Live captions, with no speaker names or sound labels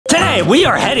Today, we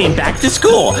are heading back to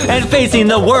school and facing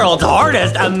the world's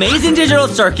hardest Amazing Digital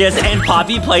Circus and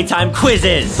Poppy Playtime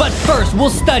quizzes. But first, we'll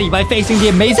study by facing the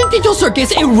Amazing Digital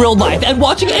Circus in real life and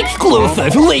watching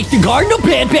exclusive leaked Garden of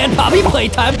Pan Poppy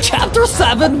Playtime Chapter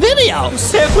 7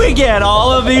 videos. If we get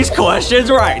all of these questions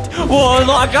right, we'll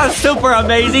unlock a super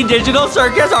amazing Digital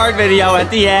Circus art video at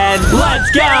the end.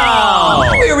 Let's go!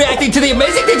 We're reacting to the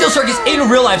Amazing Digital Circus in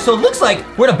real life, so it looks like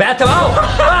we're in a bathtub. Oh,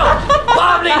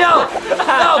 Pomni, no!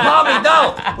 No, Pomni,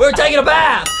 no! We're taking a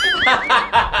bath!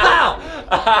 No!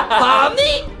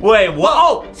 Pomni? Wait, what?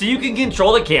 Oh, so you can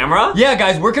control the camera? Yeah,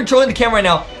 guys, we're controlling the camera right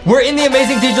now. We're in the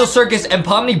Amazing Digital Circus, and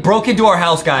Pomni broke into our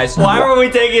house, guys. Why were we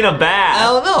taking a bath? I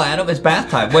don't know, Adam. It's bath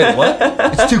time. Wait, what?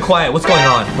 It's too quiet. What's going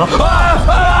on?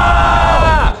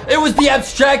 It was the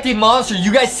abstracted monster.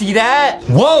 You guys see that?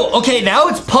 Whoa, okay, now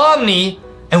it's Pomni.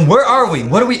 And where are we?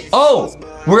 What are we?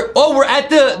 We're at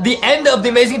the end of the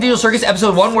Amazing Digital Circus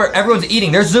episode 1 where everyone's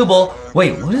eating. There's Zubul.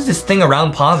 Wait, what is this thing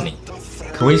around Pomni?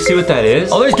 Can we see what that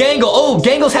is? Oh, there's Gangle. Oh,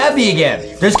 Gangle's happy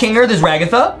again. There's Kinger, there's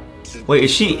Ragatha. Wait,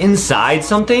 is she inside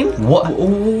something?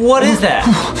 What is that?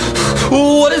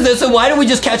 What is this? And why did we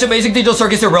just catch Amazing Digital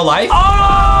Circus in real life?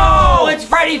 Oh, it's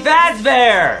Freddy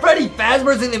Fazbear. Freddy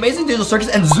Fazbear's in the Amazing Digital Circus,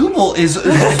 and Zubul is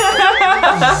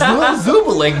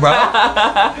Zubuling, bro.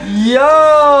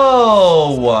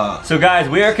 Yo. So guys,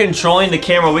 we are controlling the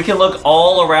camera. We can look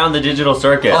all around the Digital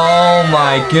Circus. Oh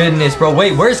my goodness, bro.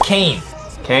 Wait, where's Kane?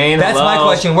 Kane, that's hello. my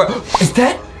question. Where is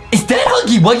that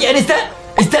Huggy Wuggy? And is that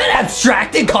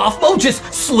abstracted Kaufmo just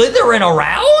slithering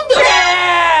around?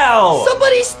 Ew!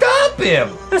 Somebody stop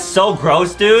him! That's so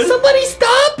gross, dude. Somebody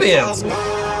stop him!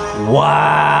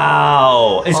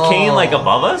 Wow. Is Kane like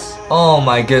above us? Oh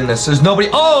my goodness. There's nobody.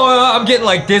 Oh, I'm getting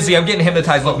like dizzy. I'm getting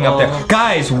hypnotized looking up there.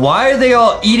 Guys, why are they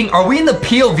all eating? Are we in the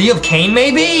POV of Kane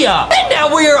maybe? And now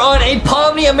we are on a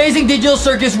Pomni Amazing Digital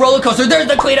Circus roller coaster. There's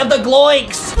the Queen of the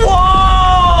Gloinks.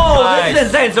 Whoa! This is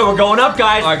insane. So we're going up,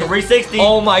 guys. Right. 360.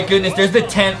 Oh my goodness. There's the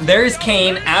tent. There's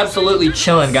Kane absolutely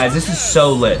chilling, guys. This is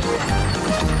so lit.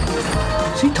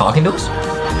 Is he talking to us?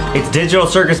 It's Digital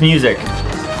Circus music.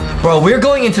 Bro, we're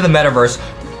going into the metaverse.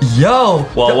 Yo.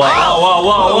 Whoa, whoa,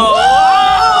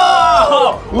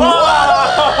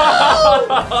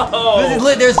 whoa. This is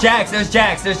lit. There's Jax. There's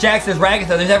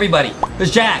Ragatha. There's everybody.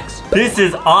 There's Jax. This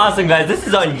is awesome, guys. This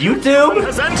is on YouTube.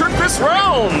 Has entered this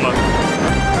realm.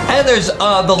 And there's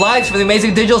the lights for the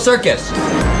Amazing Digital Circus.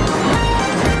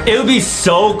 It would be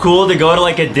so cool to go to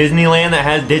like a Disneyland that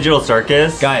has Digital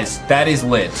Circus. Guys, that is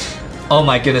lit. Oh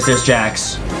my goodness, there's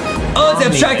Jax. Oh, it's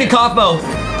abstracted Kaufmo.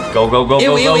 Go.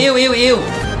 Ew.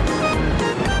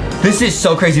 This is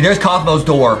so crazy. There's Kaufmo's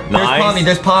door. Nice.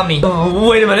 There's Pomni. Oh,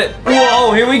 wait a minute.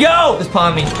 Whoa, here we go. There's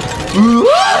Pomni.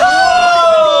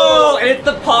 Oh, it's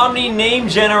the Pomni name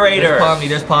generator.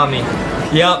 There's Pomni.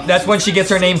 Yep, that's when she gets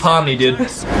her name Pomni, dude. We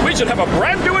should have a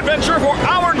brand new adventure for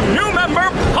our new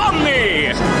member,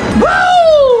 Pomni.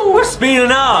 Woo! We're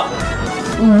speeding up.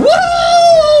 Woo!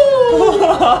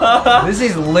 This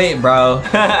is lit, bro.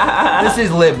 This is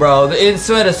lit, bro.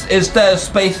 Instead of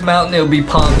Space Mountain, it'll be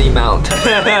Pomni Mountain.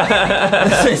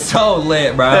 This is so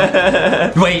lit, bro.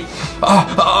 Wait,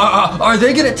 are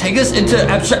they gonna take us into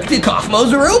Abstracted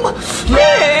Kaufmo's room?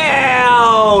 Yeah!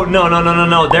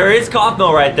 No. There is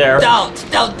Kaufmo right there. Don't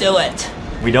do it.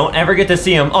 We don't ever get to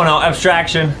see him. Oh no,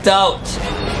 abstraction. Don't.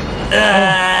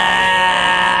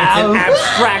 It's an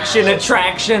abstraction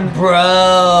attraction.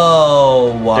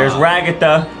 Bro. There's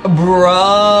Ragatha. Bro.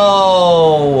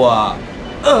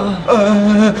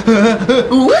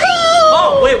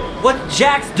 Oh, wait, what's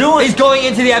Jax doing? He's going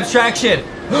into the abstraction.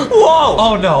 Whoa!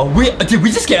 Oh no, did we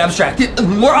just get abstracted?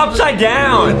 We're upside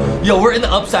down. Yo, we're in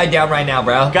the upside down right now,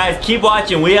 bro. Guys, keep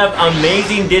watching. We have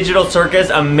amazing Digital Circus,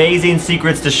 amazing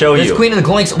secrets to show you. There's Queen of the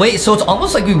Gloinks. Wait, so it's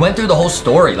almost like we went through the whole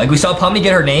story. Like we saw Pomni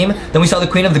get her name, then we saw the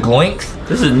Queen of the Gloinks.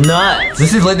 This is nuts.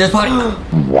 This is lit. There's Pomni.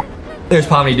 There's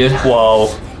Pomni, dude.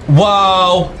 Whoa.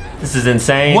 This is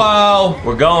insane. Whoa.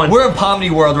 We're going. We're in Pomni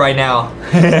World right now.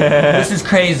 This is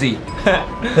crazy.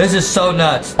 This is so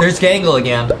nuts. There's Gangle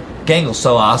again. Gangle's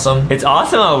so awesome. It's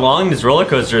awesome how long this roller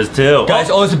coaster is too. Guys,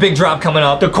 there's a big drop coming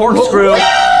up. The corkscrew. What?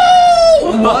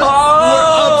 We're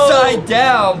upside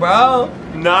down, bro.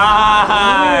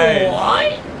 Nice.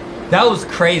 What? That was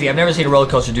crazy. I've never seen a roller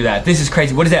coaster do that. This is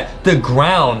crazy. What is that? The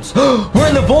grounds. We're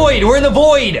in the void. We're in the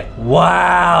void.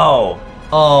 Wow.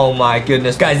 Oh my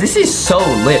goodness. Guys, this is so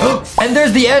lit. And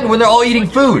there's the end when they're all eating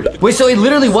food. Wait, so it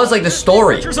literally was like the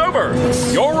story. Adventure's over.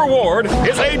 Your reward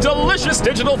is a delicious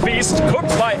digital feast cooked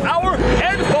by our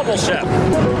head bubble chef.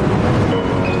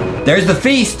 There's the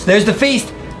feast. There's the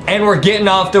feast. And we're getting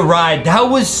off the ride. That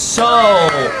was so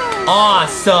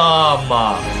awesome.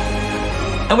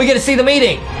 And we get to see the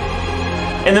meeting.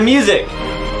 And the music.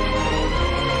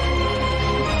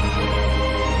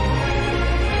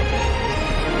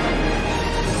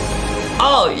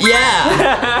 Oh,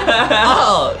 yeah.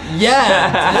 Oh,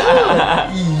 yeah.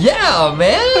 Dude. Yeah,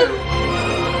 man.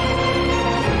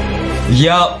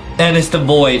 Yup, and it's the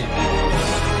void.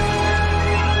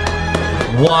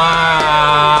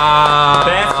 Wow.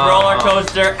 Best roller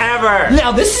coaster ever.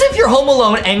 Now, this is if you're home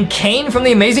alone and Kane from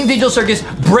the Amazing Digital Circus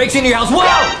breaks into your house. Whoa!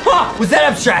 Huh, was that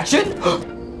abstraction? Oh,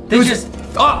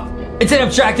 it's an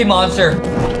abstracted monster.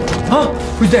 Huh?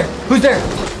 Who's there? Who's there?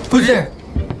 Who's there?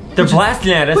 They're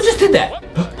blasting at us. Who just did that?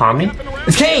 Pomni?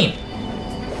 It's Kane.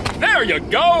 There you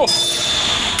go.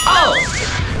 Oh!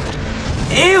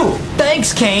 Ew!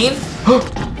 Thanks, Kane.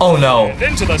 Oh, no. And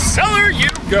into the cellar you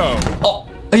go. Oh,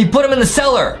 he put him in the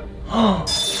cellar. Whoa!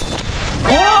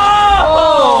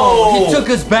 Oh, he took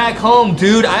us back home,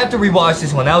 dude. I have to rewatch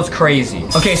this one. That was crazy.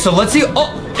 Okay, so let's see.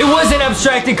 Oh, it was an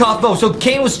abstracted Kaufmo, so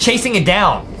Kane was chasing it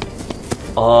down.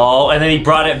 Oh, and then he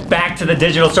brought it back to the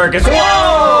digital circus.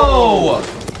 Whoa!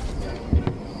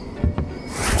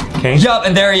 Okay. Yup,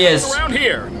 and there he is. Around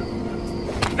here.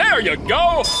 There you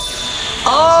go.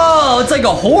 Oh, it's like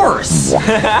a horse. Like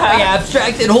an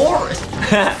abstracted horse.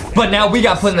 But now we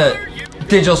got put in the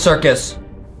digital circus.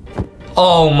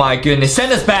 Oh my goodness.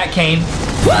 Send us back, Kane.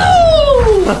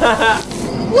 Woo!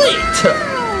 Wait.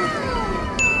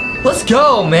 Let's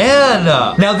go, man.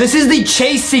 Now this is the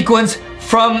chase sequence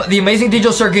from the Amazing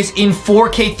Digital Circus in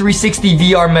 4K 360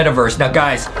 VR metaverse. Now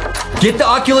guys, get the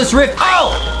Oculus Rift.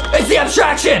 Oh, it's the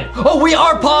abstraction. Oh, we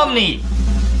are Pomni.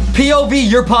 POV,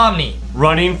 you're Pomni.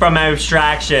 Running from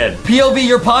abstraction. POV,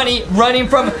 you're Pomni, running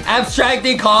from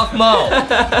abstracted Kaufmo.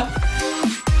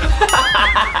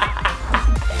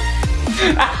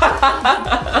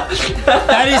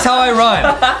 That is how I run.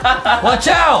 Watch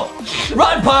out.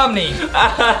 Run, Pomni.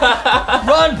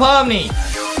 Run, Pomni.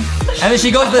 And then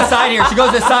she goes to the side here. She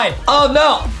goes to the side. Oh,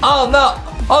 no. Oh, no.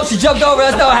 Oh, she jumped over.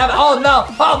 That's not what happened. Oh, no.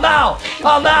 Oh, no.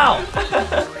 Oh, no.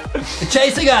 They're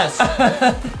chasing us.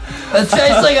 They're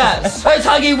chasing us. Where's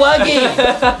Huggy Wuggy?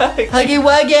 Huggy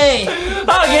Wuggy.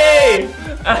 Huggy!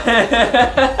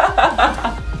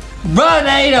 Run,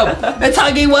 Adam. It's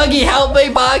Huggy Wuggy. Help me,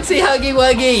 Boxy. Huggy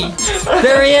Wuggy.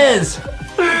 There he is.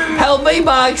 Help me,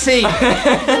 Boxy.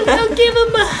 I'll give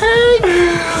him a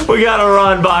hug. We gotta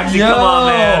run, Boxy. Yo. Come on,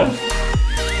 man.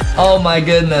 Oh my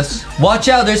goodness. Watch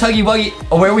out, there's Huggy Wuggy.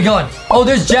 Oh, where are we going? Oh,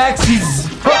 there's Jax. He's...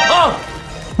 Oh!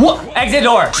 What? Exit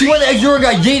door. She went to the exit door and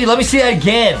got yeeted. Let me see that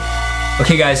again.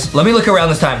 Okay, guys, let me look around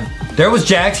this time. There was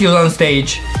Jax. He was on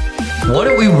stage. What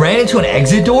if we ran into an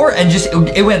exit door and just,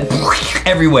 it went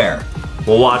everywhere.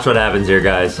 We'll watch what happens here,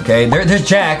 guys. Okay, there's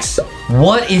Jax.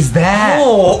 What is that?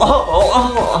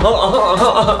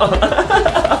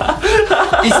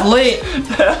 It's lit.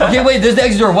 Okay, wait, there's the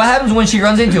exit door. What happens when she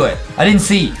runs into it? I didn't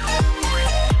see.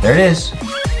 There it is.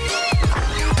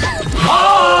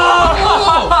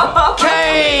 Oh!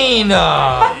 Kane!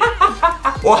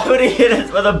 Why would he hit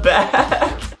us with a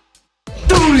bat?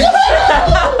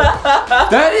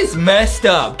 That is messed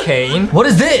up, Kane. What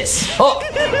is this? Oh.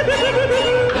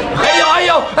 Hey, yo, hey,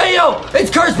 yo, hey, yo! It's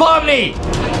Curse Pomni!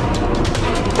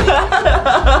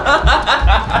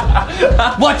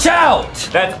 Watch out!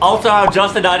 That's also how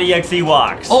Justin.exe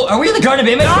walks. Oh, are we in the Garden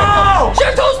of Image? No!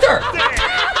 Shark Toaster!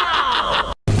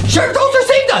 Shark Toaster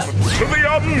saved us! The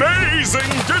Amazing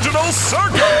Digital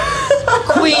Circus!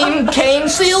 Queen Kane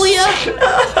Celia?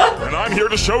 And I'm here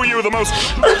to show you the most...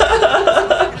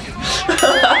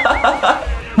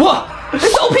 What?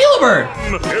 It's old Peelabird!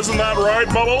 Isn't that right,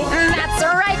 Bubble? That's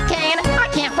right, Kane. I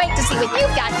can't wait to see what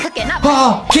you've got cooking up.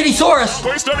 Oh, Kittysaurus!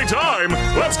 Waste any time.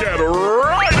 Let's get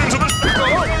right into the...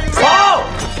 Oh!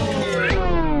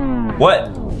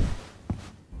 What?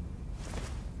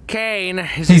 Kane,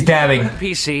 is He's it dabbing.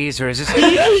 PCs or is this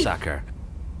a sucker?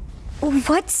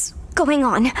 What's going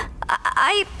on?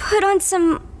 I put on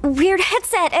some weird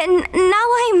headset and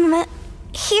now I'm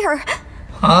here.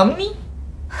 Pomni?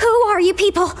 Who are you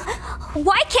people?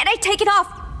 Why can't I take it off?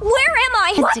 Where am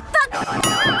I? What the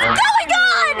going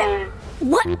on?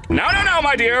 What? No,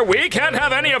 my dear. We can't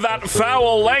have any of that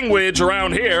foul language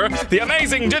around here. The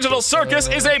Amazing Digital Circus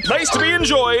is a place to be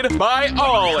enjoyed by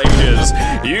all ages.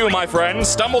 You, my friend,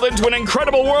 stumbled into an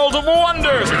incredible world of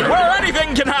wonders where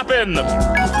anything can happen.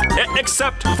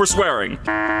 Except for swearing.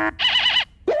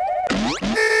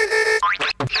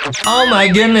 Oh my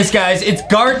goodness, guys. It's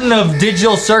Garden of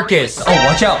Digital Circus. Oh,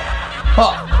 watch out.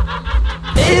 Oh.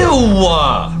 Ew.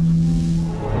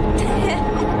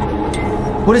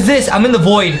 What is this? I'm in the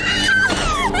void.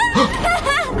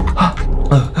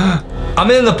 I'm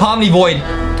in the Pomni void.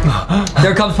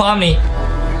 There comes Pomni.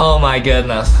 Oh my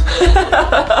goodness.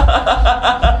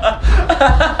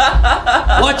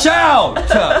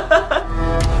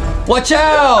 Watch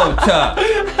out!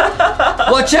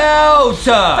 Watch out!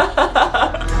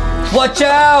 Watch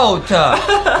out!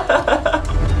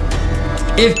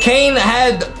 If Kane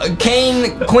had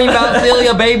Queen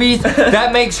Valkyria babies,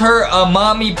 that makes her a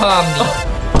mommy pommy.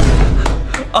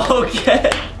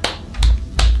 Okay.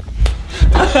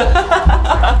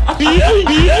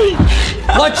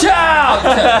 Watch out!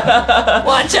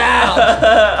 Watch out!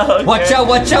 Okay. Watch out!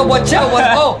 Watch out! Watch out!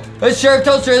 Oh, it's Sheriff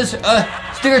Toaster. It's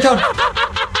Stinger Toad.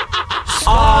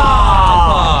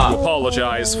 I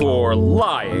apologize for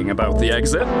lying about the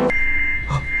exit.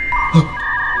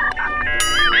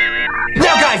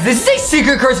 Now, guys, this is a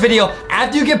secret curse video.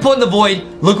 After you get put in the void,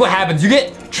 look what happens. You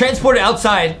get transported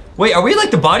outside. Wait, are we like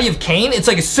the body of Kane? It's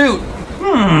like a suit.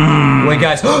 Wait,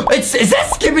 guys. Is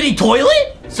that Skibbity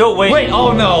Toilet? So wait. Wait,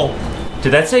 oh no.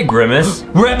 Did that say Grimace?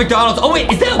 We're at McDonald's. Oh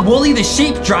wait, is that Wooly the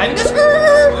sheep driving us?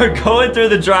 We're going through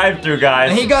the drive-thru, guys.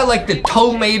 And he got like the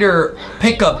Tomater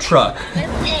pickup truck.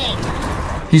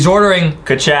 He's ordering.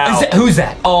 Ka-chow. Who's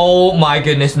that? Oh my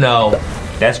goodness, no.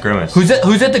 That's Grimace. Who's at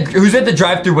the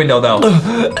drive-thru window though?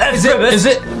 That's Grimace. Is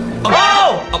it?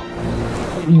 Oh!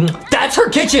 That's her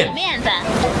kitchen. Amanda.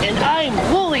 And I'm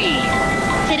Wooly.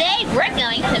 Today we're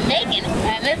going to make an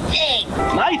Grimace shake.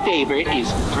 My favorite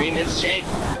is Grimace shake.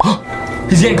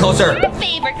 He's getting closer. Your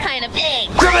favorite kind of egg.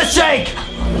 Grimace shake!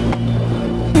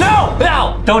 No!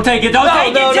 No! Don't take it! Don't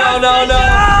take it!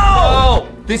 No!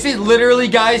 This is literally,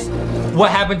 guys,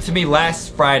 what happened to me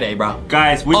last Friday, bro.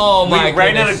 Guys, we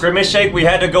ran out of Grimace shake. We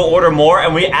had to go order more,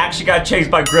 and we actually got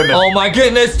chased by Grimace. Oh my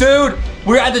goodness, dude!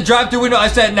 We're at the drive-thru window. I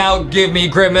said, now give me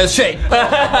Grimace shake. Yo!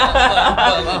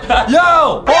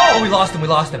 Oh, we lost him.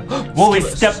 Well, we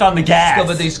stepped on the gas.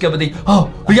 Skibbity. Oh,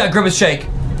 we got Grimace shake.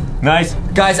 Nice.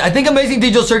 Guys, I think Amazing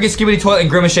Digital Circus, Skibbity Toilet, and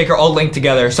Grimace Shake are all linked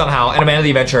together somehow, and a Man of the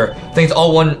Adventure. I think it's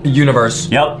all one universe.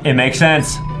 Yep, it makes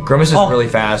sense. Grimace is really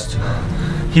fast.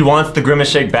 He wants the Grimace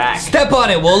shake back. Step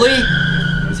on it, Wooly.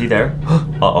 Is he there?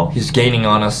 Uh-oh. He's gaining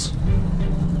on us.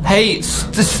 Hey,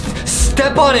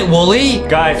 step on it, Wooly.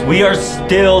 Guys, we are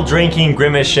still drinking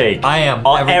Grimace shake. I am.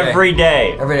 Every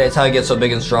day. Every day, it's how I get so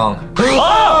big and strong.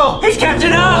 Oh! He's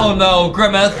catching up! Oh no,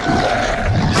 Grimace.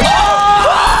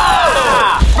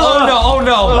 Oh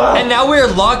no. And now we're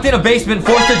locked in a basement,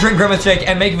 forced to drink Grimace shake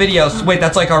and make videos. Wait,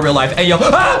 that's like our real life. Hey, yo.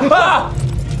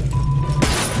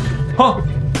 Oh,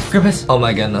 Grimace. Oh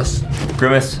my goodness.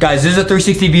 Grimace. Guys, this is a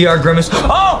 360 VR Grimace.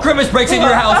 Oh, Grimace breaks into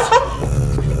your house.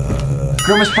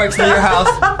 Grimace breaks into your house.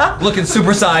 Looking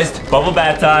supersized. Bubble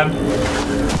bath time.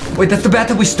 Wait, that's the bath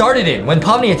that we started in when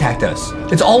Pomni attacked us.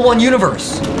 It's all one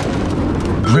universe.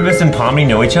 Grimace and Pomni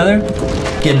know each other?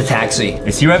 Get in the taxi.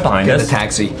 Is he right behind us? Get in the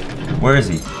taxi. Where is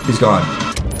he? He's gone.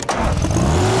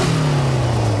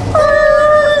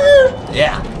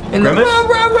 Yeah. In Grimace? Oh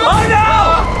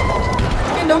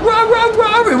no! In the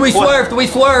We swerved.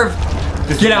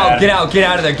 Get out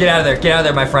of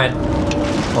there, my friend.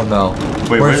 Oh no.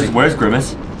 Wait, where's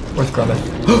Grimace? Where's Grimace?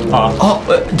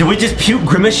 Did we just puke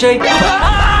Grimace shake? Don't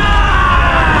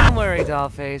worry,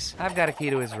 Dollface. I've got a key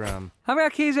to his room. I've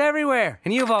got keys everywhere,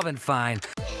 and you've all been fine.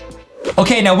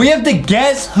 Okay, now we have to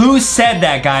guess who said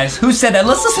that, guys. Who said that?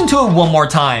 Let's listen to it one more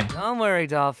time. Don't worry,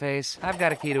 Dollface. I've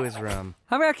got a key to his room.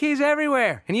 I've got keys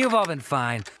everywhere, and you've all been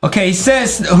fine. Okay, he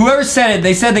says, whoever said it,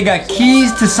 they said they got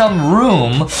keys to some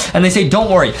room, and they say, don't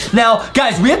worry. Now,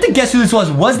 guys, we have to guess who this was.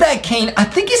 Was that Kane? I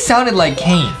think it sounded like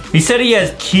Kane. He said he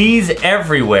has keys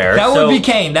everywhere. That would be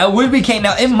Kane. That would be Kane.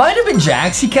 Now, it might have been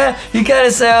Jax. He kind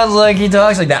of sounds like he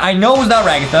talks like that. I know it was not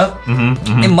Ragatha.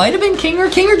 It might have been Kinger.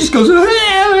 Kinger just goes,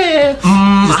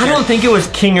 I don't think it was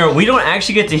Kinger. We don't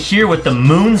actually get to hear what the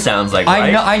moon sounds like,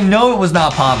 right? I know it was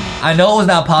not Pomni. I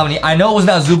know it was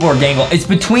not Zubo or Gangle. It's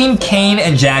between Kane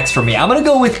and Jax for me. I'm gonna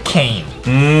go with Kane.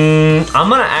 I'm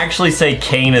gonna actually say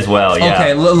Kane as well, yeah.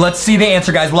 Okay, let's see the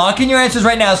answer, guys. Lock in your answers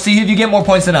right now. See if you get more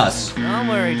points than us. Don't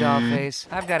worry, Dollface.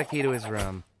 I've got a key to his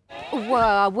room.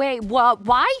 Wait,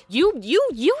 why? You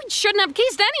shouldn't have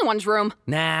keys to anyone's room.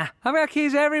 Nah, I've got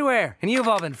keys everywhere, and you've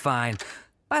all been fine.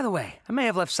 By the way, I may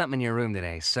have left something in your room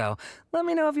today, so let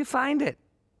me know if you find it.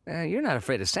 You're not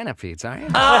afraid of centipedes, are you? Oh,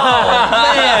 man,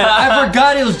 I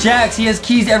forgot it was Jax. He has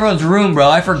keys to everyone's room, bro.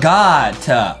 I forgot.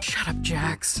 Shut up,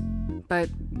 Jax. But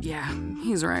yeah,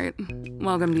 he's right.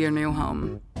 Welcome to your new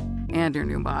home. And your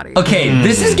new body. Okay,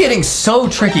 this is getting so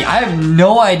tricky. I have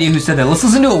no idea who said that. Let's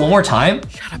listen to it one more time.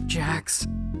 Shut up, Jax.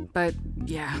 But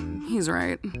yeah, he's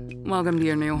right. Welcome to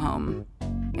your new home.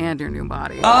 And your new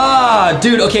body. Ah,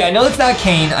 dude, okay, I know it's not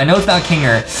Kane. I know it's not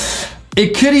Kinger.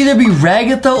 It could either be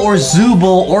Ragatha or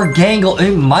Zooble or Gangle.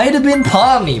 It might have been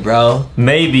Pomni, bro.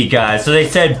 Maybe, guys. So they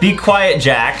said, be quiet,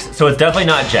 Jax. So it's definitely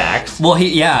not Jax. Well,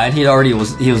 he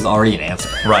was already an answer.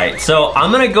 Right. So I'm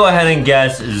gonna go ahead and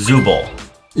guess Zooble.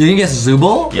 You can guess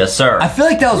Zooble? Yes, sir. I feel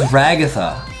like that was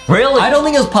Ragatha. Really? I don't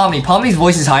think it was Pomni. Pomni's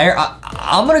voice is higher.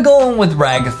 I'm gonna go in with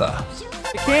Ragatha.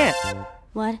 You can't.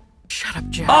 What? Shut up,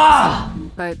 Jax. Ah!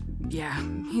 But yeah,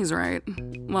 he's right.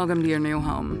 Welcome to your new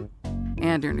home.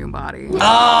 And your new body.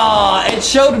 Oh, it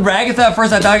showed Ragatha at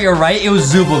first. I thought you were right. It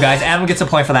was Zooble, guys. Adam gets a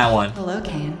point for that one. Hello,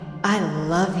 Kane. I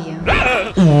love you.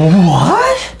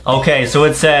 What? Okay, so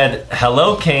it said,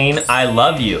 hello, Kane, I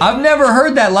love you. I've never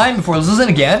heard that line before. Let's listen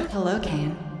again. Hello,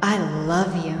 Kane. I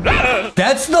love you.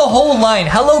 That's the whole line.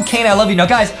 Hello, Kane, I love you. Now,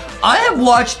 guys, I have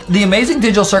watched The Amazing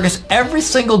Digital Circus every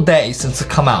single day since it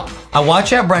come out. I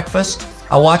watch it at breakfast.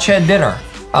 I watch it at dinner.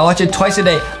 I watch it twice a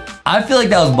day. I feel like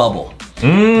that was Bubble.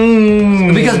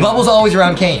 Because Bubble's always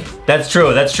around Kane. That's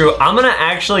true, that's true. I'm gonna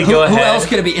actually go ahead. Who else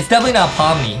could it be? It's definitely not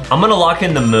Pomni. I'm gonna lock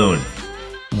in the moon.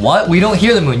 What? We don't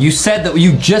hear the moon. You said that.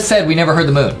 You just said we never heard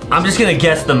the moon. I'm just gonna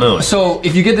guess the moon. So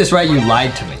if you get this right, you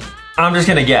lied to me. I'm just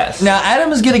gonna guess. Now,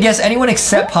 Adam is gonna guess anyone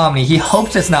except Pomni. He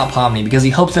hopes it's not Pomni because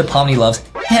he hopes that Pomni loves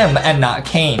him and not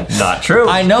Kane. Not true.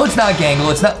 I know it's not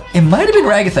Gangle. It's not. It might have been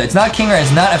Ragatha. It's not King or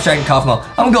it's not Abstracted Kaufmo.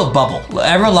 I'm gonna go with Bubble.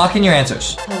 Everyone, lock in your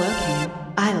answers. Hello, Kane.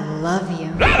 I love you.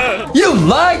 You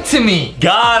lied to me.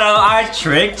 God, I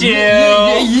tricked you.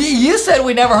 You said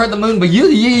we never heard the moon, but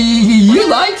you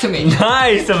lied to me.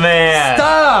 Nice, man.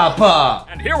 Stop.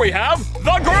 And here we have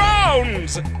the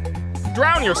grounds.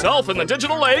 Drown yourself in the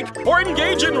digital lake or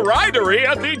engage in ridery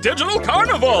at the digital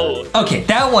carnival. Okay,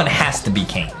 that one has to be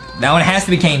Kane. That one has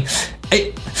to be Kane.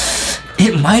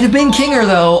 It might have been Kinger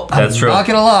though. That's true. I'm not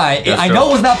gonna lie. That's I true. know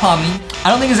it was not Pomni. I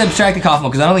don't think it's Abstracted Kaufmo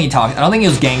because I don't think he talks. I don't think it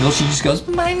was Gangle. She just goes,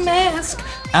 my mask.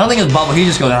 I don't think it was Bubble. He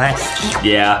just goes,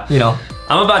 Yeah. you know.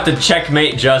 I'm about to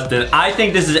checkmate Justin. I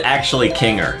think this is actually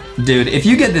Kinger. Dude, if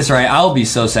you get this right, I'll be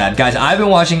so sad. Guys, I've been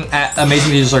watching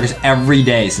Amazing Digital Circus every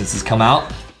day since it's come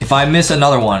out. If I miss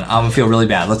another one, I'm gonna feel really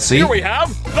bad. Let's see. Here we have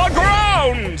the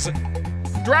grounds.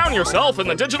 Drown yourself in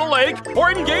the digital lake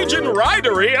or engage in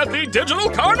ridery at the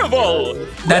digital carnival.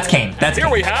 That's Kane. That's Here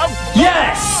Kane. we have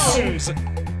Yes! grounds.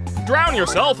 Drown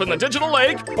yourself in the digital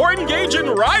lake or engage in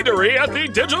ridery at the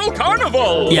digital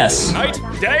carnival. Yes. Night,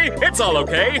 day, it's all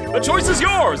okay. The choice is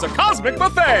yours, a cosmic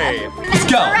buffet. Let's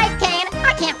go. All right, Kane.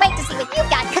 I can't wait to see what you've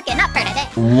got cooking up for today.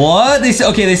 What? They said,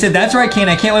 okay, they said, that's right, Kane.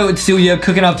 I can't wait to see what you have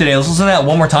cooking up today. Let's listen to that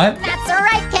one more time. That's all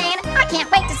right, Kane. I can't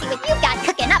wait to see what you've got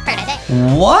cooking up for today.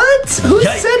 What? Who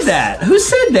Yikes. said that? Who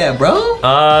said that, bro?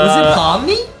 Was it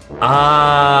Pomni?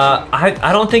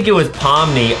 I don't think it was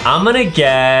Pomni. I'm gonna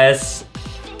guess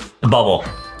Bubble.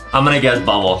 I'm gonna guess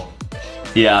Bubble.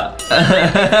 Yeah.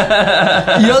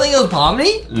 You don't think it was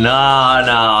Pomni?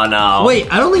 No.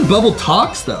 Wait, I don't think Bubble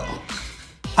talks, though.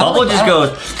 Bubble just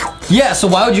goes. Yeah, so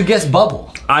why would you guess Bubble?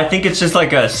 I think it's just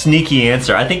like a sneaky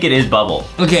answer. I think it is Bubble.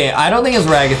 Okay, I don't think it was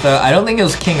Ragatha. I don't think it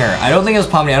was Kinger. I don't think it was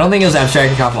Pomni. I don't think it was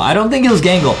Abstracted Kaufmo. I don't think it was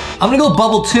Gangle. I'm gonna go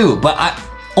Bubble too, but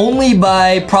only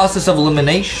by process of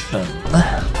elimination.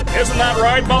 Isn't that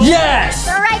right, Bubble? Yes!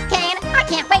 All right, Kane. I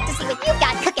can't wait to see what you've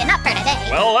got cooking up for today.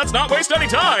 Well, let's not waste any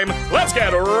time. Let's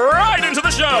get right into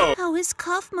the show. How is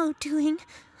Kaufmo doing?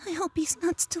 I hope he's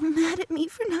not still mad at me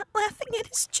for not laughing at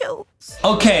his jokes.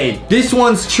 Okay, this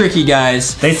one's tricky,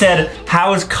 guys. They said,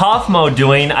 how is Kaufmo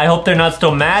doing? I hope they're not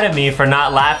still mad at me for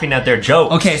not laughing at their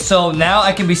jokes. Okay, so now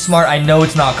I can be smart. I know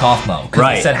it's not Kaufmo. Because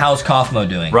Right. it said, how's Kaufmo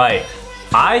doing? Right.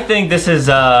 I think this is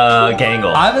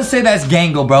Gangle. I'm gonna say that's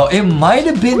Gangle, bro. It might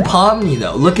have been Pomni,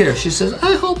 though. Look at her. She says,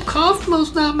 I hope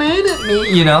Kaufmo's not mad at me,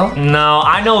 you know? No,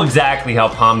 I know exactly how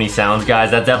Pomni sounds,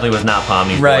 guys. That definitely was not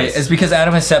Pomni's Right, voice. it's because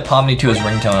Adam has set Pomni to his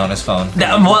ringtone on his phone.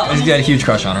 Well, He's got a huge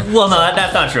crush on her. well, no,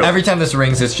 that's not true. Every time this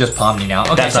rings, it's just Pomni now.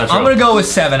 Okay, That's so not true. I'm gonna go with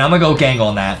 7. I'm gonna go Gangle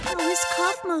on that. How is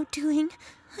Kaufmo doing?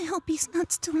 I hope he's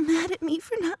not still mad at me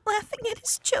for not laughing at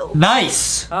his jokes.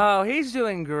 Nice! Oh, he's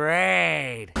doing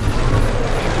great.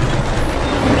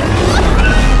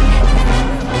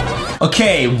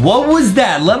 Okay, what was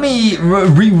that? Let me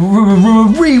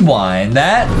rewind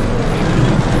that.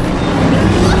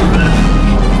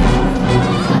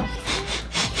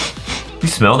 You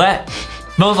smell that?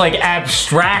 Smells like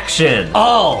abstraction.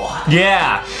 Oh!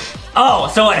 Yeah.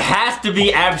 Oh, so it has to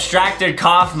be Abstracted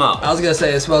Kaufmo. I was gonna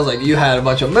say, it smells like you had a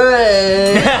bunch of milk.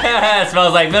 It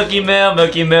smells like milky milk,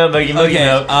 milky milk, milky Okay,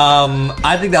 milk.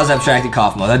 I think that was Abstracted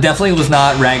Kaufmo. That definitely was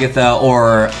not Ragatha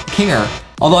or Kinger.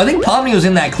 Although I think Pomni was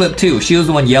in that clip too. She was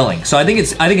the one yelling. So I think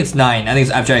it's 9. I think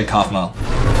it's Abstracted Kaufmo.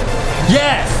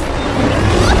 Yes!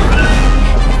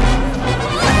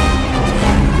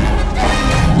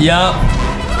 Yup.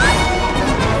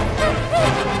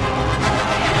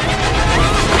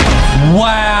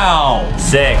 Wow.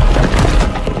 Sick.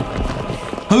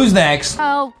 Who's next?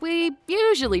 Well, we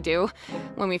usually do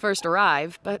when we first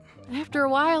arrive, but after a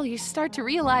while, you start to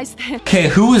realize that. Okay,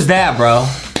 who was that, bro?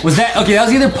 Was that okay? That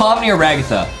was either Pomni or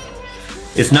Ragatha.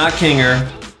 It's not Kinger.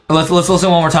 Let's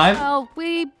listen one more time. Well,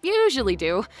 we usually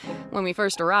do when we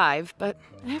first arrive, but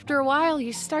after a while,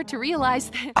 you start to realize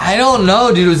that. I don't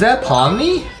know, dude. Was that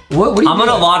Pomni? What do you I'm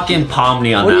gonna lock in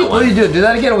Pomni on What that one. do you do? Do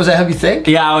that again, or was that how you think?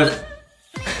 Yeah,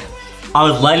 I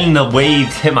was letting the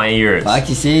waves hit my ears.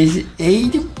 Lucky says,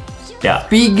 hey, Yeah.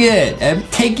 be good. I'm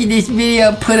taking this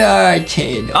video, put it on our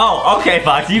channel. Oh, okay,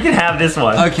 Fox. You can have this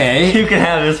one. Okay. You can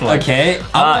have this one. Okay.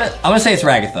 I'm gonna say it's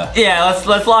Ragatha. Yeah,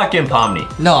 let's lock in Pomni.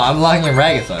 No, I'm locking in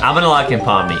Ragatha. I'm gonna lock in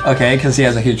Pomni. Okay, because he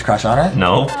has a huge crush on her?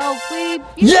 No. Well, we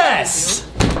Yes!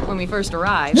 when we first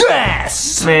arrive.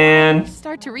 Yes! Man.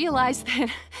 Start to realize that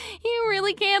you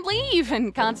really can't leave,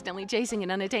 and constantly chasing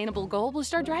an unattainable goal will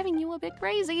start driving you a bit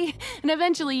crazy. And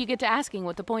eventually you get to asking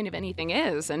what the point of anything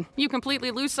is, and you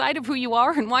completely lose sight of who you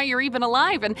are and why you're even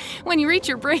alive. And when you reach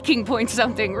your breaking point,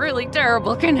 something really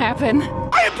terrible can happen.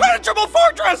 Impenetrable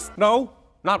fortress! No,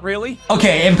 not really.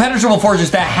 Okay, Impenetrable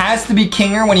Fortress, that has to be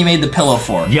Kinger when he made the pillow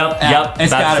fort. Yep.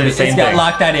 It's gotta be. It's gotta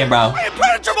lock that in, bro.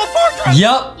 Impenetrable fortress!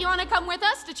 Yup. You wanna come with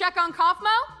us to check on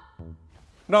Kaufmo?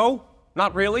 No,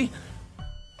 not really.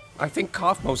 I think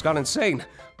Kaufmo's gone insane.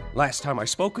 Last time I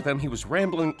spoke with him, he was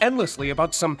rambling endlessly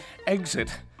about some exit.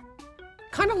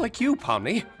 Kinda like you,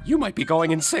 Pomni. You might be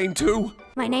going insane too.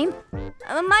 My name?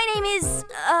 My name is,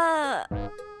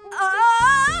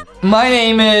 My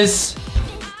name is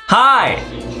Hi.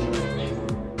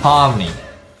 Pomni.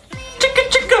 Chicka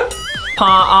chicka.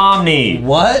 Pomni.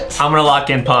 What? I'm gonna lock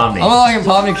in Pomni. I'm locking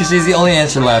Pomni because she's the only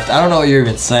answer left. I don't know what you're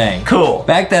even saying. Cool.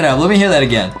 Back that up. Let me hear that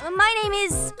again. My name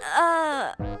is,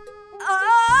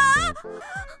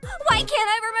 why can't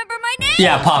I remember my name?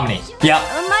 Yeah, Pomni. Yep.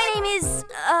 My name is,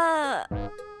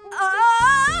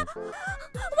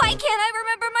 why can't I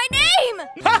remember my name?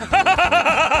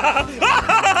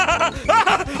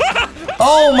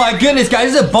 Oh my goodness,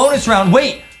 guys, this is a bonus round.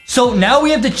 Wait, so now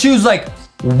we have to choose, like,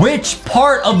 which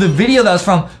part of the video that was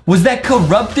from. Was that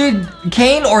corrupted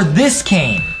Kane or this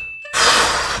Kane?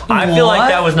 I feel like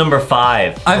that was number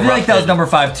 5. I feel like that was number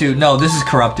 5 too. No, this is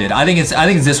corrupted. I think it's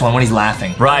this one when he's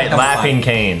laughing. Right, Number laughing 5.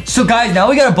 Kane. So guys, now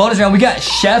we got a bonus round. We got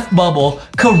Chef Bubble,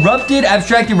 Corrupted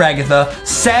Abstracted Ragatha,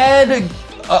 Sad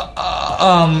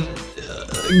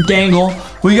Gangle.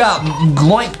 We got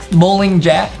Gloink Bowling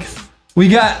Jacks. We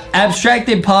got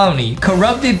Abstracted Pomni,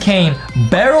 Corrupted Kane,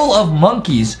 Barrel of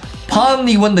Monkeys,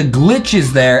 Pomni when the glitch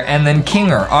is there, and then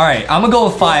Kinger. All right, I'm gonna go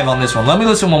with 5 on this one. Let me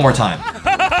listen one more time.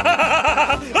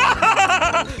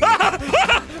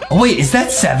 Oh, wait, is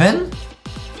that 7?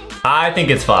 I think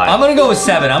it's 5. I'm gonna go with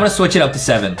 7. I'm gonna switch it up to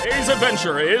 7. Today's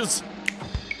adventure is...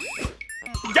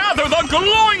 Gather the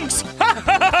gloinks!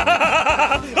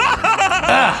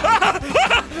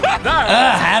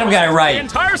 Adam got it The right.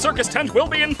 entire circus tent will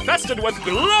be infested with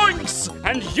gloinks,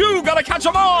 and you gotta catch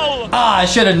them all! Ah, I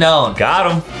should have known.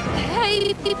 Got him.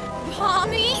 Hey,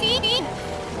 Pomni.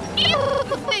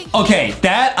 Okay,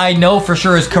 that I know for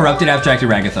sure is Corrupted Abstracted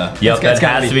Ragatha. Yep, It's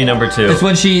that has to be number 2. It's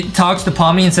when she talks to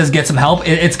Pomni and says, get some help.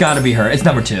 It's gotta be her. It's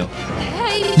number 2.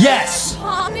 Hey, Yes!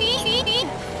 Pomni.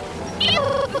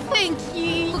 Thank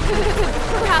you.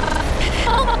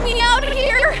 Help me out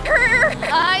here.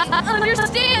 I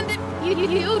understand. You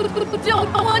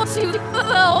don't want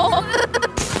to.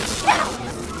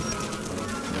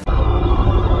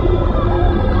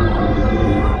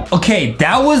 Okay,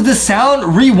 that was the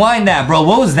sound. Rewind that, bro.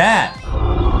 What was that?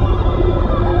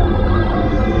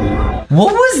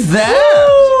 What was that?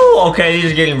 Ooh, okay,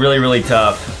 these are getting really, really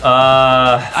tough.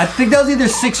 I think that was either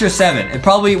 6 or 7. It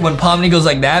probably, when Pomni goes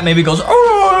like that, maybe it goes,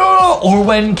 "Oh," or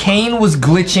when Kane was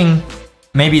glitching,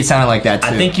 maybe it sounded like that too.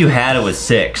 I think you had it with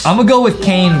 6. I'm gonna go with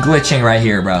Kane glitching right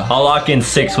here, bro. I'll lock in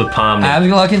 6 with Pomni. I'm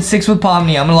gonna lock in 6 with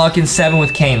Pomni. I'm gonna lock in 7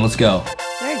 with Kane. Let's go.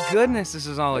 Thank goodness this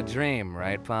is all a dream,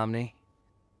 right, Pomni?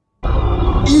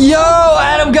 Yo,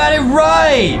 Adam got it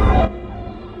right!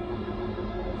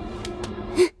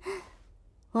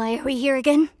 Why are we here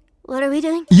again? What are we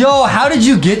doing? Yo, how did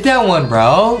you get that one,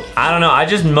 bro? I don't know. I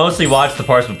just mostly watched the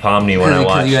parts with Pomni when I Because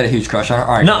watched. you had a huge crush on her?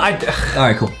 All right. No, All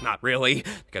right, cool. Not really,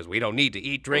 because we don't need to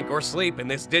eat, drink, or sleep in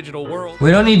this digital world.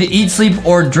 We don't need to eat, sleep,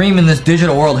 or dream in this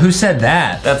digital world. Who said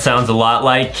that? That sounds a lot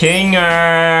like You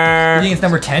Kinger. think it's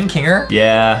number 10, Kinger?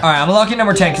 Yeah. All right, I'm gonna lock in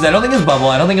number 10 because I don't think it was Bubble.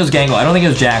 I don't think it was Gangle. I don't think it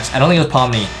was Jax. I don't think it was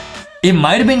Pomni. It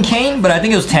might have been Kane, but I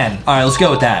think it was 10. All right, let's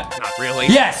go with that. Not really.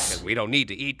 Yes! Because we don't need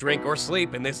to eat, drink, or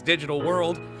sleep in this digital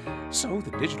world. So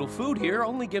the digital food here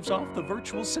only gives off the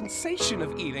virtual sensation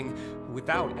of eating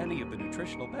without any of the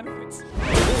nutritional benefits.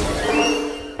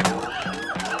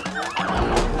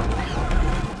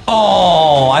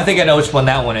 Oh, I think I know which one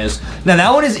that one is. Now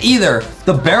that one is either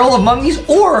the barrel of monkeys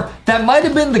or that might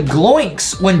have been the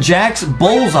gloinks when Jax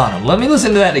bowls on him. Let me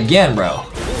listen to that again, bro.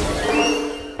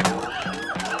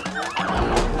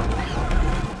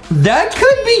 That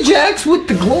could be Jax with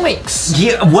the gloinks.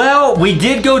 Yeah, well, we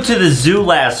did go to the zoo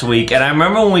last week, and I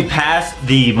remember when we passed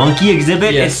the monkey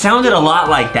exhibit, it sounded a lot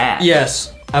like that.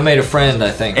 Yes, I made a friend,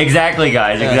 I think. Exactly,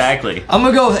 guys, exactly. I'm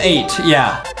gonna go with 8,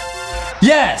 yeah.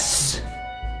 Yes!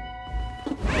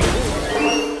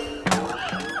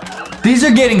 These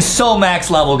are getting so max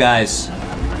level, guys.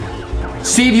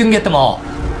 See if you can get them all.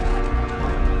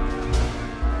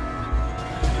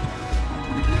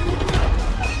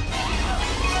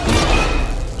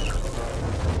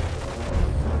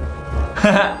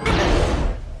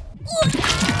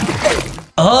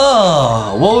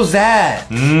 Oh, what was that?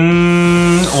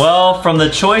 Well, from the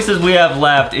choices we have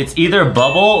left, it's either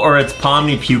Bubble or it's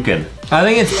Pomni puking. I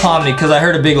think it's Pomni because I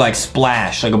heard a big like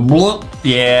splash, like a bloop.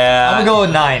 Yeah. I'm gonna go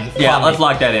with 9. Yeah, Pomni. let's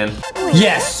lock that in.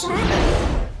 Yes.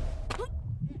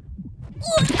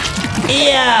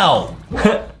 Ew.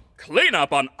 Clean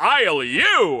up on aisle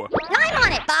U. I'm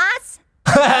on it, boss.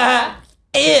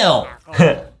 Ew.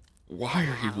 Why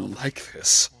are you like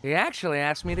this? He actually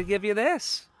asked me to give you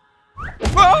this.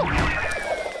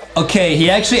 Okay, he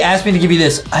actually asked me to give you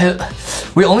this.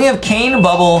 We only have Kane,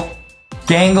 Bubble,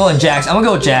 Gangle, and Jax. I'm gonna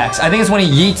go with Jax. I think it's when he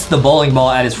yeets the bowling ball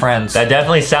at his friends. That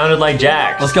definitely sounded like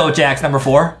Jax. Let's go with Jax, number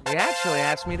 4. He actually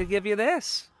asked me to give you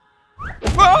this.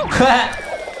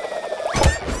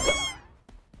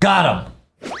 Got him.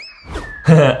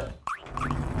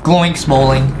 Gloinks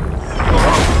bowling.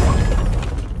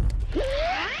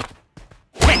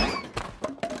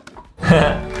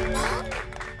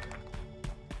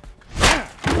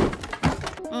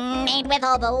 Made with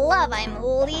all the love I'm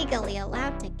legally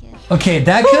allowed to give. Okay,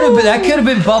 that could have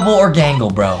been Bubble or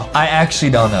Gangle, bro. I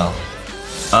actually don't know.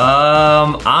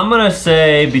 I'm gonna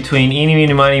say between Eeny,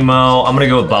 Meeny, Miny, Mo, I'm gonna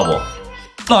go with Bubble.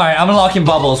 All right, I'm gonna lock in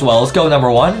Bubble as well. Let's go with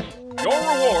number 1. Your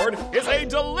reward is a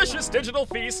delicious digital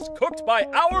feast cooked by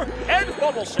our head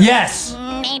bubble chef. Yes.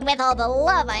 Made with all the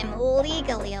love I'm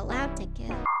legally allowed to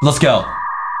give. Let's go.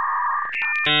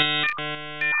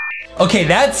 Okay,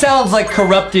 that sounds like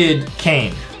corrupted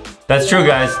Kane. That's true,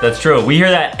 guys. That's true. We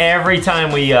hear that every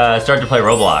time we start to play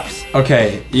Roblox.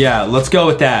 Okay, yeah, let's go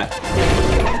with that.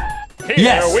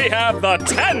 Here we have the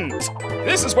tent.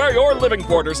 This is where your living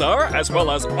quarters are, as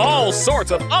well as all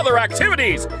sorts of other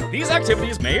activities. These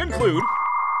activities may include...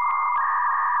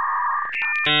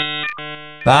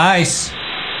 Nice.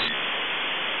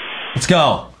 Let's go.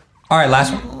 All right,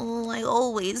 last one. Oh, I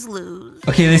always lose.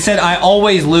 Okay, they said I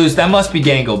always lose. That must be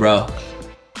Gangle, bro.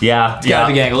 Yeah, it's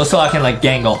gotta be Gangle. Let's lock in like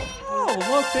Gangle. Oh,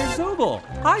 look, there's Zooble.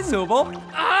 Hi, Zooble.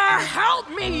 Help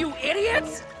me, you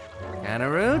idiots! Kinda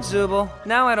rude, Zooble.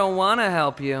 Now I don't wanna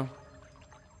help you.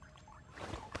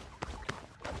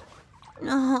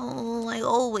 No, I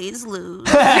always lose.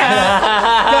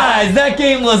 Guys, that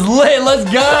game was lit. Let's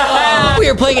go. We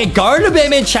are playing a Garden of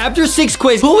Batman Chapter 6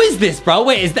 quiz. Who is this, bro?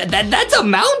 Wait, is that's a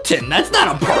mountain. That's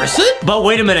not a person. But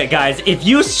wait a minute, guys. If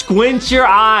you squint your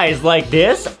eyes like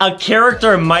this, a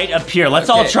character might appear. Let's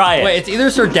all try it. Wait, it's either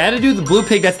Sir Dadadoo, the blue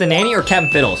pig, that's the nanny, or Captain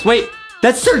Fiddles. Wait,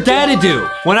 that's Sir Dadadoo.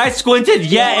 When I squinted,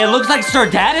 yeah, it looks like Sir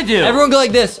Dadadoo. Everyone go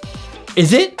like this.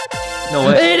 Is it? No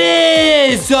way. It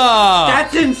is!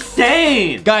 That's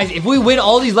insane! Guys, if we win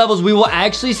all these levels, we will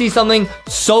actually see something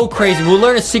so crazy. We'll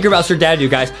learn a secret about Sir Dadadoo,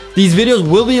 guys. These videos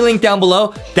will be linked down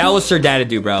below. That was Sir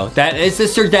Dadadoo, bro. That is the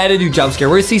Sir Dadadoo jump scare.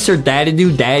 We're gonna see Sir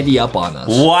Dadadoo daddy up on us.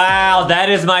 Wow, that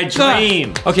is my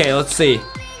dream. Okay, let's see.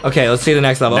 Okay, let's see the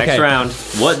next level. Next round.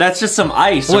 What? That's just some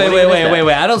ice. Wait.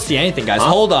 I don't see anything, guys. Huh?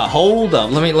 Hold up.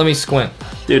 Let me squint.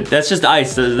 Dude, that's just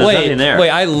ice. There's nothing there.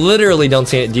 Wait, I literally don't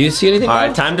see it. Do you see anything? All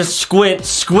right, time to squint.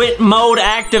 Squint mode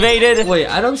activated. Wait,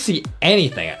 I don't see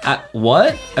anything.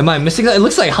 What? Am I missing that? It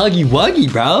looks like Huggy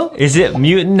Wuggy, bro. Is it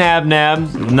Mutant Nab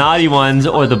Nab, Naughty Ones,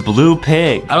 or the Blue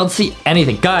Pig? I don't see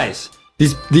anything. Guys,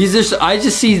 these are, I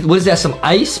just see, what is that, some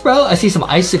ice, bro? I see some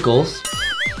icicles.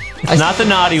 It's not the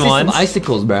naughty ones. Some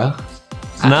icicles, bro.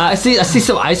 I see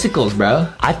some icicles, bro.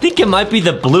 I think it might be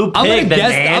the blue pig.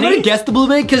 I'm gonna guess the blue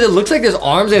pig because it looks like there's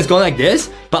arms and it's going like this,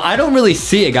 but I don't really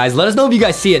see it, guys. Let us know if you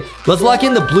guys see it. Let's lock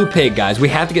in the blue pig, guys. We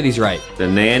have to get these right. The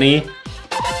nanny.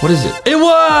 What is it? It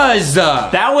was!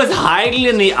 That was hiding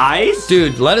in the ice?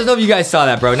 Dude, let us know if you guys saw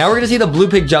that, bro. Now we're gonna see the blue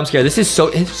pig jump scare. This is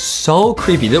so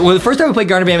creepy. The first time we played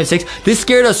Garden Band 6, this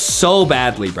scared us so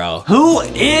badly, bro. Who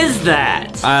is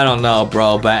that? I don't know,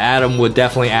 bro, but Adam would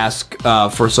definitely ask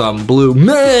for some blue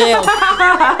mail.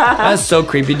 That's so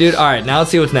creepy, dude. All right, now let's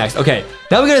see what's next. Okay,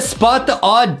 now we gotta spot the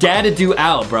odd data-do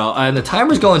out, bro. And the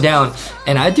timer's going down,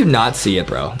 and I do not see it,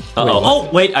 bro. Oh,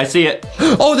 wait, I see it.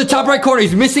 Oh, the top right corner.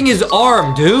 He's missing his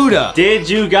arm, dude. Did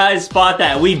you guys spot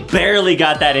that? We barely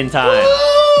got that in time.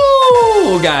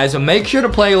 Woo! Guys, so make sure to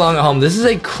play along at home. This is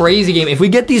a crazy game. If we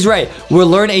get these right, we'll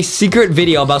learn a secret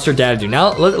video about Sir Data-Do.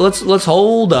 Now, let's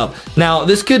hold up. Now,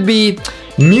 this could be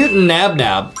Mutant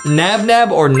Nab-Nab,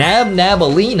 Nab-Nab, or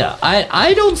Nab-Nabalina.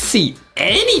 I don't see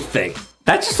anything.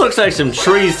 That just looks like some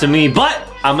trees to me, but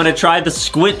I'm gonna try the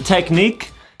squint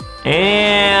technique.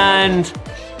 And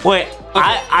wait,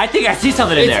 okay. I think I see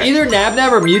something in there. It's either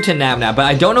Nab-Nab or Mutant Nab-Nab, but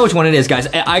I don't know which one it is, guys.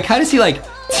 I kind of see like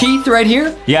teeth right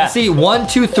here. Yeah. I see 1,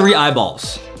 2, 3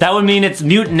 eyeballs. That would mean it's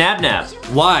Mutant Nab-Nab.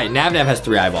 Why? Nab-Nab has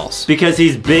 3 eyeballs. Because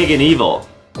he's big and evil.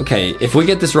 Okay, if we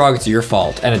get this wrong, it's your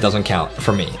fault, and it doesn't count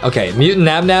for me. Okay, Mutant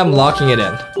Nab-Nab, I'm locking it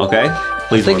in. Okay.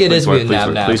 Please I think it is Mutant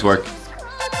Nab-Nab. Please work.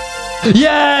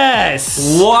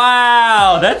 Yes!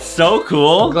 Wow, that's so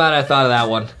cool. I'm glad I thought of that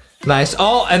one. Nice.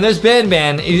 Oh, and there's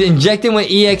Ben. He's injecting with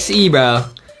EXE, bro.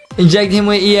 Inject him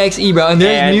with EXE, bro. And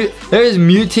there's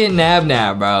Mutant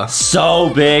Nab-Nab, bro. So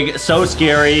big, so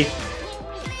scary.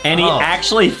 And he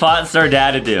actually fought Sir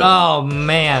Data-Do. Oh,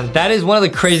 man. That is one of the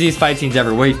craziest fight scenes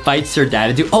ever, where he fights Sir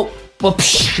Data-Do. Oh, well,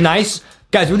 nice.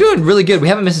 Guys, we're doing really good. We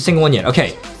haven't missed a single one yet.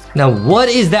 Okay. Now, what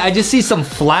is that? I just see some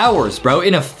flowers, bro,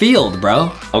 in a field,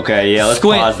 bro. Okay, yeah, let's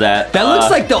pause that. That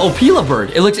looks like the Opila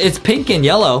bird. It's pink and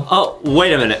yellow. Oh,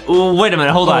 wait a minute. Hold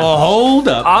on. Oh, hold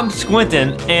up. I'm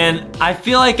squinting, and I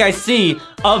feel like I see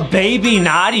a baby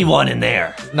naughty one in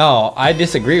there. No, I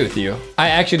disagree with you. I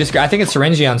actually disagree. I think it's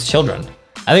Syringion's children.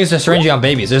 I think it's the Syringion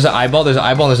babies. There's an eyeball, and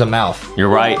there's a mouth. You're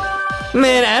right.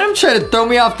 Man, Adam tried to throw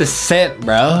me off the scent,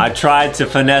 bro. I tried to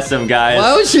finesse him, guys.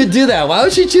 Why would you do that? Why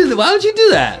would you do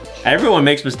that? Everyone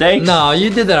makes mistakes. No, you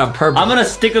did that on purpose. I'm gonna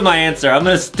stick with my answer. I'm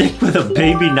gonna stick with a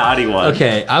baby naughty one.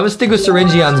 Okay, I'm gonna stick with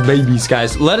Syringion's babies,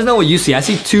 guys. Let us know what you see. I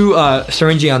see 2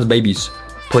 Syringion's babies.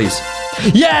 Please.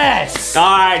 Yes! All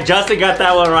right, Justin got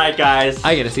that one right, guys.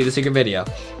 I get to see the secret video.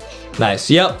 Nice.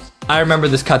 Yep, I remember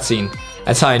this cutscene.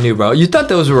 That's how I knew, bro. You thought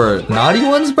those were naughty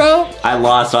ones, bro? I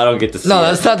lost, so I don't get to see No,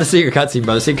 that's not the secret cutscene,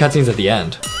 bro. The secret cutscene's at the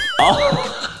end.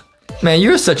 Oh. Man,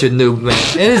 you're such a noob, man.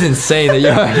 It is insane that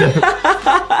you're...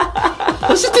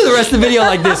 Let's just do the rest of the video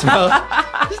like this, bro.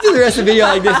 Let's do the rest of the video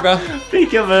like this, bro.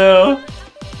 Peekaboo.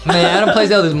 Man, Adam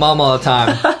plays out with his mom all the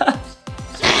time.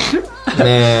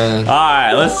 Man. All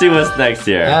right, let's see what's next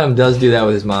here. Adam does do that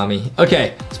with his mommy.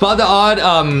 Okay, spot the odd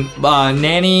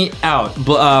nanny out.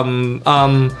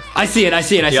 I see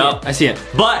it.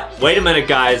 But wait a minute,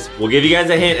 guys. We'll give you guys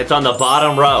a hint. It's on the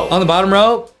bottom row. On the bottom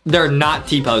row, they're not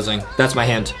T-posing. That's my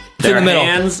hint. Their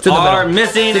hands are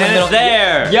missing, and it's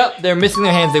there. Yep, they're missing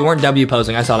their hands. They weren't W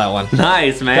posing. I saw that one.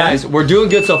 Nice, man. Guys, we're doing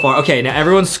good so far. Okay, now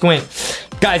everyone squint.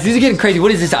 Guys, these are getting crazy.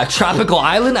 What is this, a tropical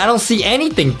island? I don't see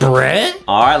anything, Brett.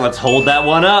 All right, let's hold that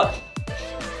one up.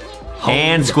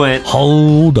 And squint.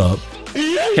 Hold up.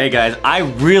 Okay, guys, I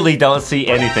really don't see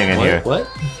anything in here. What?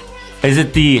 Is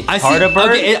it the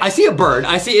bird? Okay, I see a bird.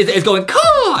 I see it's going,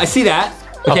 caw. I see that.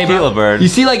 Okay, bird. You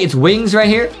see like its wings right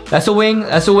here? That's a wing,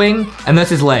 and that's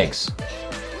his legs.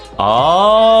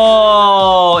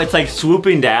 Oh, it's like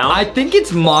swooping down? I think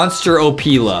it's Monster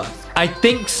Opila. I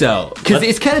think so, because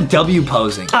it's kind of W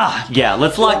posing. Yeah,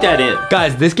 let's lock that in.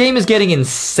 Guys, this game is getting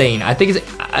insane. I think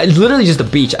it's literally just a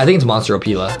beach. I think it's Monster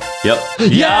Opila.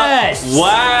 Yep. Yes!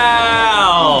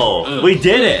 Wow! We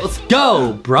did it. Let's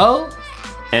go, bro.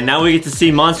 And now we get to see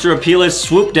Monster Opila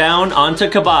swoop down onto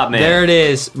Kebab Man. There it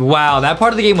is. Wow, that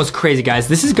part of the game was crazy, guys.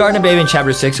 This is Garden of Baby in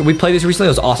Chapter 6. We played this recently.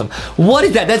 It was awesome. What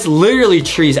is that? That's literally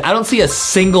trees. I don't see a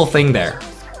single thing there.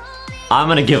 I'm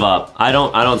gonna give up. I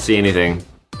don't see anything.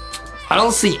 I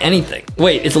don't see anything.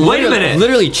 Wait, it's Wait a minute.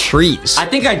 Literally trees. I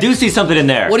think I do see something in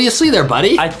there. What do you see there,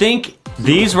 buddy? I think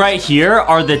these right here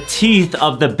are the teeth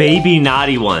of the baby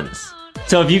naughty ones.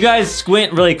 So if you guys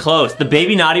squint really close, the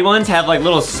baby naughty ones have like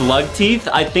little slug teeth.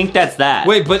 I think that's that.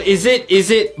 Wait, but is it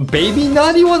baby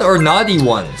naughty one or naughty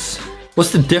ones?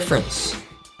 What's the difference?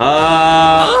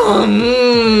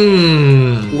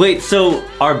 Wait, so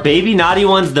are baby naughty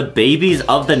ones the babies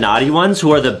of the naughty ones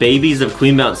who are the babies of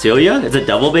Queen Mount Celia? It's a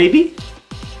double baby?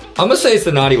 I'm gonna say it's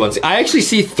the naughty ones. I actually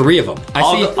see 3 of them.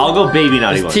 I'll go baby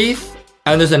naughty ones. Teeth.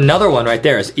 And there's another one right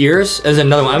there. It's ears. There's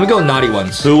another one. I'm gonna go naughty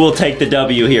ones. Who will take the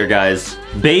W here, guys?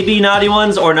 Baby naughty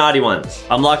ones or naughty ones?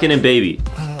 I'm locking in baby.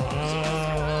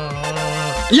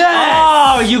 Yes!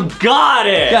 Oh, you got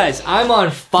it! Guys, I'm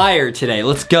on fire today.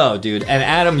 Let's go, dude. And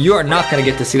Adam, you are not gonna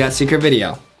get to see that secret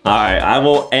video. Alright, I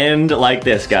will end like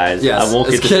this, guys. Yes, I won't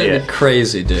get to see it.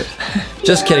 Crazy, dude.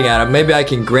 Just kidding, Adam. Maybe I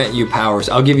can grant you powers.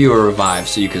 I'll give you a revive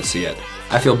so you can see it.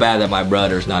 I feel bad that my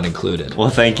brother's not included. Well,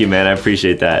 thank you, man. I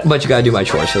appreciate that. But you gotta do my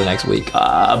chores for the next week.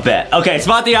 I bet. Okay,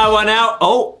 spot the odd one out.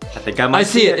 Oh, I think I might I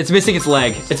see it. It's missing its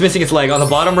leg. It's missing its leg. On the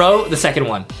bottom row, the second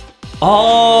one.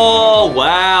 Oh,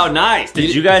 wow, nice.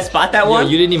 Did you guys spot that one?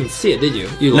 You didn't even see it, did you?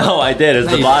 You lied. No, I did. It's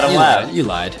the bottom left. You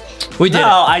lied. We did. No,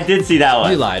 I did see that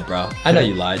one. You lied, bro. I know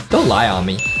you lied. Don't lie on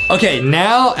me. Okay,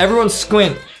 now everyone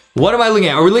squint. What am I looking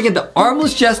at? Are we looking at the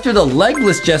armless jester, the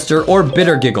legless jester, or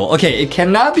bitter giggle? Okay, it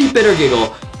cannot be bitter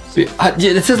giggle.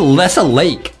 It says less a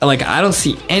lake. Like, I don't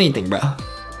see anything, bro.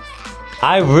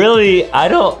 I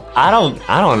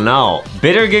don't know.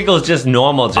 Bitter giggle is just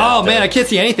normal jester. Oh man, I can't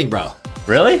see anything, bro.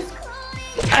 Really?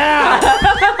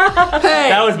 Ah! Hey!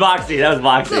 That was Boxy. That was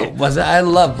Boxy. Was it? I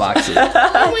love Boxy.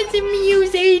 I want to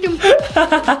amuse Adam.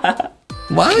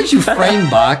 Why would you frame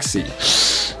Boxy?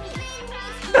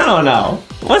 I don't know.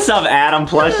 What's up, Adam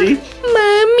plushie?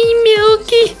 Mommy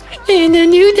Milky and a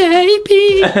new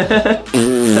diaper.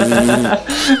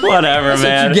 Whatever, That's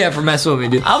man. what you get for messing with me,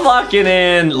 dude. I'm locking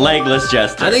in legless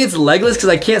jester. I think it's legless because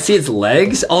I can't see its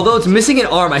legs. Although it's missing an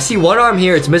arm. I see one arm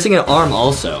here. It's missing an arm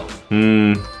also.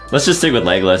 Let's just stick with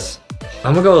legless.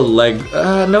 I'm gonna go with leg.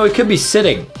 No, it could be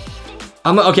sitting. Okay,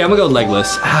 I'm gonna go with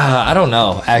legless. I don't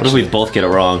know, actually. What if we both get it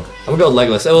wrong? I'm gonna go with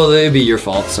legless. Well, it'd be your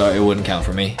fault, so it wouldn't count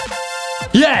for me.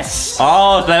 Yes!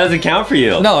 Oh, so that doesn't count for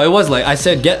you. No, it was like I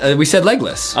said. We said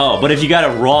legless. Oh, but if you got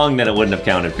it wrong, then it wouldn't have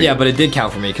counted for you. Yeah, but it did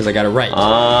count for me because I got it right.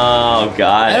 Oh,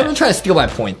 got it. I'm gonna try to steal my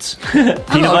points. Peanut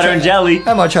butter and jelly.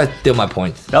 I'm gonna try to steal my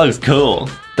points. That looks cool.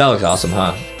 That looks awesome,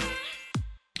 huh?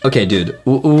 Okay, dude.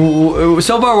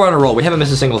 So far we're on a roll. We haven't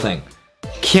missed a single thing.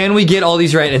 Can we get all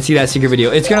these right and see that secret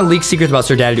video? It's gonna leak secrets about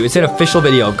Sir Daddy. It's an official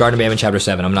video of Garden of Bam in Chapter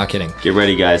 7. I'm not kidding. Get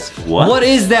ready, guys. What? What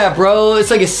is that, bro?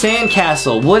 It's like a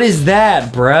sandcastle. What is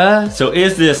that, bruh? So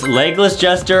is this legless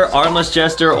jester, armless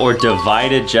jester, or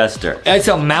divided jester? It's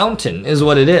a mountain, is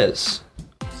what it is.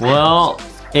 Well,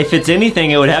 if it's anything,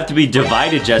 it would have to be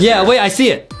divided jester. Yeah, wait, I see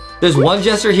it. There's one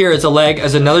jester here, it's a leg.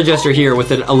 There's another jester here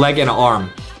with a leg and an arm.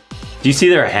 Do you see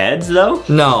their heads, though?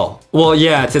 No. Well,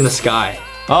 yeah, it's in the sky.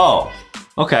 Oh.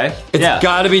 Okay. It's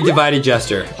gotta be divided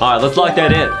jester. All right, let's lock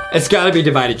that in. It's gotta be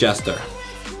divided jester.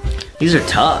 These are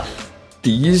tough.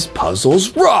 These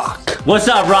puzzles rock. What's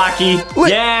up, Rocky?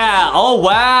 Yeah. Oh,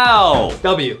 wow.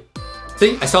 W.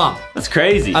 See, I saw him. That's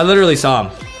crazy. I literally saw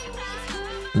him.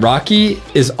 Rocky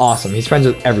is awesome. He's friends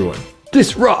with everyone.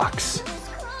 This rocks.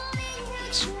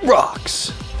 This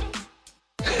rocks.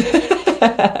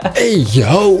 Hey,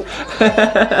 yo.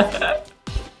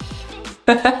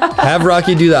 Have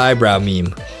Rocky do the eyebrow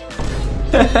meme.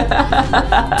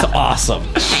 It's awesome.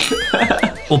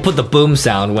 We'll put the boom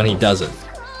sound when he does it.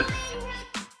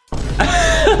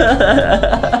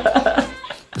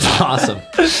 It's awesome.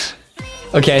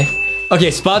 Okay.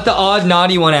 Okay, spot the odd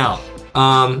naughty one out.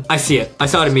 I see it. I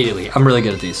saw it immediately. I'm really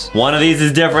good at these. One of these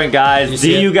is different, guys. Do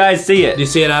you guys see it? Do you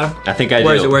see it, Adam? I think I do.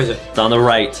 Where is it? Where is it? It's on the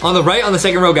right. On the right, on the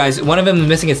second row, guys. One of them is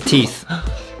missing its teeth.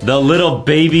 The little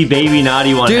baby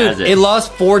naughty one has it. Dude, it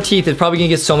lost 4 teeth. It's probably gonna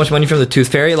get so much money from the tooth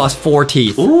fairy. It lost 4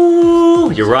 teeth.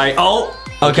 Ooh, you're right. Oh,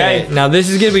 okay. Now this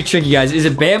is gonna be tricky, guys. Is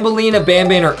it Bambalina,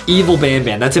 Banban, or Evil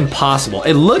Banban? That's impossible.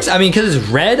 It looks, I mean, because it's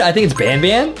red, I think it's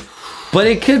Banban. But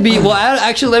it could be, well,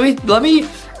 actually, let me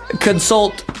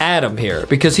consult Adam here,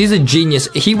 because he's a genius.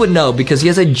 He would know because he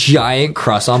has a giant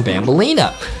crush on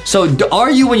Bambalina. So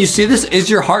are you, when you see this, is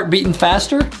your heart beating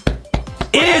faster?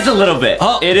 It is a little bit.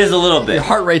 Oh, it is a little bit. Your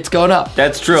heart rate's going up.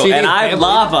 That's true. So and I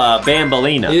love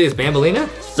Bambalina. It is Bambalina?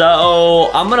 So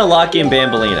I'm gonna lock in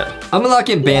Bambalina. I'm gonna lock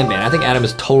in Banban. I think Adam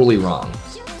is totally wrong.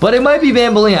 But it might be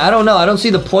Bambalina. I don't know. I don't see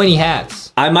the pointy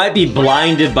hats. I might be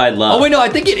blinded by love. Oh wait, no, I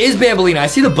think it is Bambalina. I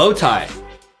see the bow tie.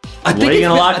 What are you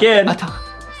gonna lock in? You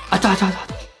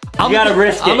gotta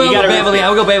risk it. I'm gonna go Bambalina.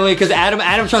 I'm gonna go Bambalina because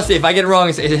Adam trusts it. If I get it wrong,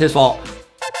 it's his fault.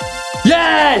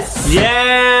 Yes!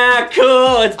 Yeah,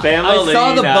 cool. It's Bambalina. I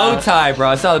saw the bow tie, bro.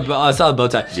 I saw the bow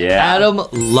tie. Yeah. Adam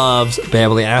loves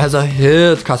Bambalina. Adam has a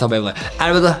huge crush on Bambalina.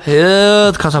 Adam has a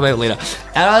huge crush on Bambalina.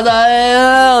 Adam has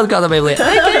a huge crush on Bambalina.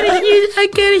 I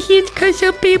got a huge crush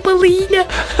on Bambalina.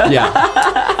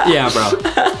 Yeah. Yeah, bro. All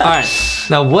right.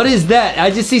 Now, what is that?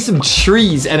 I just see some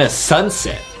trees and a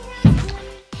sunset.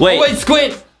 Wait. Oh, wait,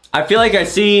 squint. I feel like I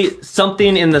see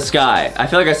something in the sky. I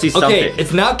feel like I see something. Okay,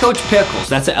 it's not Coach Pickles.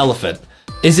 That's an elephant.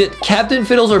 Is it Captain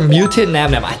Fiddles or Mutant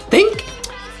Nab Nab? I think.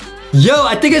 Yo,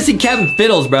 I think I see Captain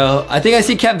Fiddles, bro. I think I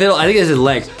see Captain Fiddles. I think it's his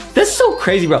legs. That's so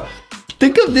crazy, bro.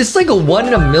 Think of this like a 1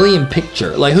 in a million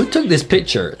picture. Like, who took this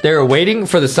picture? They were waiting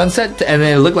for the sunset and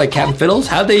then it looked like Captain Fiddles?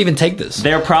 How'd they even take this?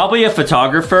 They're probably a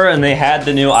photographer and they had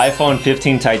the new iPhone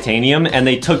 15 Titanium and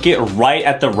they took it right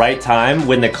at the right time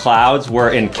when the clouds were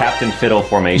in Captain Fiddle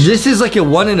formation. This is like a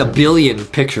 1 in a billion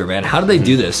picture, man. How did they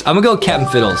do this? I'm gonna go Captain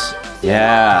Fiddles.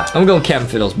 Yeah. I'm going Captain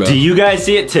Fiddles, bro. Do you guys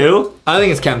see it too? I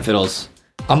think it's Captain Fiddles.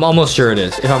 I'm almost sure it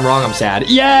is. If I'm wrong, I'm sad.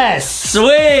 Yes!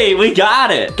 Sweet, we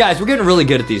got it. Guys, we're getting really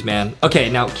good at these, man. Okay,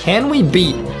 now can we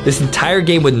beat this entire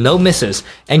game with no misses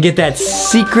and get that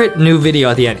secret new video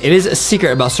at the end? It is a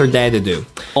secret about Sir Dadadoo.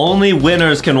 Only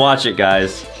winners can watch it,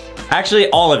 guys. Actually,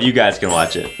 all of you guys can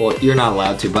watch it. Well, you're not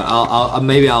allowed to, but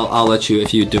maybe I'll let you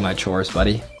if you do my chores,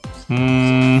 buddy.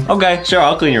 Okay, sure,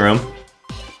 I'll clean your room.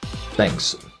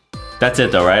 Thanks. That's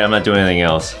it though, right? I'm not doing anything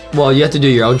else. Well, you have to do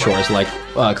your own chores, like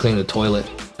clean the toilet.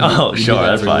 Oh, sure,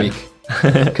 that's fine.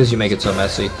 Because you make it so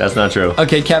messy. That's not true.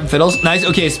 Okay, Captain Fiddles. Nice.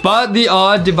 Okay, spot the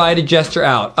odd divided gesture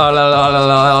out.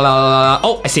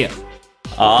 Oh, I see it.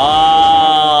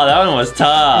 Oh, that one was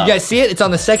tough. You guys see it? It's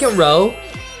on the second row.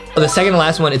 Or the second to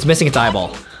last one. It's missing its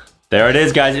eyeball. There it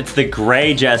is, guys. It's the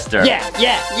gray jester. Yeah.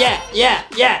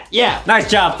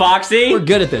 Nice job, Foxy. We're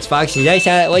good at this, Foxy. Nice.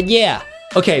 Yeah.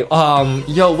 Okay,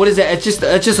 yo, what is that? It's just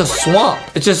a swamp.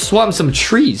 It's just a swamp and some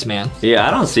trees, man. Yeah, I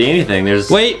don't see anything.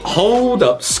 Wait, hold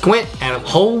up. Squint, Adam,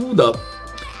 hold up.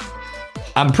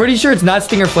 I'm pretty sure it's not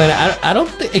Stinger Flynn. I don't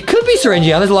think, it could be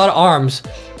Syringeon. There's a lot of arms.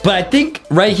 But I think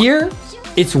right here,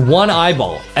 it's one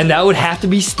eyeball. And that would have to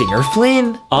be Stinger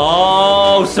Flynn.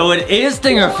 Oh, so it is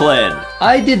Stinger Flynn.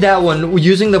 I did that one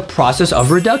using the process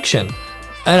of reduction.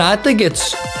 And I think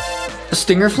it's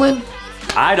Stinger Flynn.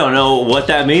 I don't know what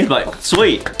that means, but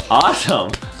sweet.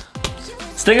 Awesome.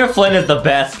 Stinger Flynn is the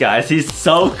best, guys. He's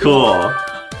so cool.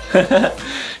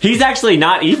 He's actually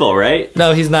not evil, right?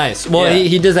 No, he's nice. Well,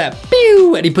 he does that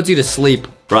pew, and he puts you to sleep.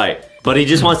 Right. But he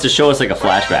just wants to show us like a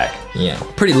flashback. Yeah.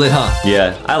 Pretty lit, huh?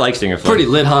 Yeah. I like Stinger Flynn. Pretty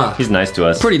lit, huh? He's nice to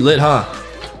us. Pretty lit, huh?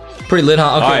 Pretty lit,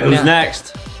 huh? Okay, all right, who's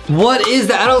next? What is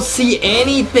that? I don't see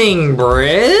anything,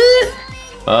 bruh.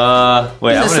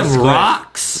 Wait, I'm gonna some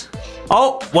rocks.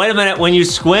 Oh, wait a minute. When you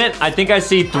squint, I think I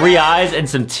see 3 eyes and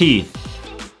some teeth.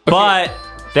 Okay. But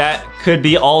that could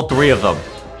be all 3 of them.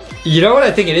 You know what I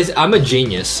think it is? I'm a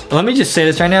genius. Let me just say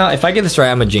this right now. If I get this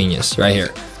right, I'm a genius right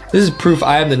here. This is proof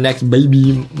I am the next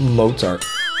baby Mozart.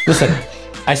 Listen,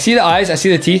 I see the eyes, I see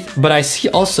the teeth, but I see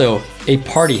also a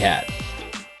party hat.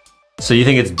 So you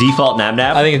think it's default Nab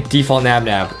Nab? I think it's default Nab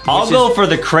Nab. I'll go for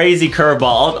the crazy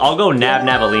curveball. I'll go Nab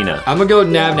Nabalina. I'm gonna go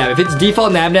Nab Nab. If it's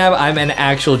default Nab Nab, I'm an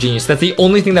actual genius. That's the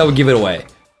only thing that would give it away.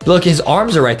 Look, his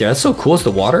arms are right there. That's so cool. It's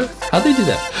the water. How'd they do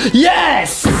that?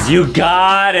 Yes! You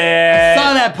got it!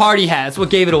 Saw that party hat. That's what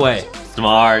gave it away.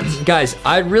 Smart. Guys,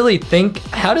 I really think,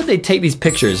 how did they take these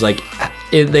pictures? Like,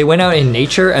 they went out in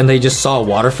nature and they just saw a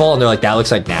waterfall and they're like, that looks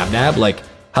like Nab Nab? Like,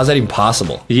 how's that even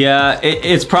possible? Yeah,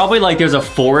 it's probably like there's a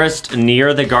forest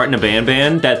near the Garten of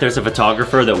Banban that there's a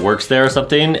photographer that works there or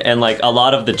something, and like a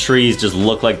lot of the trees just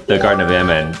look like the Garden of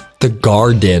Banban. The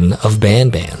Garden of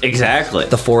Banban. Exactly.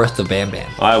 The Forest of Banban.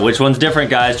 All right, which one's different,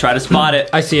 guys? Try to spot it.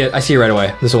 I see it. I see it right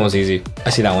away. This one was easy.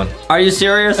 I see that one. Are you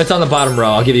serious? It's on the bottom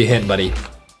row. I'll give you a hint, buddy.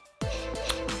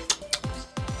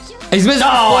 He's missing his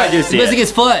foot. I do see He's missing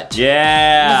his foot.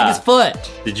 Yeah. He's missing his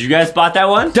foot. Did you guys spot that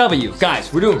one? W.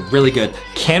 Guys, we're doing really good.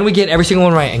 Can we get every single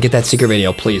one right and get that secret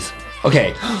video, please?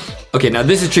 Okay. Okay, now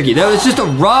this is tricky. No, it's just a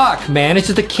rock, man. It's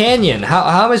just a canyon.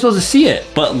 How am I supposed to see it?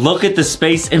 But look at the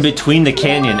space in between the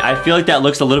canyon. I feel like that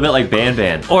looks a little bit like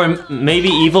Banban. Or maybe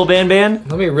evil Banban?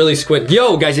 Let me really squint.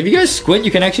 Yo, guys, if you guys squint,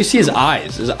 you can actually see his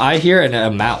eyes. His eye here and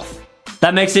a mouth.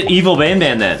 That makes it evil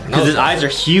Banban then. Because his eyes are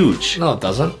huge. No, it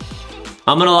doesn't.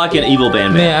 I'm gonna lock in evil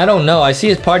Banban. Man, I don't know. I see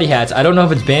his party hats. I don't know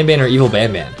if it's Banban or evil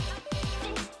Banban.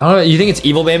 I don't know. You think it's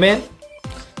evil Banban?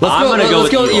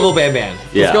 Let's go with evil Banban.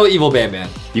 Yeah. Let's go with evil Banban.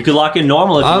 You could lock in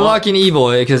normal if you want. I'm locking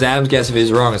evil because Adam's guess if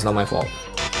he's wrong, it's not my fault.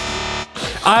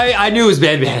 I knew it was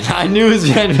Banban. I knew it was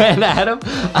Banban, Adam.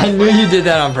 I knew you did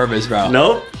that on purpose, bro.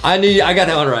 Nope. I got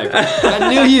that one right. I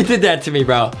knew you did that to me,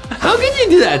 bro. How could you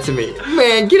do that to me?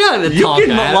 Man, get out of the Tonka, You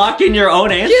can lock in your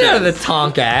own answer. Get out of the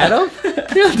Tonka, Adam.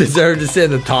 You don't deserve to sit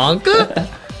in the Tonka.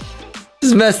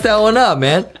 Just messed that one up,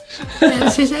 man. Adam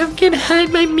says, I'm gonna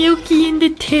hide my Milky in the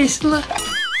Tesla.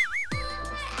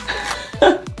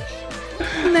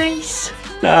 Nice.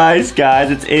 Nice, guys.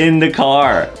 It's in the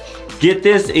car. Get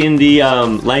this in the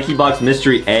LankyBox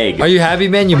mystery egg. Are you happy,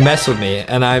 man? You messed with me,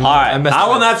 and I'm. All right. I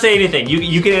will not say anything.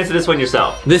 You can answer this one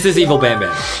yourself. This is evil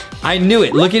Banban. I knew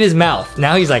it. Look at his mouth.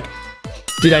 Now he's like,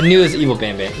 dude, I knew it was evil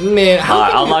Banban. Man, how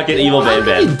I'll lock in evil Banban.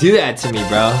 How can you do that to me,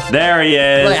 bro? There he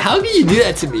is. Like, how can you do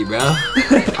that to me, bro?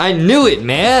 I knew it,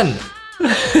 man.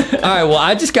 right, well,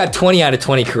 I just got 20 out of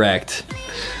 20 correct.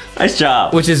 Nice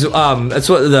job. Which is, that's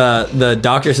what the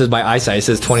doctor says my eyesight. It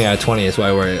says 20 out of 20. That's why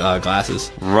I wear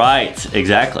glasses. Right,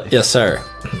 exactly. Yes, sir.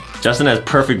 Justin has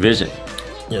perfect vision.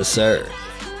 Yes, sir.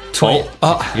 20.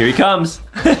 Oh, here he comes.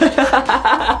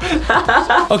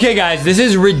 Okay, guys, this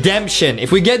is redemption.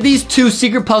 If we get these 2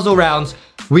 secret puzzle rounds,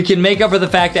 we can make up for the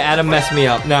fact that Adam messed me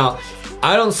up. Now,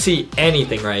 I don't see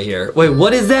anything right here. Wait,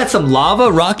 what is that? Some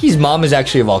lava? Rocky's mom is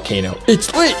actually a volcano.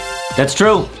 It's lit. That's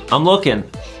true. I'm looking.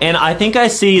 And I think I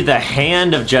see the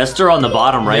hand of Jester on the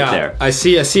bottom right there. I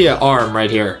see an arm right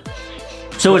here.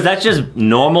 So is that just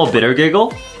normal Bitter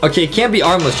Giggle? Okay, it can't be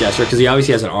armless Jester because he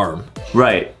obviously has an arm.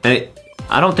 Right. And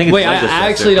I don't think it's Wait, like this, I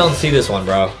actually don't see this one,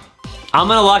 bro. I'm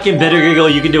gonna lock in Bitter Giggle.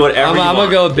 You can do whatever you want. I'm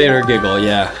gonna go with Bitter Giggle,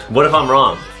 yeah. What if I'm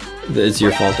wrong? It's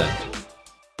your fault then.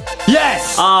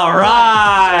 Yes! All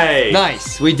right!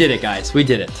 Nice. We did it, guys. We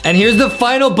did it. And here's the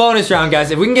final bonus round,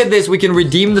 guys. If we can get this, we can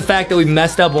redeem the fact that we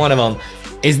messed up one of them.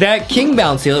 Is that King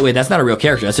Bouncealer? Wait, that's not a real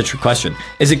character. That's a trick question.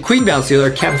 Is it Queen Bouncealer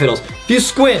or Captain Fiddles? If you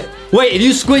squint, wait, if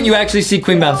you squint, you actually see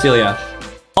Queen Bouncealia.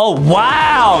 Oh,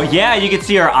 wow! Yeah, you can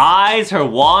see her eyes, her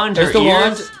wand, her ears.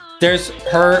 Wand. There's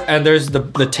her, and there's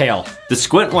the tail. The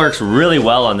squint works really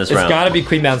well on this round. It's gotta be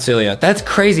Queen Bouncealia. That's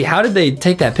crazy. How did they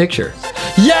take that picture?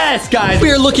 Yes, guys! We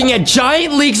are looking at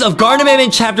giant leaks of Garden of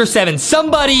Banban Chapter 7.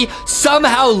 Somebody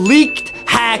somehow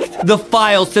hacked the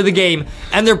files to the game,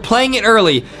 and they're playing it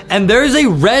early. And there's a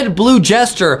red-blue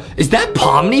Jester. Is that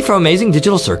Pomni from Amazing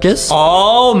Digital Circus?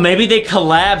 Oh, maybe they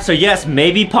collab. So yes,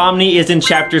 maybe Pomni is in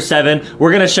Chapter 7.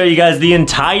 We're gonna show you guys the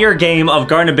entire game of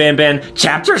Garden of Banban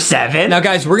Chapter 7. Now,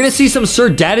 guys, we're gonna see some Sir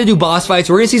Dadadoo boss fights.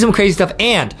 We're gonna see some crazy stuff,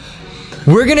 and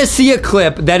we're gonna see a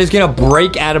clip that is gonna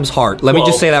break Adam's heart. Let me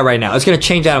just say that right now. It's gonna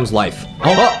change Adam's life.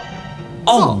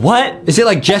 Oh, what? Is it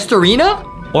like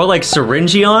Jesterina? Or like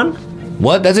Syringeon?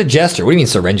 What? That's a Jester. What do you mean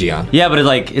Syringeon? Yeah, but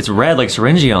it's red like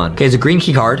Syringeon. Okay, it's a green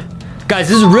key card. Guys,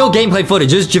 this is real gameplay footage.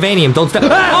 This is Javanium. Don't step.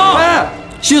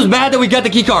 She was mad that we got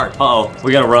the key card. Uh-oh,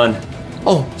 we gotta run.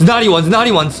 Oh, it's naughty ones,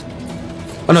 naughty ones.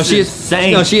 Oh no, she is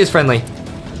insane. No, she is friendly.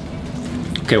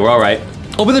 Okay, we're all right.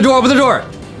 Open the door, open the door.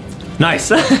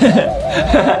 Nice.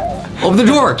 Open the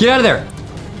door, get out of there.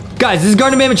 Guys, this is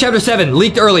Garden of Banban Chapter 7,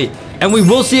 leaked early. And we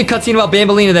will see a cutscene about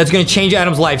Bambalina that's gonna change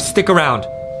Adam's life. Stick around.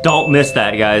 Don't miss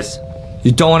that, guys.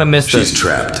 You don't want to miss this. She's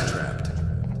trapped,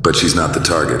 but she's not the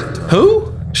target.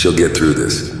 Who? She'll get through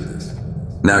this.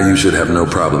 Now you should have no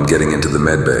problem getting into the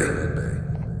med bay.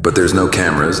 But there's no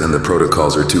cameras and the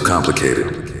protocols are too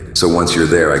complicated. So once you're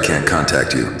there, I can't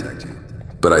contact you.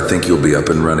 But I think you'll be up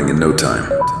and running in no time.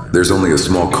 There's only a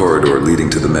small corridor leading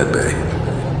to the med bay.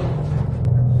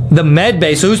 The med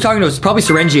bay? So who's talking to us? It's probably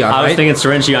Syringeon, right? I was thinking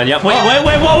Syringeon, yep. Wait,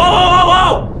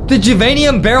 whoa! The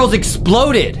Javanium barrels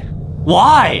exploded.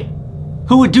 Why?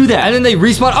 Who would do that? And then they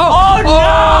respawn. Oh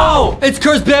no! It's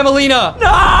Cursed Bambalina!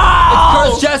 No!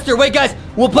 It's Cursed Jester. Wait, guys,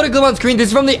 we'll put a clip on screen. This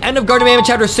is from the end of Garden of Banban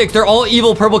Chapter 6. They're all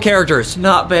evil purple characters.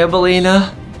 Not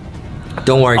Bambalina.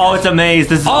 Don't worry. Oh, it's a maze.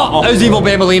 This is awful. There's evil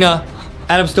Bambalina.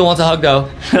 Adam still wants a hug, though.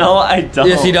 No, I don't.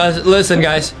 Yes, he does. Listen,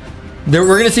 guys. We're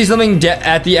going to see something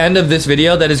at the end of this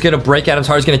video that is going to break Adam's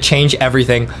heart. It's going to change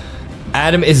everything.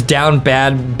 Adam is down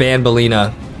bad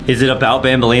Bambalina. Is it about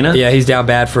Bambalina? Yeah, he's down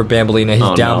bad for Bambalina.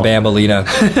 He's down Bambalina.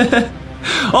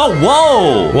 Oh,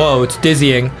 whoa! Whoa, it's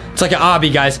dizzying. It's like an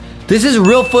obby, guys. This is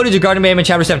real footage of Garden of Banban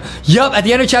Chapter 7. Yup, at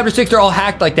the end of Chapter 6, they're all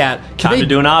hacked like that. Time to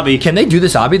do an obby. Can they do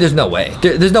this obby? There's no way.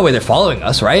 There's no way they're following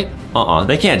us, right?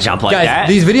 They can't jump like that. Guys,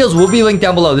 these videos will be linked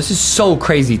down below. This is so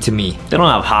crazy to me. They don't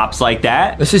have hops like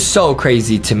that. This is so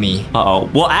crazy to me.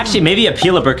 Well, actually, maybe a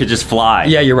Peelabur could just fly.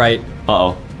 Yeah, you're right.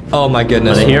 Oh my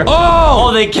goodness. Are they here?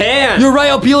 Oh, they can! You're right,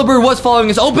 Peelabur was following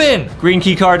us. Open! Green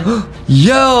key card.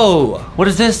 Yo! What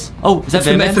is this? Oh, is that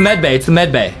Banban? It's the med bay. It's the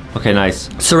med bay. Okay, nice.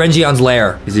 Syringion's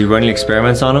lair. Is he running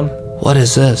experiments on him? What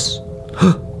is this?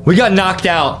 We got knocked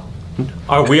out.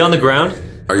 Are we on the ground?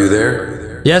 Are you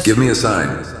there? Yes. Give me a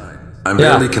sign. I'm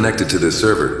barely connected to this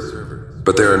server,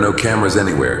 but there are no cameras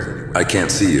anywhere. I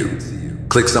can't see you.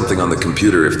 Click something on the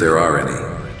computer if there are any.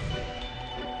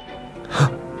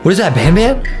 What is that,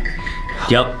 Banban?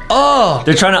 Yep. Oh!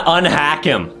 They're trying to unhack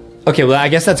him. Okay, well, I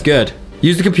guess that's good.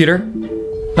 Use the computer.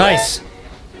 Nice.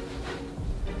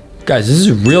 Guys, this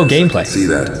is real gameplay. See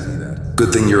that?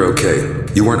 Good thing you're okay.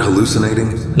 You weren't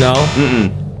hallucinating? No.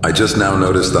 I just now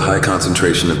noticed the high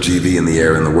concentration of GV in the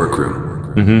air in the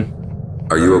workroom.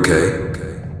 Are you okay?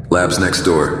 Labs next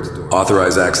door.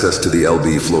 Authorize access to the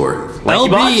LB floor.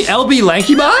 LB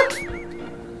LankyBox?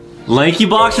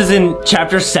 LankyBox is in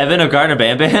Chapter 7 of Garden of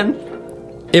Banban?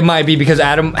 It might be because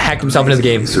Adam hacked himself into the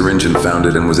game. Syringeon found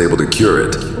it and was able to cure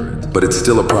it. But it's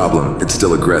still a problem. It's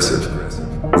still aggressive.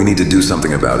 We need to do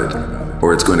something about it.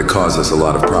 or it's going to cause us a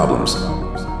lot of problems.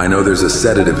 I know there's a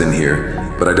sedative in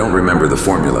here, but I don't remember the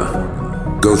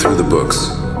formula. Go through the books,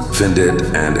 find it,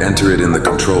 and enter it in the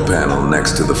control panel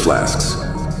next to the flasks.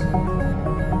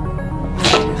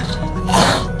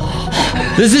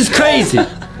 This is crazy.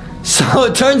 So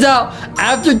it turns out,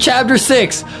 after Chapter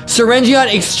 6, Syringion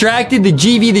extracted the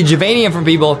GV, the Javanium from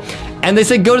people, and they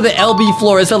said go to the LB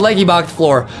floor, it's a LankyBox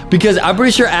floor, because I'm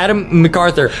pretty sure Adam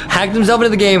MacArthur hacked himself into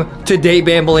the game to date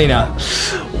Bambolina.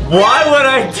 Why would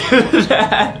I do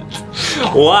that?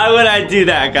 Why would I do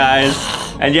that, guys?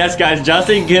 And yes, guys,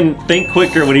 Justin can think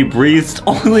quicker when he breathes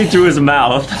only through his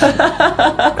mouth.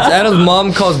 Adam's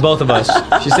mom calls both of us.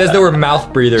 She says that we're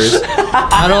mouth breathers.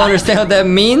 I don't understand what that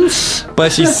means,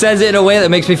 but she says it in a way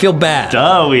that makes me feel bad.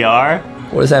 Duh, we are.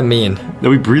 What does that mean? That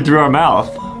we breathe through our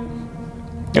mouth.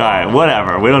 Alright,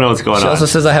 whatever. We don't know what's going on. She also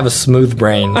says I have a smooth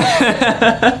brain.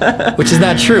 Which is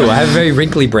not true. I have a very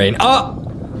wrinkly brain.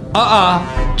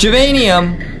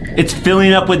 Javanium. It's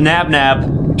filling up with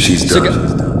Nab. She's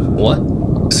done. What?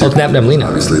 Nab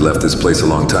obviously left this place a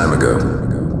long time ago.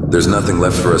 There's nothing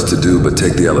left for us to do but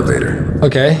take the elevator.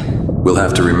 Okay. We'll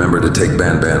have to remember to take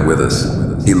Ban with us.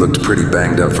 He looked pretty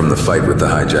banged up from the fight with the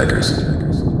hijackers.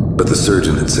 But the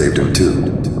surgeon had saved him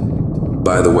too.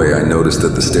 By the way, I noticed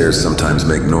that the stairs sometimes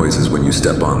make noises when you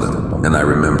step on them, and I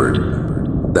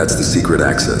remembered. That's the secret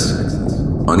access.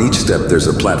 On each step there's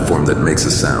a platform that makes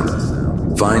a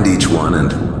sound. Find each one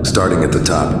and, starting at the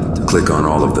top, click on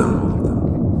all of them.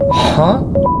 Huh?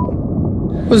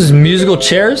 What is this, musical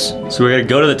chairs? So we're gonna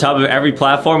go to the top of every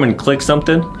platform and click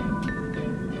something?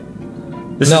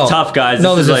 This is tough, guys.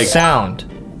 No, this there's is like a sound.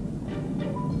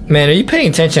 Man, are you paying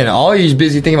attention at all? Or are you just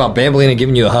busy thinking about Bambolina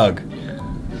giving you a hug?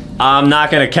 I'm not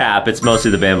gonna cap. It's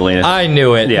mostly the Bambolina. I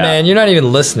knew it. Yeah. Man, you're not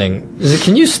even listening.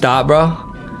 Can you stop, bro?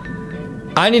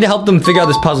 I need to help them figure out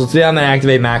this puzzle. Today I'm gonna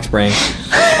activate Max Brain.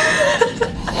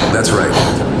 That's right.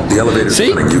 The elevator's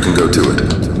running. You can go to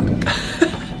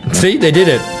it. See? They did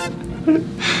it.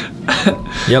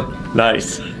 Yep.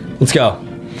 Nice. Let's go.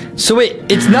 So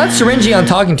wait, it's not Syringion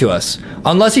talking to us.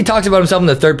 Unless he talks about himself in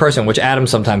the third person, which Adam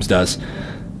sometimes does.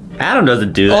 Adam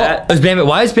doesn't do that.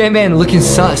 Why is Ban looking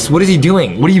sus? What is he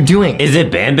doing? What are you doing? Is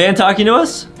it Ban talking to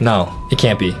us? No, it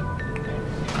can't be.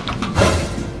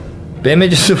 Ban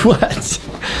just what?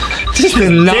 Just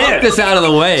knocked us out of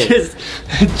the way.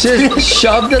 Just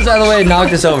shoved us out of the way and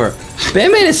knocked us over.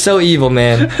 Ban is so evil,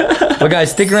 man. But guys,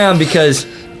 stick around because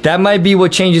that might be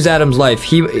what changes Adam's life.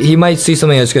 He might see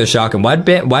something that's gonna shock him. Why'd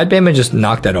Ban just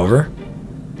knock that over?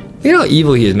 You know how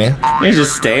evil he is, man. He's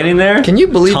just standing there. Can you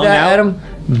believe that, Adam?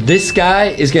 This guy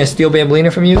is gonna steal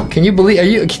Bambolina from you? Can you believe? Are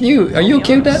you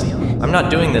okay with that? I'm not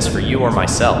doing this for you or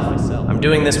myself. I'm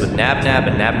doing this with Nab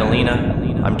and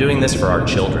Nabnalina. I'm doing this for our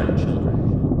children.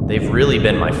 They've really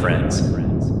been my friends,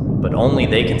 but only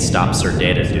they can stop Sir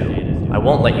Datadu. I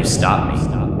won't let you stop me.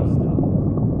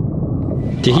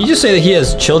 Did he just say that he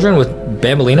has children with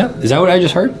Bambolina? Is that what I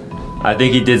just heard? I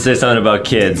think he did say something about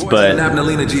kids, but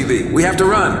Nabnalina GV, we have to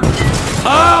run.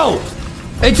 Oh!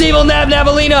 It's evil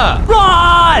Nabnalina!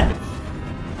 Run!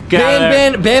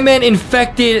 Ban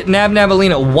infected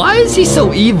Nabnalina. Why is he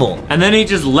so evil? And then he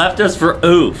just left us for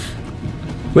oof.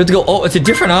 We have to go. Oh, it's a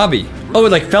different obby. Oh,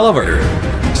 it like fell over.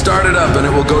 Start it up and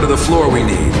it will go to the floor we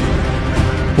need.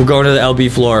 We'll go to the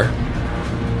LB floor.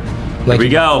 Here we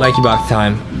go. LankyBox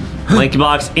time.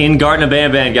 LankyBox in Garden of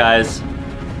Ban, guys.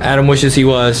 Adam wishes he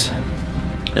was.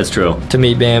 That's true. To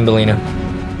meet Bambolina.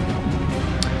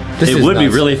 It would be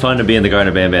really fun to be in the Garden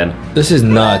of Ban. This is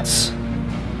nuts.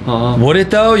 Would it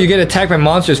though? You get attacked by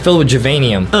monsters filled with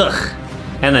Javanium. Ugh.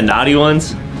 And the naughty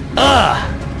ones.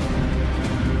 Ugh.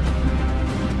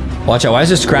 Watch out. Why is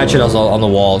there scratches on the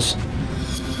walls?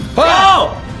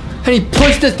 Oh! And he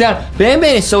pushed us down. Ban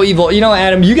is so evil. You know,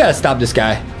 Adam, you gotta stop this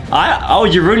guy. Oh,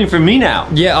 you're rooting for me now.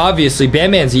 Yeah, obviously.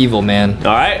 Ban's evil, man.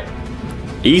 Alright.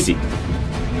 Easy.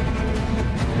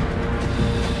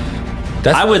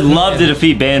 I would love to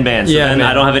defeat Ban, so then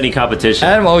I don't have any competition.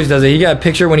 Adam always does it. He got a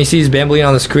picture when he sees Bambolina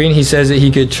on the screen. He says that he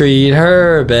could treat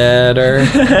her better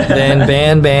than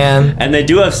Ban. And they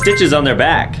do have stitches on their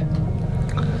back.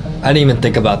 I didn't even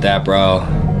think about that, bro.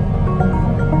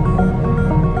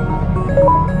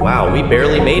 Wow, we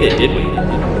barely made it, did we?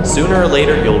 Sooner or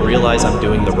later, you'll realize I'm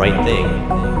doing the right thing.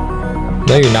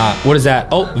 No, you're not. What is that?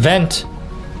 Oh, vent.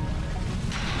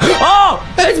 Oh,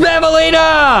 it's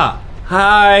Bambolina!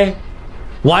 Hi.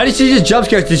 Why did she just jump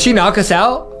scare us? Did she knock us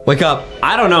out? Wake up.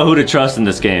 I don't know who to trust in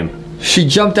this game. She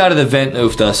jumped out of the vent and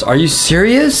oofed us. Are you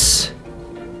serious?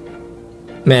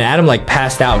 Man, Adam like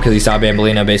passed out because he saw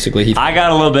Bambolina basically. I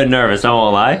got a little bit nervous, I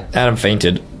won't lie. Adam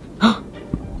fainted.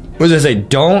 What does it say?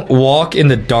 Don't walk in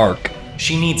the dark.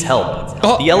 She needs help.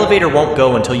 The elevator won't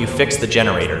go until you fix the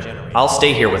generator. I'll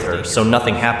stay here with her so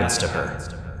nothing happens to her.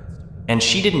 And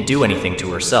she didn't do anything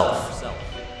to herself.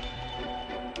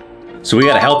 So we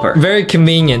gotta help her. Very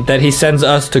convenient that he sends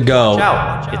us to go.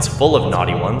 Ciao. It's full of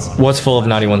naughty ones. What's full of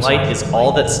naughty ones? Light is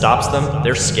all that stops them.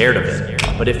 They're scared of it.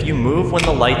 But if you move when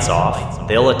the light's off,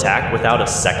 they'll attack without a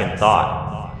second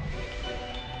thought.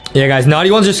 Yeah, guys,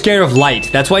 naughty ones are scared of light.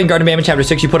 That's why in Garden of Bamboo Chapter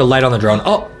 6 you put a light on the drone.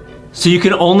 Oh. So you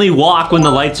can only walk when the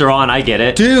lights are on, I get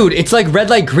it. Dude, it's like red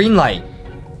light, green light.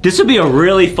 This would be a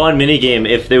really fun minigame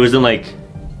if it was in like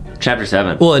Chapter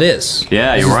 7. Well, it is.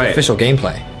 Yeah, this you're is right. The official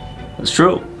gameplay. That's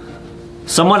true.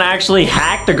 Someone actually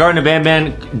hacked the Garden of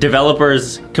Banban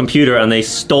developer's computer and they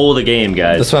stole the game,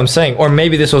 guys. That's what I'm saying. Or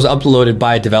maybe this was uploaded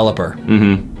by a developer.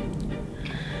 Mm-hmm.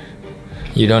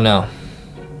 You don't know.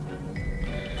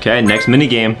 Okay, next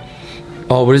minigame.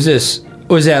 Oh, what is this?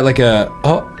 What is that, like a...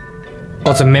 Oh,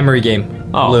 it's a memory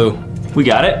game. Oh, blue. We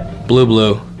got it. Blue,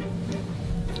 blue.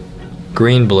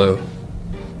 Green, blue.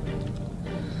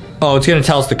 Oh, it's gonna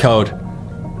tell us the code.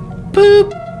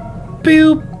 Boop.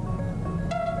 Boop.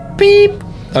 Beep.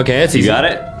 Okay, that's easy. You got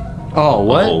it? Oh,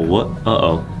 what? Oh, what?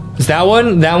 Uh-oh. Is that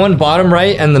one? That one, bottom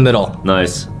right and the middle.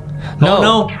 Nice. No. Oh,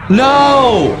 no.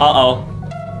 No!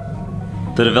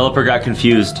 Uh-oh. The developer got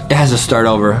confused. It has to start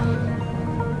over.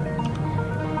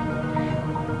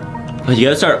 But you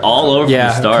gotta start all over from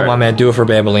the start. Come on, man. Do it for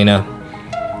Bambolina.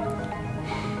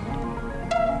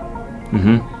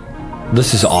 Mm-hmm.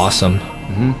 This is awesome.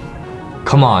 Mm-hmm.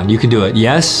 Come on, you can do it.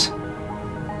 Yes.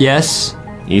 Yes.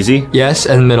 Easy? Yes,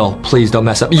 and middle. Please don't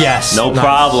mess up. Yes. No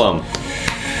problem.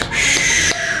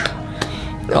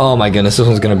 Oh my goodness, this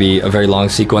one's gonna be a very long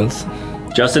sequence.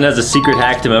 Justin has a secret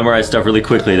hack to memorize stuff really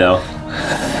quickly, though.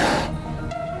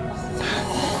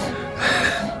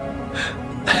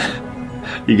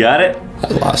 You got it? I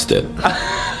lost it.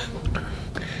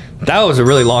 That was a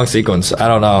really long sequence. I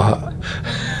don't know.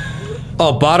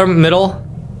 Oh, bottom, middle.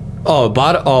 Oh,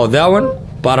 bottom. Oh, that one?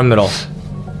 Bottom, middle.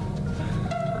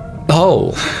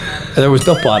 Oh, there was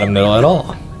no bottom, middle at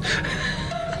all.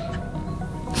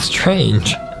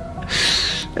 Strange.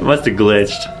 It must have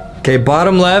glitched. Okay,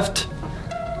 bottom left.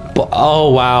 Oh,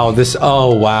 wow. This.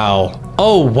 Oh, wow.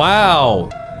 Oh, wow.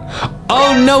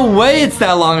 Oh, no way it's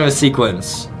that long of a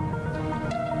sequence.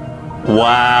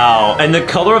 Wow. And the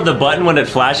color of the button when it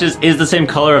flashes is the same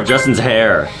color of Justin's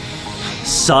hair.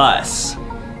 Sus.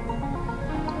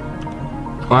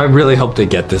 I really hope they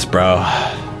get this, bro.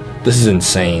 This is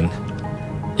insane.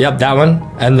 Yep, that one.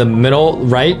 And the middle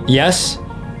right, yes.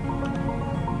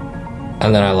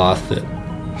 And then I lost it.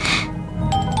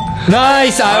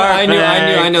 Nice! I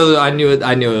knew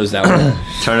it was that one.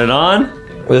 Turn it on?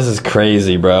 This is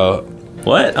crazy, bro.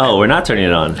 What? Oh, we're not turning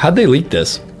it on. How'd they leak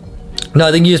this? No,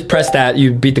 I think you just press that,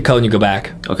 you beat the code and you go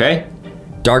back. Okay.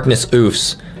 Darkness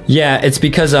oofs. Yeah, it's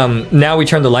because now we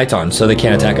turn the lights on so they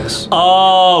can't attack us.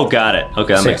 Oh, got it.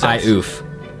 Okay, that makes sense. I oof.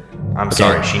 I'm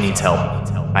sorry, she needs help.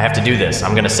 I have to do this.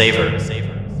 I'm gonna save her.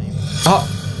 Oh.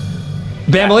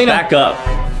 Bambolina. Back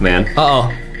up, man.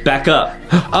 Uh-oh. Back up.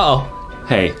 Uh-oh.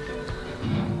 Hey.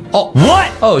 Oh.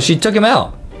 What? Oh, she took him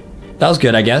out. That was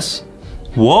good, I guess.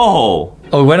 Whoa.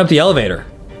 Oh, we went up the elevator.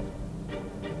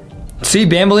 See,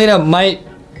 Bambolina might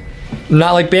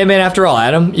not like Bam Bam after all,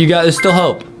 Adam. There's still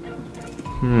hope.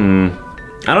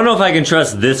 I don't know if I can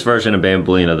trust this version of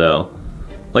Bambolina, though.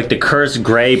 Like the cursed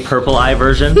gray purple eye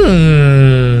version.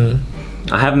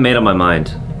 I haven't made up my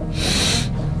mind.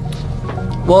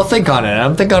 Well, think on it,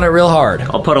 Adam. Think on it real hard.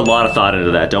 I'll put a lot of thought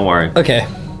into that, don't worry. Okay.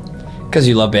 Because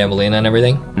you love Bambolina and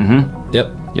everything? Mm-hmm.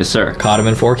 Yep. Yes, sir. Caught him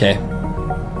in 4K.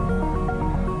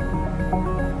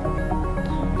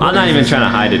 I'm not even trying to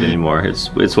hide it anymore.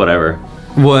 It's whatever.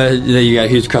 What? You got a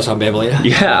huge crush on Bambolina?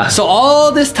 Yeah. So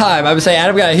all this time, I would say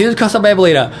Adam got a huge crush on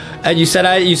Bambolina, and you said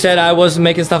I was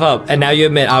making stuff up, and now you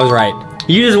admit I was right.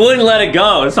 You just wouldn't let it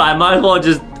go, so I might as well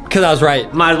just... Because I was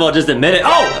right. Might as well just admit it.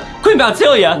 Oh! Queen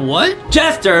Bountilia! What?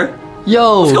 Jester!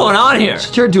 Yo! What's going on here?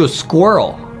 She turned into a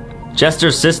squirrel.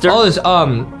 Jester's sister? Oh, there's,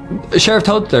 Sheriff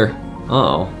Toadster.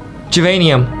 Uh-oh.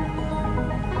 Javanium.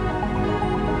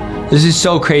 This is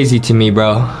so crazy to me,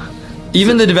 bro.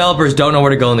 Even the developers don't know where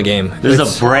to go in the game. This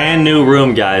is a brand new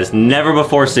room, guys. Never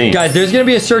before seen. Guys, there's gonna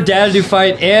be a Sir Dadadoo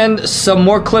fight and some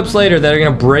more clips later that are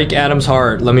gonna break Adam's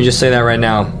heart. Let me just say that right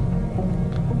now.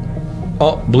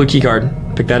 Oh, blue key card.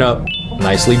 Pick that up.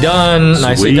 Nicely done. Sweet.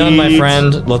 Nicely done, my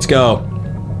friend. Let's go.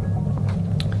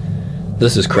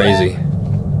 This is crazy.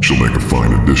 She'll make a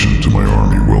fine addition to my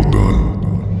army. Well done.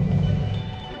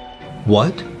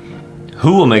 What?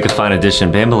 Who will make a fine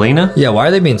addition? Bambolina? Yeah, why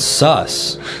are they being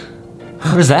sus?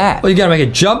 What is that? Well, you gotta make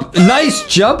a jump. Nice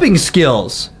jumping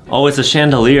skills. Oh, it's a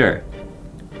chandelier.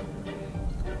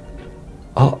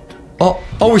 Oh,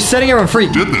 we're setting everyone free.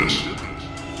 Did this.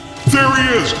 There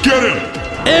he is. Get him.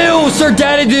 Ew, Sir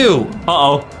Daddy-Doo.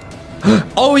 Uh-oh.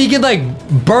 Oh, he could like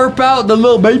burp out the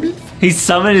little baby. He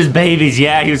summoned his babies.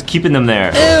 Yeah, he was keeping them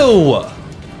there. Ew.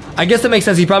 I guess that makes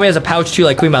sense. He probably has a pouch too,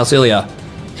 like Queen Mausilia.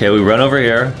 Okay, we run over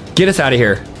here. Get us out of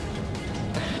here.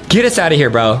 Get us out of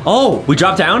here, bro. Oh, we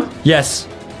dropped down? Yes.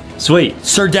 Sweet.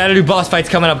 Sir Daddy-Doo boss fight's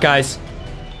coming up, guys.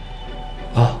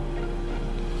 Oh.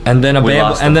 And then a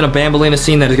Bambolina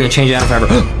scene that is gonna change Adam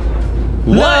forever.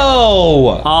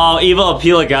 No! Oh, evil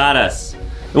Apila got us.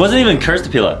 It wasn't even cursed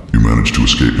Apila. You managed to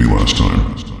escape me last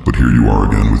time, but here you are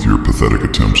again with your pathetic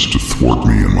attempts to thwart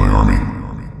me and my army.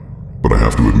 But I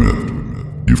have to admit,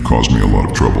 you've caused me a lot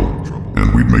of trouble,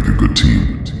 and we'd make a good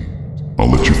team. I'll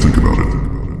let you think about it.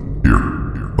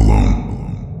 Here,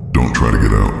 alone. Don't try to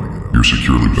get out. You're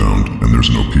securely bound, and there's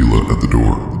no Pila at the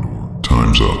door.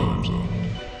 Time's up.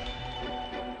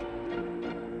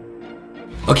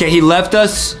 Okay, he left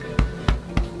us.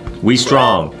 We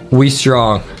strong. We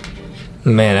strong.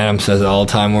 Man, Adam says it all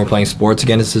the time when we're playing sports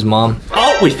against his mom.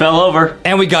 Oh, we fell over.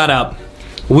 And we got up.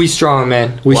 We strong,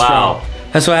 man. We strong.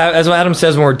 That's what Adam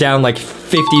says when we're down like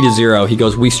 50-0. He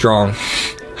goes, we strong.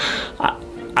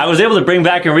 I was able to bring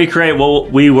back and recreate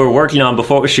what we were working on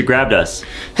before she grabbed us.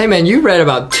 Hey, man, you read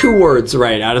about 2 words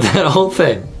right out of that whole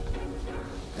thing.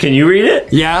 Can you read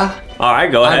it? Yeah. All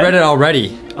right, go ahead. I read it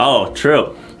already. Oh,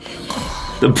 true.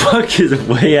 The book is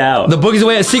way out. The book is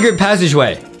way a secret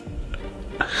passageway.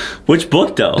 Which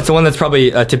book, though? It's the one that's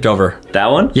probably tipped over. That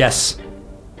one? Yes.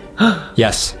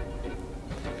 Yes.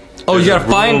 Oh, you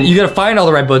gotta find all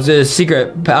the right books. It's a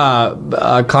secret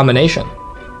combination.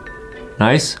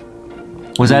 Nice.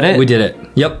 Was that it? We did it.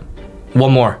 Yep.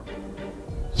 One more.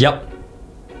 Yep.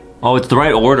 Oh, it's the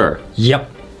right order. Yep.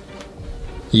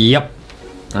 Yep.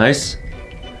 Nice.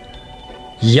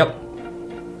 Yep.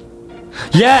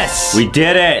 Yes! We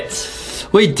did it!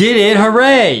 We did it!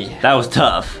 Hooray! That was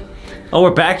tough. Oh,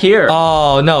 we're back here.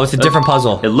 Oh, no, it's a different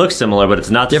puzzle. It looks similar, but it's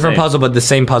not the different same. puzzle, but the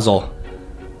same puzzle.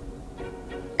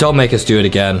 Don't make us do it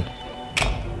again.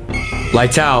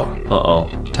 Lights out. Uh-oh.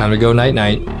 Time to go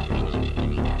night-night.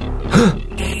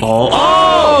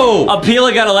 Oh!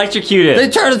 Apila got electrocuted. They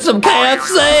turned into some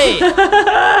KFC!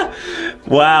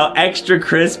 Wow, extra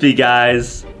crispy,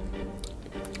 guys.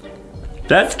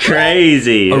 That's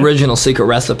crazy. Original secret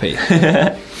recipe.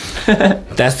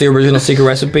 That's the original secret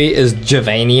recipe is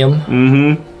Javanium.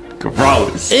 Mm-hmm.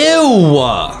 Gross. Ew!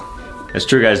 That's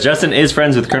true, guys. Justin is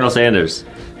friends with Colonel Sanders.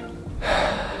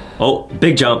 Oh,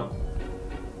 big jump.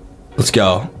 Let's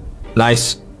go.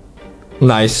 Nice.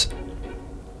 Nice.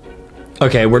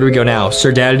 Okay, where do we go now?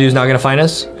 Sir Daddy-Doo's not gonna find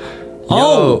us?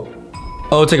 Oh!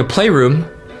 Oh, it's like a playroom.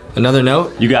 Another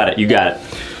note. You got it, you got it.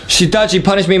 She thought she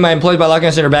punished me and my employees by locking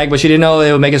us in her bag, but she didn't know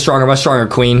it would make us stronger, much stronger,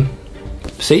 Queen.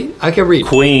 See? I can read.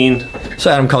 Queen. So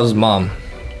Adam calls his mom.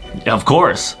 Of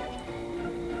course.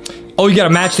 Oh, you gotta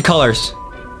match the colors.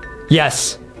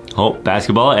 Yes. Oh,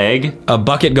 basketball, egg. A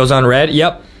bucket goes on red,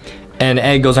 yep. And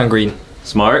egg goes on green.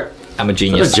 Smart. I'm a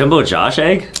genius. Is that a Jumbo Josh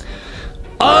egg?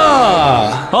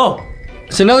 Ah! Oh.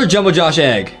 It's another Jumbo Josh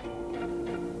egg.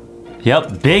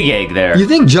 Yep, big egg there. You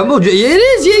think Jumbo Josh? Yeah, it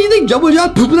is. Yeah, you think Jumbo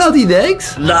Josh pooping out these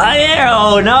eggs?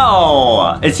 Oh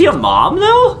no! Is he a mom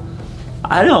though?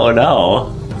 I don't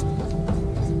know.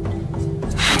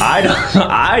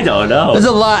 I don't know. There's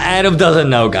a lot Adam doesn't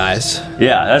know, guys.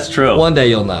 Yeah, that's true. One day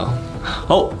you'll know.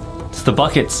 Oh, it's the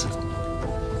buckets.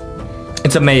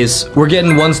 It's a maze. We're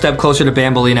getting one step closer to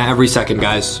Bambolina every second,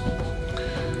 guys.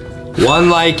 1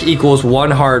 like equals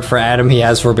 1 heart for Adam he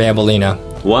has for Bambolina.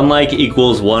 1 like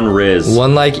equals 1 Riz.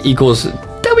 1 like equals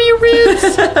W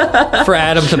Riz for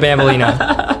Adam to Bambolina.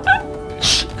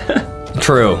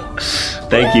 True.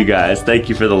 Thank you guys. Thank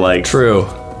you for the likes. True.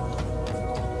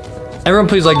 Everyone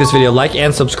please like this video, like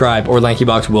and subscribe, or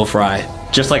LankyBox will fry.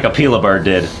 Just like Apila Bird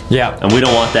did. Yeah. And we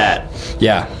don't want that.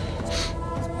 Yeah.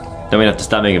 Then we have to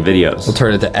stop making videos. We'll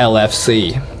turn it to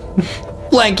LFC.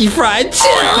 Lanky Fried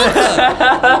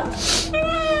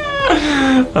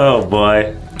Oh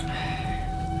boy.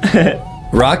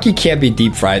 Rocky can't be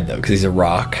deep fried though, because he's a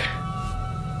rock.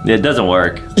 Yeah, it doesn't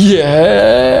work.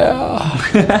 Yeah.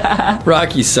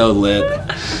 Rocky's so lit.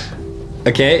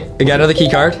 Okay, I got another key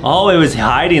card. Oh, it was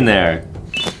hiding there.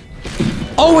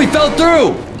 Oh, we fell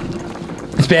through!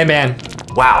 It's Ban Ban.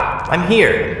 Wow, I'm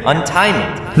here. Untie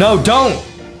me. No, don't!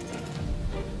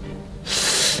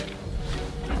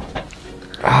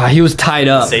 Ah, he was tied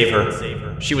up. Save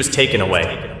her. She was taken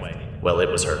away. Well, it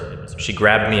was her. She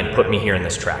grabbed me and put me here in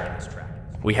this trap.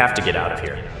 We have to get out of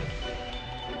here.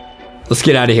 Let's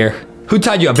get out of here. Who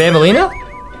tied you up, Bambolina?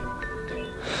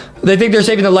 They think they're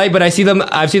saving the light, but I've seen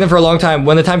them for a long time.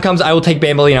 When the time comes, I will take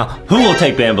Bambolina. Who will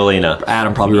take Bambolina?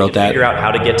 Adam probably wrote that. Figure out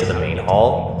how to get to the main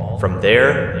hall. From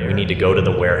there, we need to go to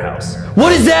the warehouse.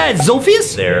 What is that?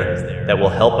 Zolfius? There, that will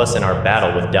help us in our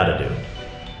battle with Dadadu.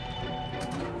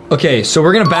 Okay, so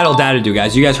we're gonna battle Dadadu,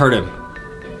 guys. You guys heard him.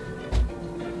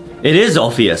 It is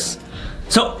Zolfius.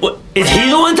 So, is he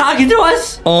the one talking to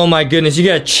us? Oh my goodness, you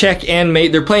gotta check and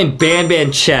mate. They're playing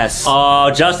Ban chess.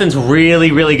 Oh, Justin's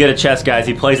really, really good at chess, guys.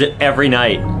 He plays it every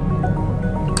night.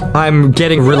 I'm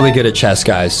getting really good at chess,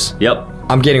 guys. Yep.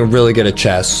 I'm getting really good at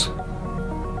chess.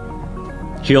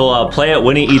 He'll play it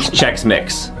when he eats Chex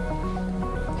Mix.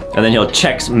 And then he'll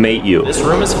checkmate you. This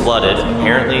room is flooded.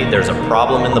 Apparently, there's a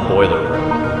problem in the boiler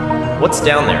room. What's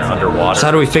down there underwater? So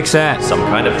how do we fix that? Some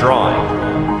kind of drawing.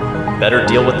 Better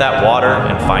deal with that water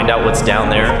and find out what's down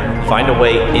there. Find a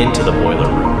way into the boiler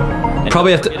room. And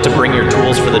probably have to bring your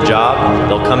tools for the job.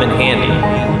 They'll come in handy.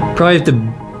 Probably have to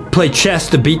play chess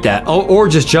to beat that. Oh, or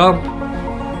just jump.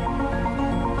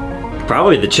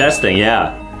 Probably the chess thing,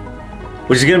 yeah.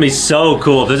 Which is gonna be so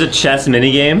cool if there's a chess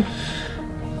minigame.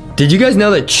 Did you guys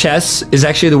know that chess is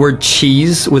actually the word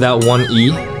cheese without one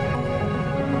E?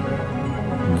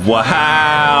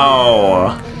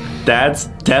 Wow. That's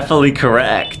definitely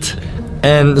correct.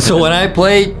 And so when I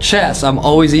play chess, I'm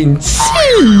always eating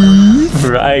cheese.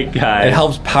 Right, guys. It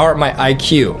helps power up my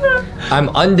IQ. I'm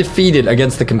undefeated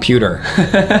against the computer.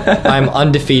 I'm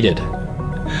undefeated.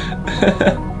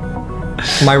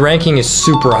 My ranking is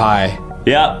super high.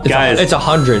 Yeah, guys. It's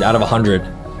 100 out of 100.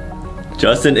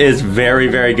 Justin is very,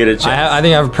 very good at chess. I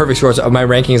think I have a perfect score. So my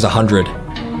ranking is 100.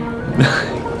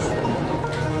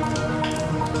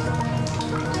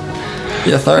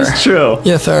 Yes, sir. That's true.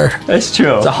 Yes, sir. That's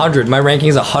true. It's 100. My ranking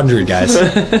is 100, guys.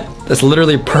 That's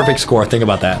literally a perfect score. Think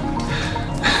about that.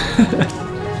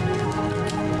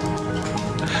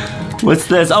 What's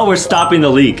this? Oh, we're stopping the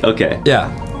leak. Okay.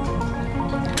 Yeah.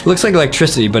 Looks like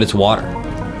electricity, but it's water.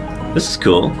 This is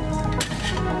cool.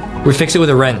 We fix it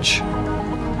with a wrench.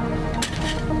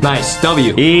 Nice.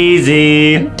 W.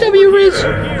 Easy. W wrench.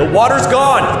 The water's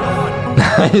gone.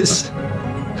 Nice.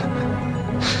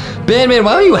 Man,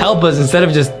 why don't you help us instead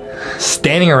of just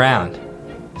standing around?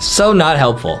 So not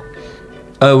helpful.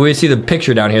 Oh, we see the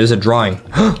picture down here. There's a drawing.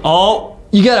 Oh.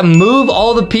 You gotta move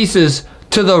all the pieces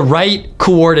to the right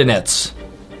coordinates.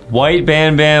 White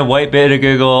Ban, white Beta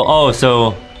Giggle. Oh,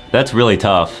 so that's really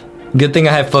tough. Good thing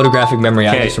I have photographic memory.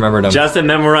 I just remembered them. Justin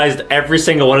memorized every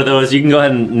single one of those. You can go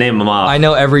ahead and name them off. I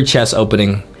know every chess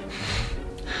opening.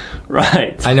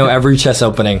 Right. I know every chess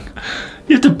opening.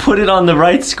 You have to put it on the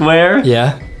right square?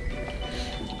 Yeah.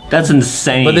 That's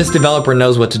insane. But this developer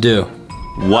knows what to do.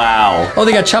 Wow. Oh,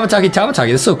 they got Chamataki.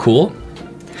 That's so cool.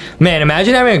 Man,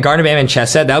 imagine having a Garden Band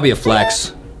chess set. That would be a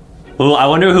flex. Well, I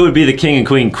wonder who would be the king and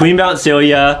queen. Queen Mount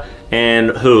Celia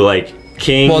and who? Like,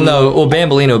 king? Well, no. Well,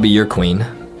 Bambolina would be your queen.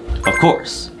 Of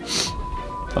course.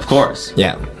 Of course.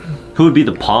 Yeah. Who would be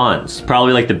the pawns?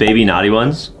 Probably like the baby naughty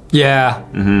ones? Yeah.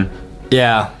 Mm-hmm.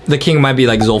 Yeah. The king might be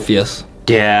like Zolfius.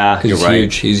 Yeah, you're he's right.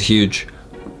 Huge. He's huge.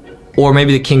 Or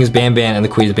maybe the king is Bam and the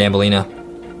queen is Bambolina.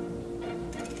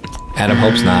 Adam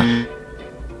hopes not.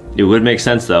 It would make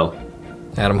sense though.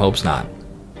 Adam hopes not.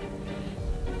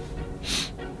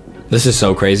 This is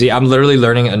so crazy. I'm literally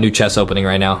learning a new chess opening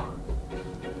right now.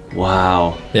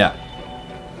 Wow. Yeah.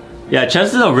 Yeah,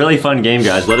 chess is a really fun game,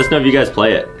 guys. Let us know if you guys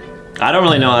play it. I don't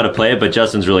really know how to play it, but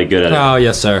Justin's really good at it. Oh,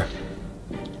 yes, sir.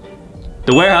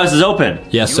 The warehouse is open.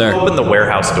 Yes, sir. Open the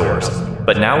warehouse doors.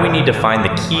 But now we need to find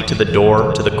the key to the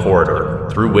door to the corridor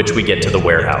through which we get to the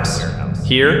warehouse.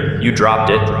 Here, you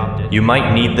dropped it. You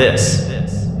might need this.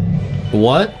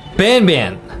 What? Ban.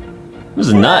 This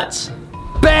is nuts.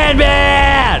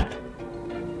 Ban!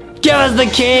 Give us the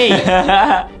key!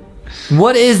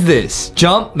 What is this?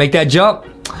 Jump? Make that jump?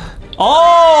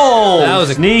 Oh! That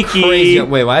was sneaky. Crazy.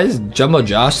 Wait, why is Jumbo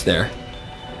Josh there?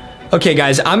 Okay,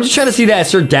 guys, I'm just trying to see that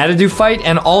Sir Dadadu fight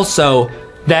and also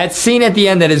that scene at the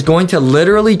end that is going to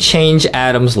literally change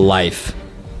Adam's life.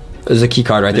 There's a key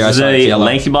card right there. This is a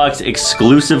LankyBox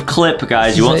exclusive clip,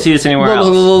 guys. You won't see this anywhere else.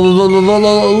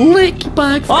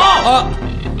 LankyBox. Oh!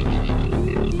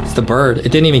 It's the bird.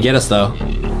 It didn't even get us, though.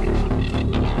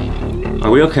 Are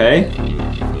we okay?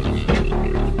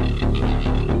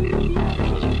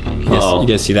 You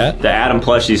guys see that? The Adam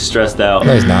plushie's stressed out.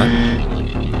 No, he's not.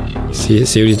 See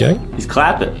what he's doing? He's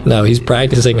clapping. No, he's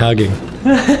practicing hugging.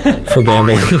 For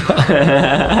Bambolina.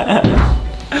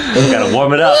 Gotta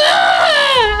warm it up.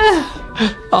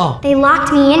 Oh. They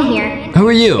locked me in here. Who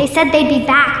are you? They said they'd be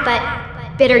back, but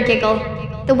bitter giggle.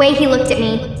 The way he looked at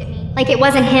me, like it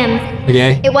wasn't him.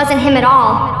 Okay. It wasn't him at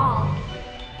all.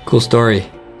 Cool story.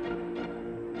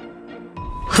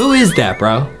 Who is that,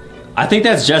 bro? I think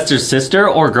that's Jester's sister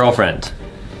or girlfriend.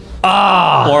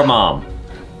 Or mom.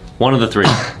 One of the three.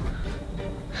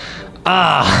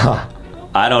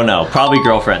 I don't know. Probably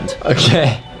girlfriend.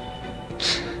 Okay.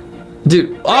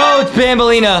 Dude. Oh, it's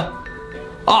Bambolina.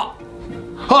 Oh.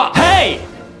 Hey!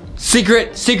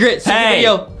 Secret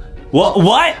video.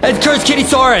 What? It's Cursed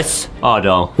Kittysaurus. Oh,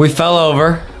 no. We fell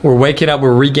over. We're waking up.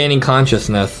 We're regaining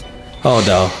consciousness. Oh,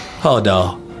 no.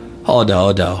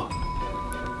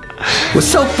 What's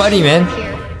so funny, man?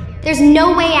 There's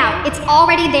no way out. It's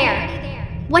already there.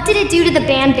 What did it do to the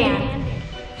Ban?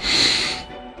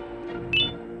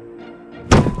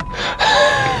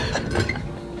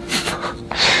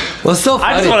 What's so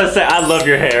funny? I just want to say, I love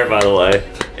your hair, by the way.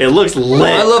 It looks lit.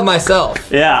 I love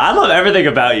myself. Yeah, I love everything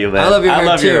about you, man. I love your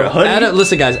hair too. Your hoodie. Adam,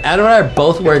 listen, guys. Adam and I are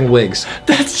both wearing wigs.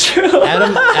 That's true.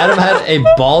 Adam had a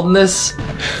baldness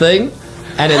thing,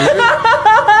 and it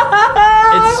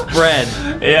spread.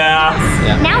 Yeah.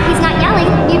 Now he's not yelling.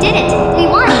 You did it. We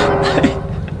won.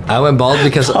 I went bald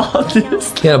because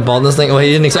he had a baldness thing. Well,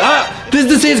 he didn't accept. This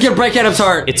disease can break Adam's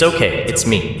heart. It's okay. It's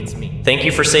me. Thank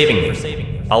you for saving me.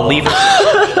 I'll leave it.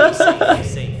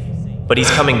 But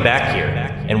he's coming back here,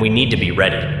 and we need to be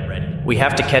ready. We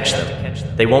have to catch them.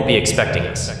 They won't be expecting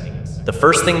us. The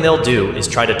first thing they'll do is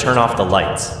try to turn off the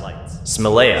lights.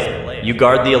 Smalea, you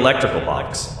guard the electrical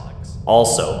box.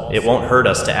 Also, it won't hurt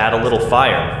us to add a little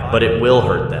fire, but it will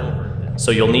hurt them.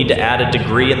 So you'll need to add a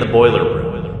degree in the boiler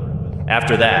room.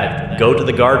 After that, go to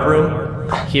the guard room.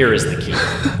 Here is the key.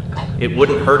 It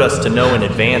wouldn't hurt us to know in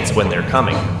advance when they're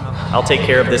coming. I'll take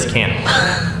care of this cannon.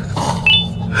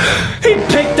 He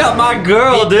picked up my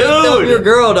girl, dude. He picked up your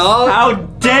girl, dog. How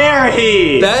dare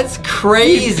he? That's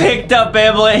crazy. He picked up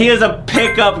Bambolina. He is a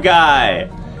pickup guy.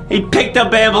 He picked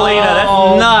up Bambolina. That's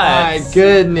nuts. Oh my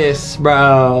goodness,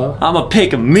 bro. I'm a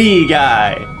pick me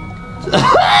guy.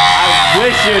 I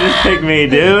wish you'd just pick me,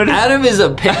 dude. Adam is a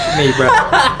pick me, bro.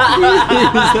 He's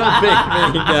a pick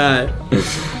me guy.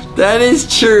 That is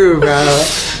true, bro.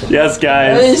 Yes,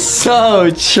 guys. That is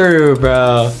so true,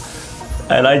 bro.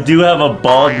 And I do have a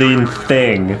balding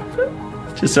thing.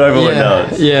 Just so everyone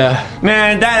knows. Yeah.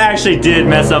 Man, that actually did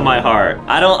mess up my heart.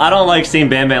 I don't like seeing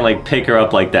Bam like pick her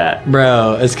up like that.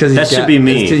 Bro, it's because that should be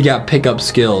me. It's because you got pickup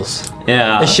skills.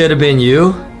 Yeah. It should have been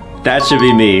you. That should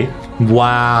be me.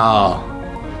 Wow.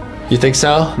 You think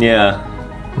so? Yeah.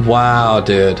 Wow,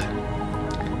 dude.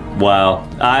 Wow.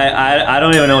 I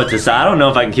don't even know what to say. I don't know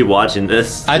if I can keep watching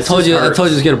this. I told you it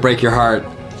was gonna break your heart.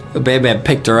 Bam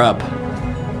picked her up.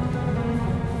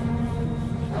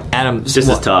 Adam, this is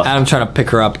tough. Adam trying to pick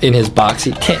her up in his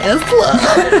boxy Tesla.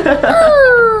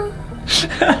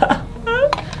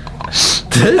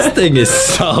 This thing is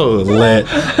so lit.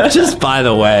 Just by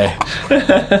the way,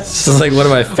 this is like one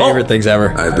of my favorite things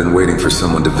ever. I've been waiting for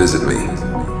someone to visit me.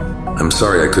 I'm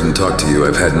sorry I couldn't talk to you.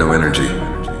 I've had no energy.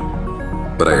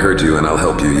 But I heard you and I'll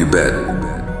help you, you bet.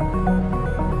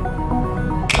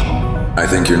 I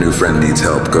think your new friend needs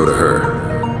help. Go to her.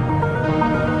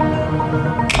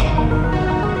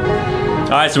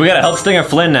 Alright, so we gotta help Stinger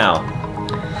Flynn now.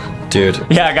 Dude.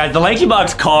 Yeah, guys, the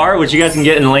LankyBox car, which you guys can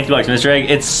get in the LankyBox Mystery Egg,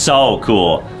 it's so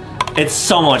cool. It's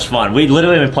so much fun. We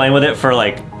literally been playing with it for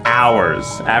like hours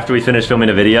after we finished filming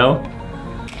a video.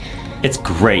 It's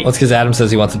great. Well, it's because Adam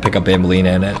says he wants to pick up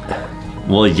Bambolina in it.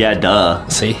 Well, yeah, duh.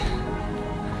 See?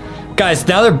 Guys,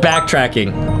 now they're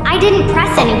backtracking. I didn't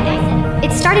press anything.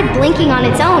 It started blinking on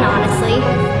its own, honestly.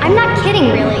 I'm not kidding,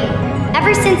 really.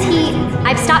 Ever since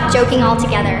I've stopped joking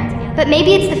altogether. But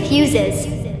maybe it's the fuses.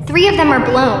 3 of them are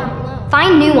blown.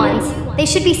 Find new ones. They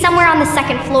should be somewhere on the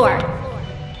 2nd floor.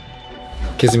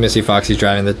 Kissy Missy Foxy's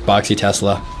driving the boxy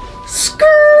Tesla.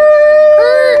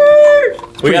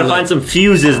 We gotta find some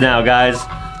fuses now, guys.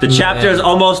 The chapter is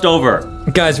almost over.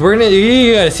 Guys,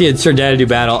 you gotta see a Sir Daddy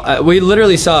battle. We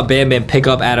literally saw Bam pick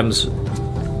up Adam's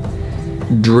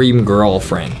dream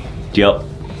girlfriend. Yep.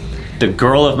 The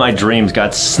girl of my dreams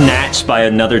got snatched by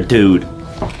another dude.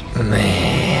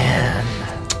 Man.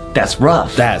 That's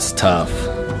rough. That's tough.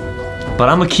 But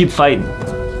I'm gonna keep fighting.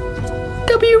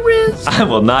 W Riz. I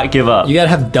will not give up. You gotta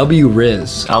have W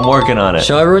Riz. I'm working on it.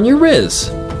 Show everyone your Riz.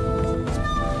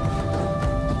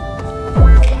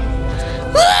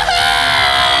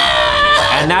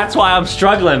 And that's why I'm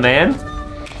struggling, man.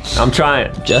 I'm trying.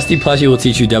 Justy Plushie will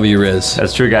teach you W Riz.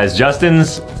 That's true, guys.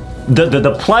 Justin's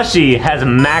the plushie has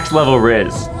max level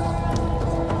Riz.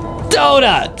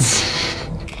 Donuts.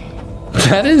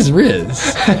 That is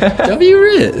Riz. W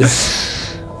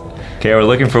Riz. Okay, we're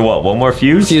looking for what? One more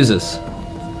fuse? Fuses.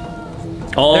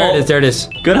 Oh, there it is.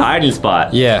 Good hiding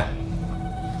spot. Yeah.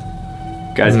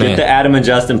 Guys, get the Adam and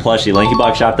Justin plushie.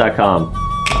 LankyBoxShop.com.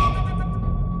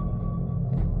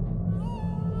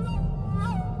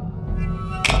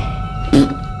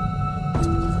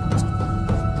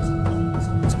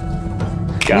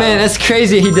 God. Man, that's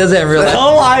crazy. He does that in real life.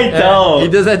 Oh, I know. He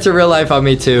does that to real life on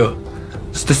me too.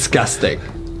 It's disgusting.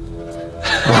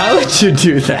 Why would you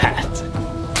do that?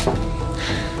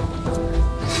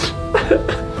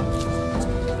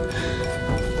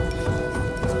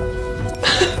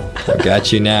 I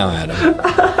got you now, Adam.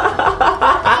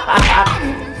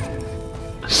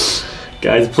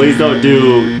 Guys, please don't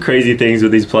do crazy things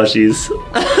with these plushies.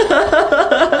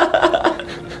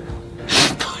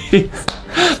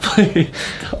 Please.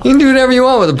 You can do whatever you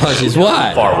want with the plushies.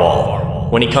 Why?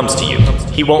 Farwall, when he comes to you,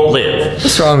 he won't live.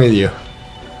 What's wrong with you?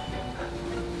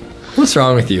 What's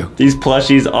wrong with you? These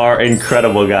plushies are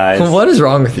incredible, guys. What is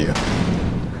wrong with you?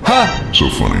 Huh? So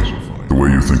funny. The way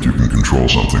you think you can control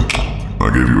something. I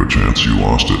gave you a chance, you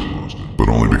lost it. But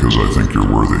only because I think you're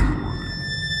worthy.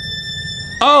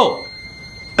 Oh!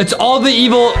 It's all the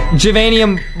evil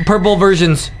Javanium purple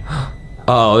versions.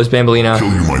 Uh-oh, it's Bambolina.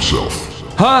 Kill you myself.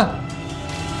 Huh?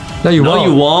 No, you won't. No,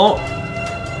 you won't.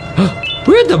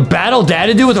 We had to battle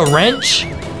Dadadoo with a wrench?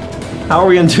 How are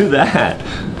we gonna do that?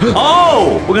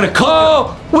 Oh! We're gonna cook.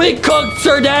 Oh! We cooked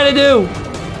Sir Dadadoo!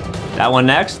 That one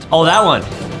next? Oh, that one.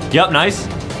 Yup, nice.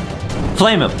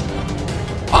 Flame him.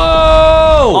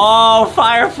 Oh! Oh,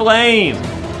 fire flame.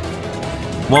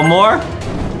 One more.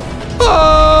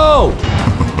 Oh!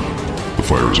 The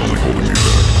fire is only holding me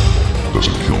back.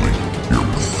 Doesn't kill me. You're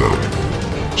pathetic.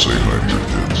 Say hi to your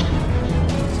kids.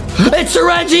 It's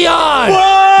Serengion!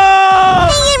 Whoa!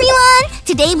 Hey everyone!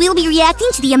 Today we'll be reacting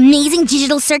to the amazing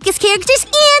digital circus characters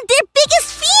and their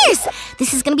biggest fears!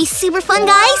 This is gonna be super fun,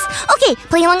 guys! Okay,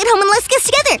 play along at home and let's guess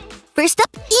together! First up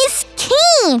is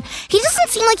Kane! He doesn't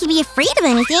seem like he'd be afraid of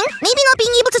anything. Maybe not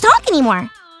being able to talk anymore.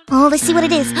 Oh, let's see what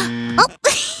it is. Oh!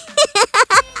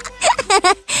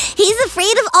 He's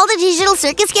afraid of all the digital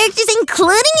circus characters,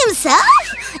 including himself?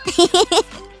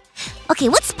 Okay,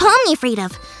 what's Pomni afraid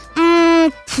of?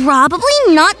 Probably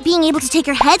not being able to take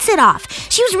her headset off.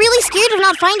 She was really scared of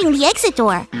not finding the exit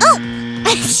door. Oh,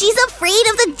 she's afraid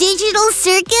of the digital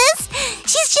circus?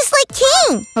 She's just like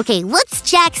King. Okay, what's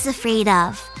Jax afraid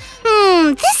of?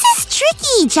 This is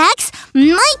tricky. Jax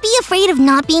might be afraid of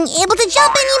not being able to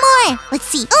jump anymore. Let's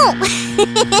see. Oh,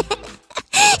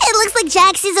 it looks like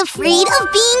Jax is afraid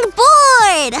of being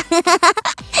bored.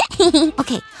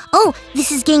 Okay. Oh,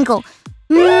 this is Genko.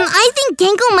 I think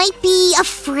Genko might be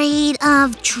afraid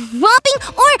of dropping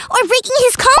or breaking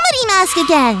his comedy mask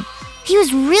again. He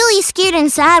was really scared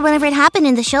and sad whenever it happened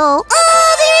in the show.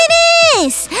 Oh, there it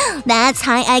is! That's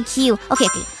high IQ. Okay.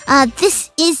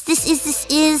 This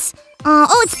is.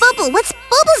 Oh, it's Bubble. What's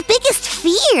Bubble's biggest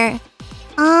fear?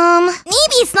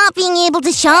 Maybe it's not being able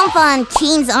to jump on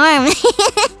Kane's arm.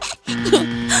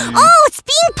 Oh, it's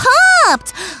being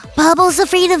popped! Bubble's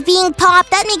afraid of being popped.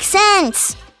 That makes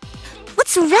sense.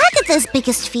 What's Ragatha's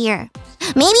biggest fear?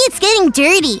 Maybe it's getting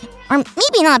dirty. Or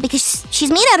maybe not, because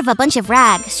she's made out of a bunch of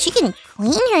rags. She can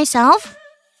clean herself.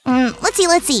 Let's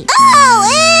see. Oh,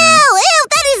 ew,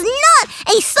 that is not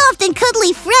a soft and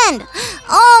cuddly friend.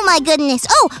 Oh my goodness.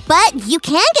 Oh, but you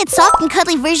can get soft and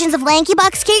cuddly versions of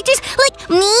LankyBox characters like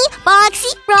me,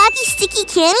 Boxy, Rocky, Sticky,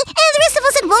 Canny, and the rest of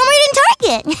us at Walmart and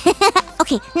Target.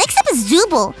 Okay, next up is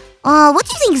Zooble. What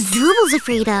do you think Zooble's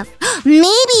afraid of?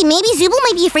 Maybe Zooble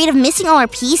might be afraid of missing all our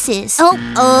pieces. Oh,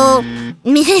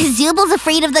 Zooble's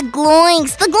afraid of the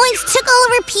Gloinks. The Gloinks took all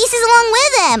of our pieces along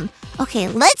with them. Okay,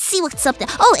 let's see what's up there.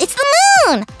 Oh, it's the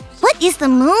moon! What is the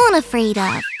moon afraid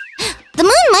of? The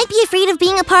moon might be afraid of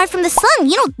being apart from the sun.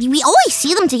 You know, we always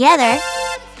see them together.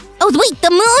 Oh, wait,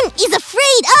 the moon is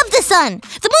afraid of the sun.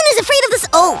 The moon is afraid of the sun.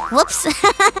 Oh, whoops.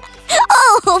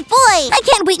 Oh, boy. I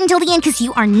can't wait until the end because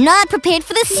you are not prepared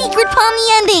for the secret Pomni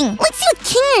ending. Let's see what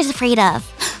Kinger is afraid of.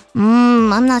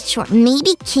 I'm not sure.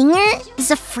 Maybe Kinger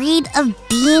is afraid of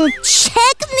being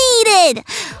checkmated.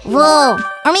 Whoa.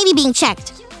 Or maybe being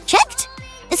checked. Checked?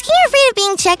 Is Kinger afraid of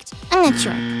being checked? I'm not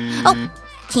sure. Oh,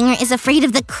 Kinger is afraid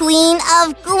of the Queen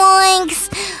of Gloinks.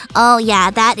 Oh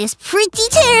yeah, that is pretty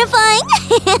terrifying.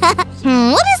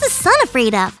 What is the sun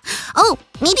afraid of? Oh,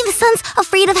 maybe the sun's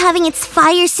afraid of having its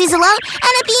fire sizzle out and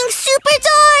it being super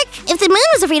dark. If the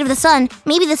moon was afraid of the sun,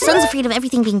 maybe the sun's afraid of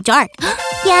everything being dark.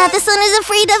 Yeah, the sun is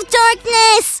afraid of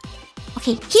darkness.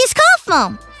 Okay, here's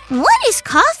Kaufmo. What is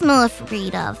Kaufmo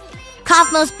afraid of?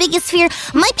 Kaufmo's biggest fear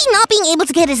might be not being able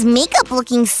to get his makeup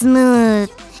looking smooth.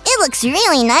 It looks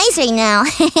really nice right now.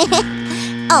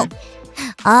 Oh,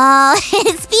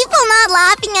 it's people not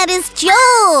laughing at his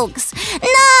jokes.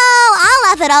 No, I'll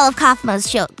laugh at all of Kaufmo's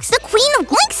jokes. The Queen of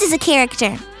Gloinks is a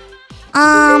character.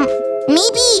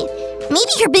 Maybe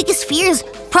Maybe her biggest fear is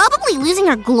probably losing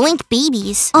her gloink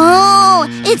babies. Oh,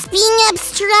 it's being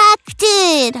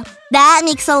abstracted. That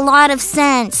makes a lot of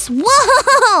sense.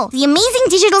 Whoa! The amazing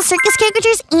digital circus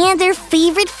caricatures and their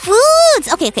favorite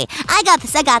foods. Okay, I got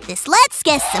this. Let's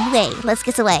guess away.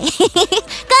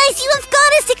 Guys, you have got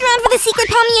to stick around for the secret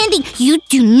Pomni ending. You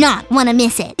do not want to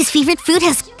miss it. His favorite food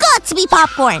has got to be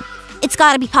popcorn. It's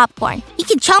got to be popcorn. He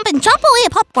can chomp away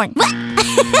at popcorn. What?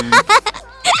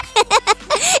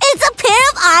 It's a pair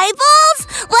of eyeballs?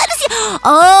 What is he?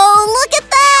 Oh, look at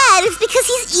that! It's because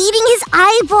he's eating his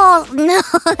eyeball. No,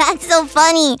 that's so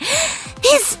funny.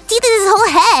 His teeth in his whole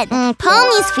head.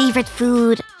 Pomni's favorite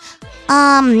food.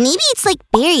 Maybe it's like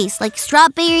berries, like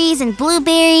strawberries and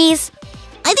blueberries.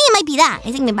 I think it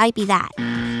might be that.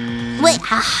 Wait, a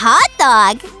hot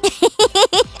dog?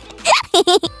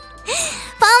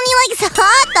 Pomni likes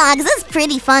hot dogs. That's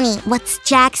pretty funny. What's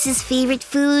Jax's favorite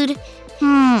food?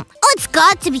 Oh, it's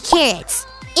got to be carrots.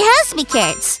 It has to be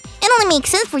carrots. It only makes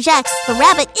sense for Jax, the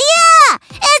rabbit. Yeah!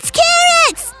 It's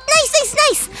carrots!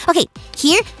 Nice. Okay,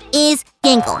 here is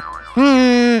Gangle.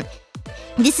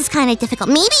 This is kind of difficult.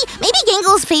 Maybe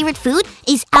Gangle's favorite food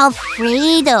is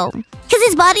Alfredo. Because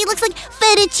his body looks like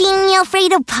fettuccine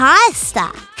Alfredo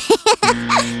pasta.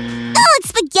 Oh, it's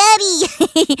spaghetti.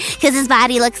 Because his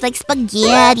body looks like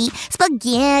spaghetti.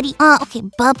 Okay,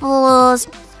 Bubbles.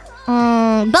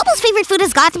 Bubbles' favorite food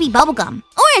has got to be bubblegum.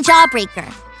 Or a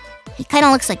jawbreaker. He kind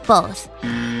of looks like both.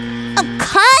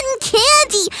 Cotton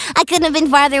candy! I couldn't have been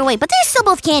farther away, but they're still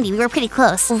both candy. We were pretty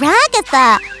close.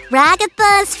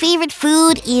 Ragatha's favorite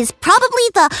food is probably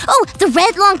the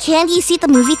red long candy you see at the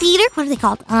movie theater. What are they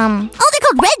called? They're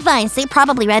called red vines. They're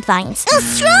probably red vines. Oh,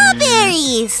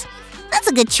 strawberries! That's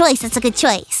a good choice.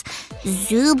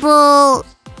 Zooble.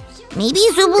 Maybe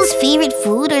Zooble's favorite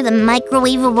food are the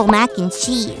microwavable mac and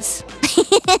cheese.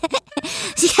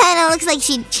 She kind of looks like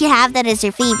she'd have that as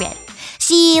her favorite.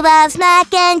 She loves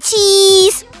mac and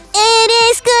cheese. It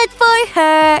is good for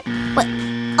her. What?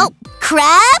 Oh,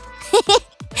 crab?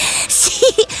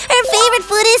 Her favorite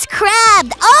food is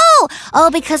crab. Oh,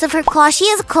 because of her claw. She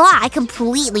has a claw. I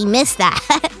completely missed that.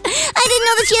 I didn't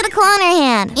know that she had a claw in her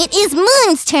hand. It is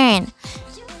Moon's turn.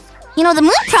 The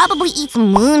moon probably eats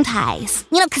moon pies.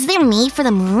 Because they're made for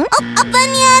the moon. Oh, a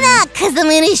banana! Because the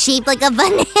moon is shaped like a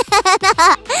banana.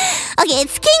 Okay,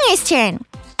 it's Kinger's turn.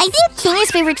 I think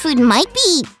Kinger's favorite food might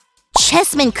be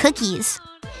chessman cookies.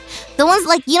 The ones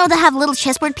that have little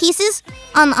chessboard pieces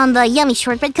on the yummy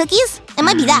shortbread cookies. It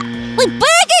might be that. Wait,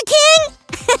 Burger King!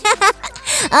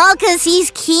 Oh, because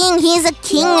he's king. He's a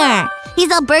kinger.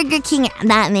 He's a Burger King.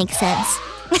 That makes sense.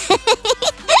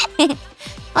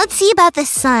 Let's see about the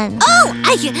sun. Oh,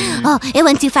 it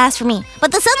went too fast for me.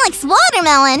 But the sun likes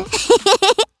watermelon.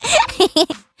 I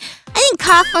think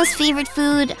Kaufman's favorite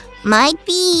food might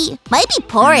be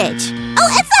porridge.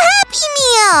 Oh, it's a Happy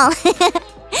Meal.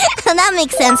 That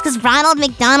makes sense because Ronald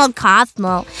McDonald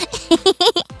Kaufmo.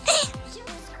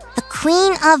 The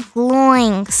Queen of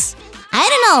Gloinks. I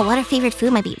don't know what her favorite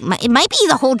food might be. It might be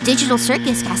the whole digital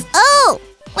circus cast. Oh!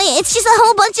 Wait, it's just a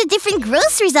whole bunch of different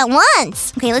groceries at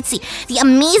once. Okay, let's see. The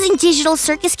amazing digital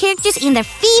circus characters and their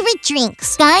favorite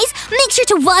drinks. Guys, make sure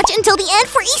to watch until the end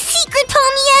for a secret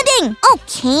Pomni ending. Oh,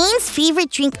 Kane's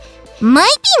favorite drink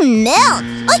might be milk.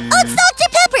 Oh, it's Dr.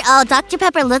 Pepper. Oh, Dr.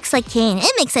 Pepper looks like Kane.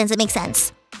 It makes sense.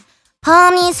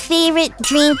 Pomni's favorite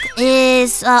drink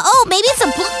is, maybe it's a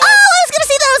blue... Oh, I was gonna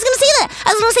say that.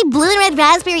 I was gonna say blue and red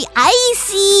raspberry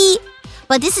icy.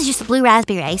 But this is just a blue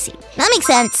raspberry icy. That makes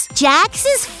sense.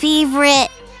 Jax's favorite...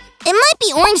 It might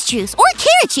be orange juice or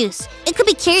carrot juice. It could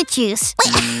be carrot juice.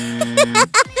 Wait.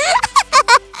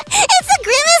 It's a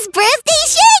Grimace birthday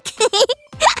shake?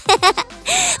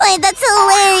 Wait, that's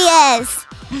hilarious.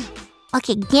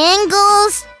 Okay,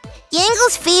 Gangle's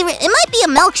favorite... It might be a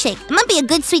milkshake. It might be a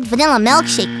good sweet vanilla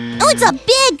milkshake. Oh, it's a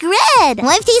Big Red. Well,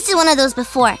 I've tasted one of those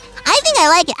before. I think I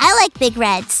like it. I like Big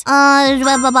Reds.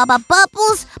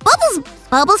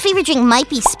 Bubbles' favorite drink might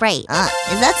be Sprite.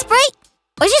 Is that Sprite?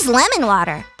 Or just lemon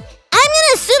water? I'm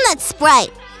gonna assume that's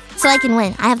Sprite. So I can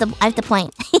win. I have the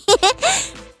point.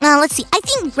 Now, let's see. I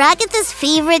think Ragatha's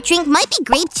favorite drink might be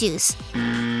grape juice.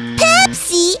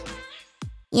 Pepsi!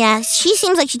 Yeah, she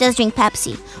seems like she does drink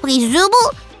Pepsi. Okay,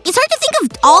 Zooble. It's hard to think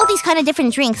of all these kind of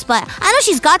different drinks, but I know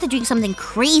she's got to drink something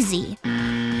crazy.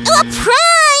 Oh, a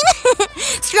Prime!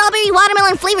 Strawberry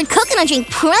watermelon flavored coconut drink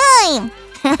Prime!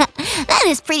 That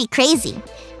is pretty crazy.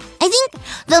 I think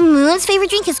the Moon's favorite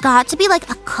drink has got to be like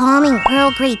a calming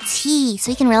Earl Grey tea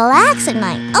so you can relax at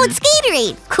night. Oh, it's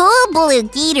Gatorade! Cool blue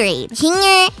Gatorade.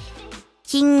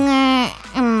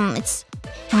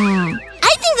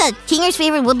 I think that Kinger's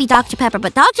favorite would be Dr. Pepper,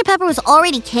 but Dr. Pepper was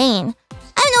already Kane.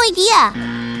 I have no idea.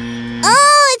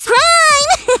 Oh, it's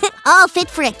prime! Oh, fit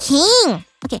for a king.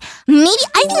 Okay, maybe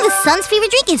I think the sun's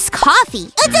favorite drink is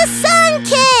coffee. It's a sun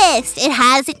kiss. It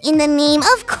has it in the name,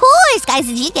 of course. Guys,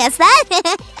 did you guess that?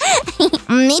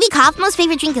 Maybe Kaufmo's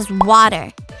favorite drink is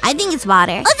water. I think it's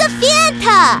water. Oh, it's a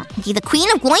Fanta. Okay, the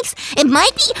queen of goinks. It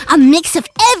might be a mix of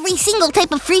every single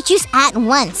type of fruit juice at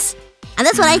once. And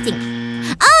that's what I think.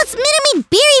 Oh, it's Minute Maid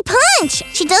Berry Punch!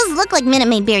 She does look like Minute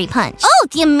Maid Berry Punch. Oh,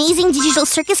 the amazing digital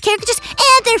circus characters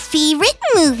and their favorite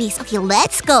movies. Okay,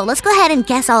 let's go. Let's go ahead and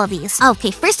guess all of these.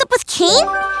 Okay, first up with Kane.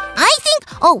 I think,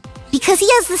 because he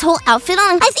has this whole outfit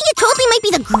on, I think it totally might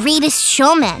be the Greatest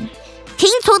Showman.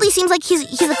 Kane totally seems like he's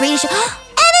the Greatest Showman.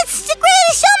 And it's the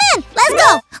Greatest Showman! Let's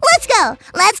go! Let's go!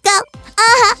 Let's go!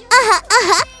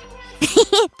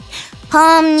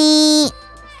 Pomni.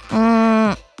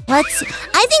 Let's see.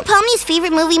 I think Pomni's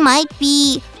favorite movie might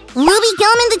be Ruby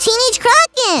Gillman, the Teenage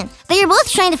Kraken. They're both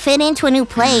trying to fit into a new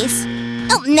place.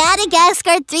 Oh,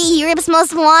 Madagascar 3, Europe's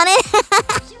Most Wanted.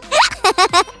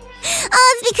 Oh,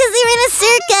 it's because they're in a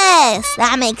circus.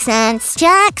 That makes sense.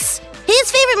 Jax,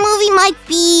 his favorite movie might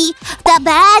be The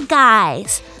Bad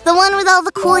Guys. The one with all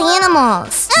the cool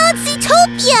animals. Oh, it's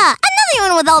Zootopia. Another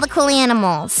one with all the cool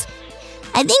animals.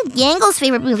 I think Yangle's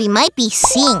favorite movie might be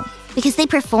Sing, because they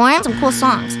perform some cool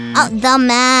songs. Oh, The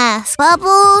Mask.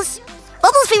 Bubbles'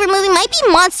 favorite movie might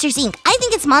be Monsters, Inc. I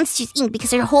think it's Monsters, Inc. because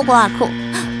they're a whole lot of cool.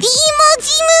 The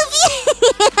Emoji Movie!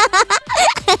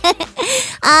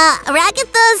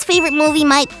 Ragatha's favorite movie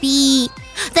might be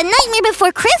The Nightmare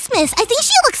Before Christmas. I think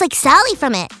she looks like Sally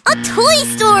from it. A Toy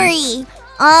Story.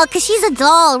 Oh, because she's a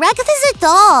doll. Ragatha's a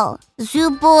doll.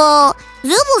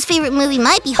 Zubul's favorite movie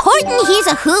might be Horton Hears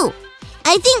a Who.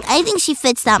 I think she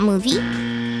fits that movie.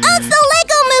 Oh, it's the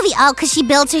Lego movie! Oh, because she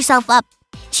builds herself up.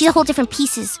 She's a whole different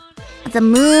pieces. The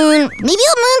Moon. Maybe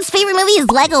the Moon's favorite movie is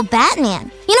Lego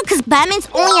Batman. You know, because Batman's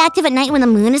only active at night when the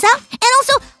moon is out. And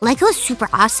also, Lego is super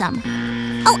awesome.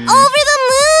 Oh, Over the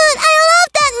Moon! I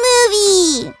love that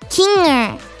movie!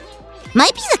 Kinger.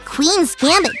 Might be the Queen's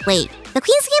Gambit. Wait, the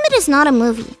Queen's Gambit is not a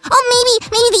movie. Oh,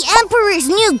 maybe the Emperor's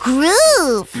New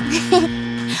Groove.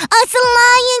 Oh, it's the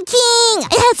Lion King!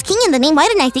 It has king in the name. Why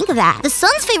didn't I think of that? The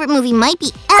Sun's favorite movie might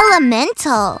be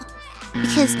Elemental.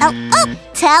 Because,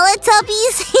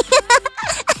 Teletubbies.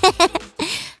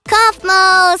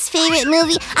 Kaufmo's favorite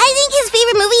movie. I think his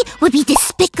favorite movie would be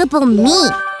Despicable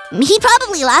Me. He'd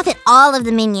probably laugh at all of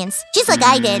the minions, just like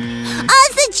I did. Oh,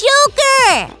 it's the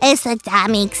Joker! It's like, that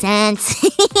makes sense.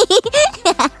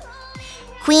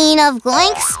 Queen of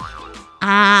Goinks?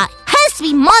 Has to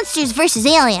be Monsters vs.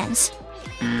 Aliens.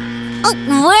 Oh,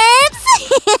 worms!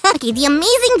 Okay, the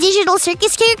amazing digital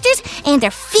circus characters and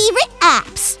their favorite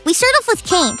apps. We start off with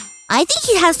Kane. I think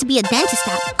he has to be a dentist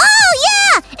app. Oh,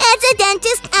 yeah! It's a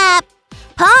dentist app.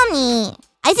 Pomni.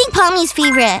 I think Pomni's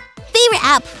favorite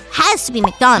app has to be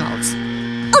McDonald's.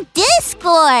 Oh,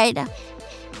 Discord.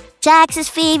 Jax's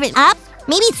favorite app?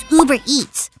 Maybe it's Uber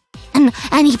Eats. And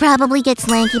he probably gets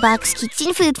LankyBox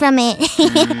kitchen food from it.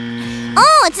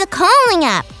 Oh, it's a calling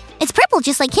app. It's purple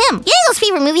just like him. Yango's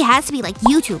favorite movie has to be like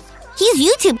YouTube. He's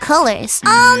YouTube colors.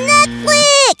 Oh,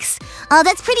 Netflix! Oh,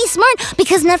 that's pretty smart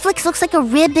because Netflix looks like a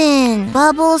ribbon.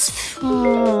 Bubbles.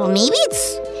 Maybe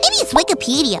it's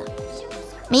Wikipedia.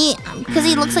 Maybe because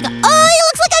he looks like a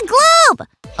globe.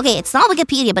 Okay, it's not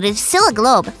Wikipedia, but it's still a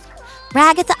globe.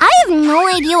 Ragatha. I have no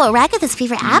idea what Ragatha's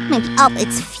favorite app might be. Oh,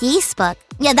 it's Facebook.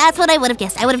 Yeah, that's what I would have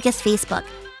guessed. I would have guessed Facebook.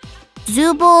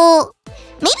 Zubul.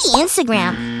 Maybe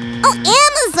Instagram. Oh,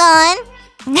 Amazon!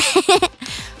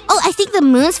 Oh, I think the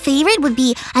Moon's favorite would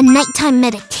be a nighttime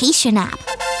meditation app.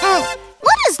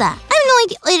 What is that? I have no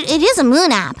idea. It is a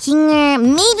Moon app. Kinger,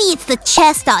 maybe it's the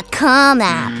chess.com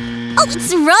app. Oh,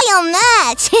 it's Royal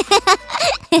Match!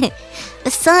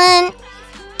 The Sun.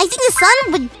 I think the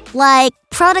Sun would like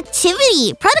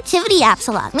productivity apps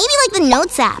a lot. Maybe like the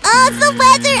Notes app. Oh, it's the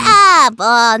Weather app!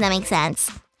 Oh, that makes sense.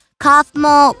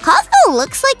 Kaufmo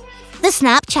looks like the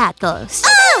Snapchat ghost.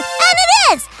 Oh, and it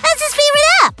is! That's his favorite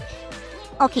app!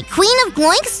 Okay, Queen of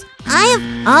Goinks?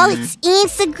 It's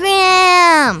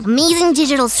Instagram! Amazing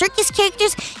digital circus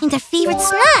characters and their favorite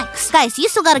snacks. Guys, you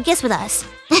still gotta guess with us.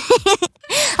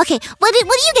 Okay, what do you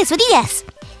guess?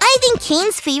 I think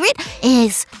Kane's favorite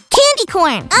is candy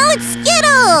corn. Oh, it's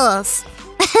Skittles!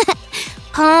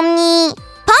 Pomni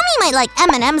might like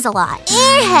M&M's a lot.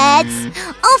 Airheads!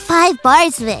 All 5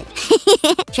 bars of it.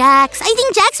 Jax. I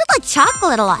think Jax would like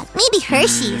chocolate a lot. Maybe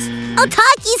Hershey's. Oh,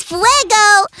 Taki's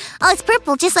Fuego! Oh, it's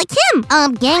purple just like him.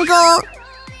 Gangle.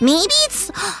 Maybe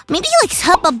he likes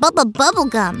Hubba Bubba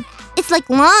Bubblegum. It's like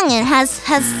long and has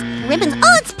ribbons.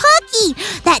 Oh, it's Pucky!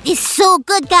 That is so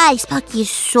good, guys. Pucky is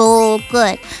so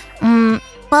good.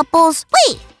 Bubbles.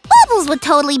 Wait! Bubbles would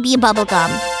totally be a bubble gum.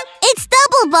 It's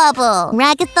Double Bubble.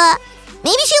 Ragatha,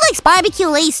 maybe she likes barbecue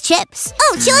Lay's chips.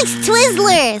 Oh, she likes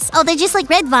Twizzlers. Oh, they're just like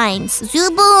red vines.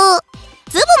 Zooble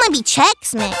might be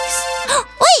Chex Mix.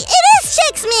 Wait, it is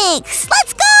Chex Mix.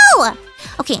 Let's go.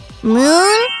 Okay,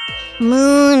 Moon.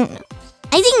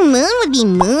 I think Moon would be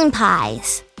Moon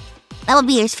Pies. That would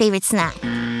be her favorite snack.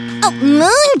 Oh,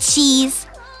 Moon Cheese.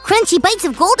 Crunchy bites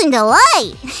of golden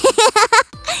delight.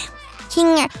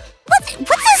 King, what's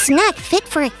a snack fit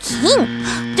for a king?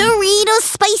 Doritos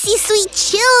spicy sweet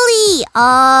chili.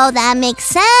 Oh, that makes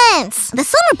sense. The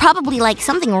sun would probably like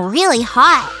something really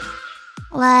hot.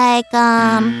 Like,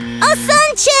 oh,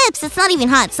 Sun Chips! It's not even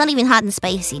hot. It's not even hot and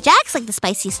spicy. Jack's like the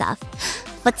spicy stuff.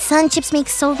 But Sun Chips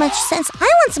makes so much sense. I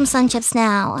want some Sun Chips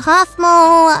now.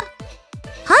 Kaufmo,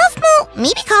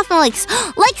 maybe Kaufmo likes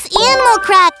animal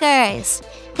crackers.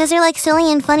 Because they're like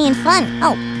silly and funny and fun.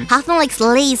 Oh, Kaufmo likes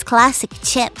Lay's classic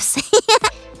chips.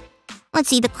 Let's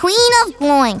see, the Queen of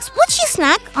Gloinks. Would she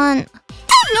snack on? I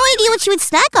have no idea what she would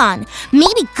snack on.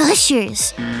 Maybe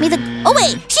Gushers. Oh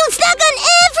wait, she would snack on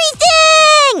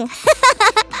everything!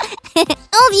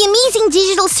 Oh, the amazing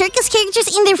digital circus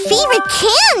characters and their favorite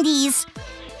candies.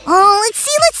 Oh, let's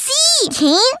see.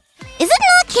 Cane? Is it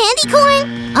not candy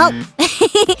corn? Oh,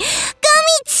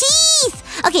 gummy teeth.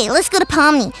 Okay, let's go to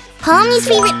Pomni. Pomni's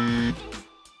favorite...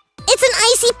 It's an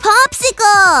icy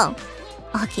popsicle.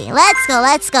 Okay,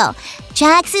 let's go.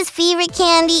 Jax's favorite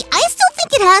candy. I still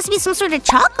think it has to be some sort of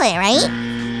chocolate, right?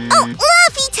 Oh,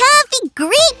 Laffy Taffy,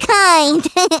 great kind.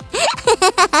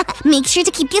 Make sure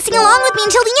to keep guessing along with me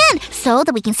until the end so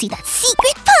that we can see that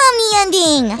secret Pomni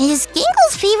ending. Is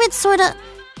Gangle's favorite sort of...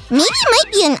 Maybe it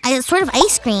might be a sort of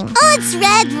ice cream. Oh, it's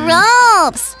red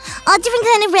ropes. Oh, different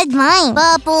kind of red vine.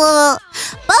 Bubble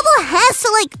has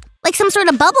to like some sort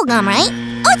of bubble gum, right?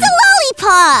 Oh, it's a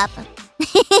lollipop.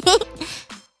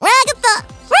 Ragatha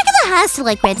has to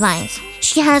like red vines.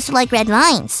 She has to like red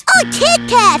vines. Oh, Kit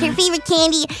Kat. Her favorite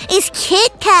candy is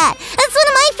Kit Kat. That's one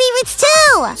of my favorites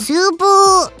too.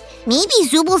 Zooble. Maybe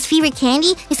Zooble's favorite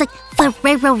candy is like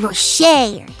Ferrero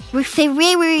Rocher.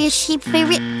 Ferrero Rocher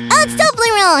favorite. Oh, it's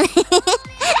Toblerone.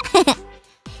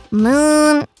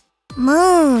 Moon.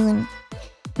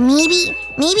 Maybe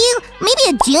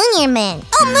a junior mint.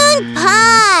 Oh, Moon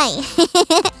Pie.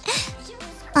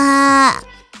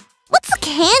 What's a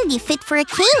candy fit for a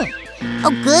king?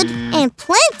 Oh, good and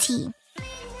plenty.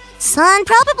 Sun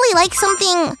probably likes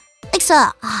something like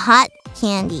a hot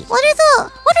candy. What are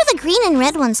the green and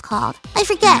red ones called? I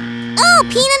forget. Oh,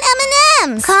 peanut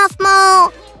M&Ms.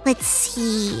 Kaufmo. Let's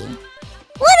see.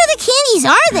 What other candies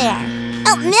are there?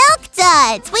 Oh, Milk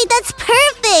Duds. Wait, that's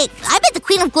perfect. I bet the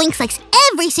Queen of Gloinks likes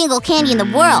every single candy in the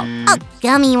world. Oh,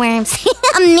 gummy worms.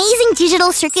 Amazing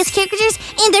digital circus characters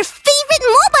and their favorite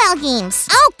mobile games.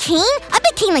 Oh, Kane? I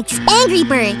bet Kane likes Angry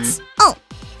Birds. Oh,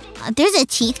 there's a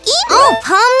teeth game? Oh,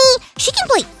 Pomni, she can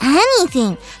play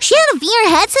anything. She had a VR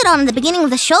headset on at the beginning of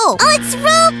the show. Oh, it's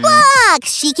Roblox.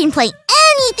 She can play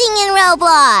anything in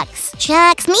Roblox.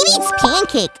 Jax, maybe it's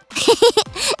Pancake.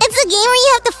 It's a game where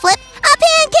you have to flip a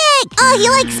pancake. Oh, he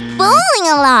likes bowling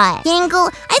a lot.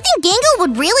 Gangle, I think Gangle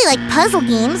would really like puzzle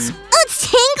games. Oh, it's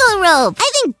Tangle Rope. I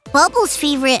think Bubble's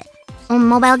favorite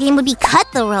mobile game would be Cut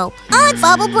the Rope. Oh, it's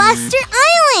Bubble Blaster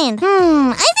Island.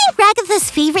 I think Ragatha's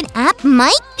favorite app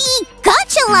might be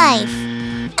Gotcha Life.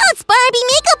 Oh, it's Barbie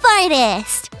Makeup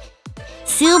Artist.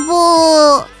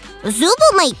 Zooble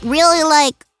might really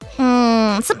like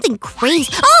something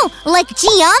crazy. Oh, like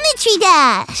Geometry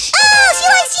Dash. Oh, she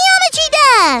likes Geometry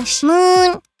Dash.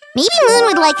 Maybe Moon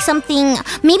would like something.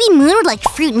 Maybe Moon would like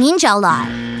Fruit Ninja a lot.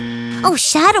 Oh,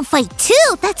 Shadow Fight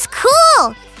too. That's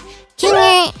cool.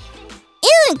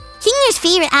 Kinger's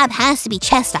favorite app has to be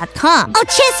chess.com. Oh,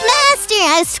 Chessmaster!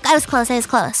 I was close. I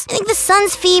think the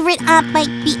Sun's favorite app might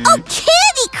be... Oh,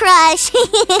 Candy Crush!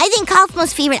 I think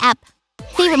Kaufmo's favorite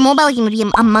mobile game would be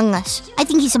Among Us. I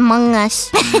think he's Among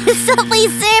Us. Subway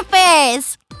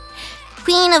Surfers!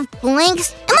 Queen of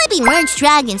Blinks. It might be Merge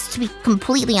Dragons, to be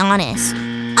completely honest.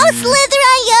 Oh,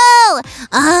 Slither.io!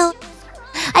 Oh,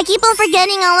 I keep on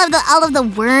forgetting all of the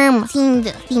worm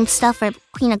themed stuff for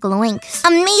Queen of Gloinks.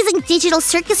 Amazing digital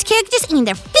circus characters and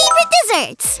their favorite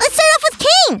desserts. Let's start off with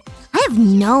Kane. I have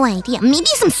no idea. Maybe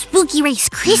some Spooky Rice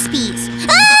Krispies.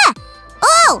 Ah!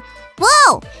 Oh!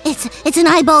 Whoa! It's an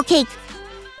eyeball cake.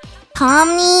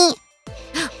 Pomni.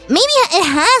 Maybe it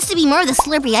has to be more of the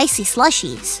slurpy icy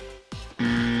slushies.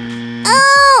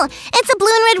 Oh, it's a blue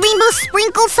and red rainbow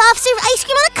sprinkled soft serve ice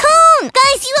cream on a cone!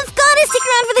 Guys, you have got to stick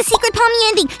around for the secret Pomni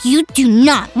ending. You do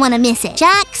not want to miss it.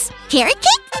 Jax, carrot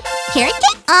cake? Carrot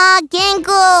cake?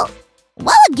 Gangle.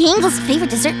 What would Gangle's favorite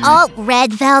dessert? Oh,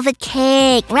 red velvet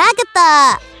cake.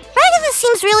 Ragatha's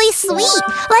seems really sweet.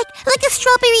 Like a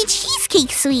strawberry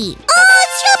cheesecake sweet. Oh,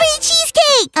 strawberry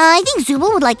cheesecake! I think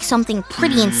Zubul would like something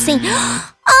pretty insane.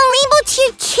 A rainbow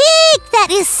tiered cake! That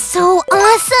is so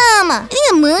awesome! I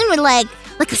think a moon would like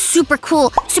a super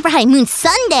cool, super high moon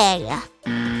sundae.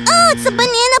 Oh, it's a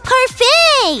banana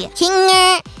parfait!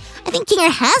 Kinger. I think Kinger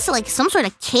has like some sort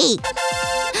of cake.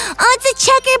 Oh, it's a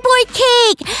checkerboard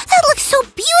cake! That looks so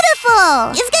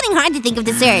beautiful! It's getting hard to think of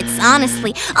desserts,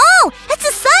 honestly. Oh, that's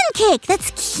a sun cake!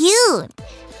 That's cute.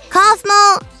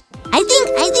 Cosmo, I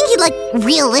think he'd like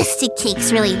realistic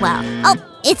cakes really well. Oh,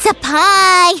 it's a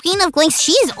pie! Queen of Glinks,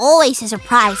 she's always a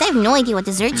surprise. I have no idea what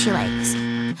dessert she likes.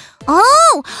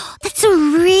 Oh, that's a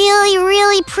really,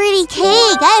 really pretty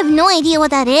cake. I have no idea what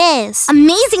that is.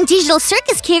 Amazing digital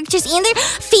circus characters and their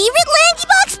favorite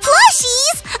LankyBox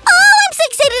plushies. Oh, I'm so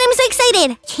excited, I'm so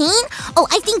excited. Kane? Oh,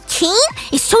 I think Kane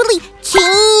is totally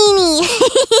canny.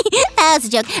 That was a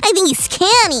joke. I think he's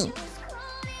canny.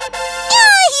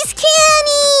 Yeah, he's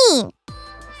canny.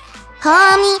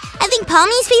 Pommy, I think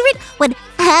Pommy's favorite would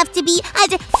have to be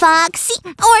either Foxy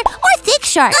or Thick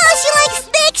Shark. Oh, she likes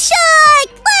Thick Shark!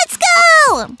 Let's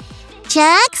go!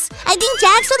 Jax? I think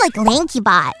Jax would like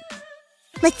LankyBot.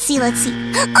 Let's see.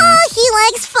 Oh, he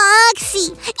likes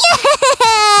Foxy!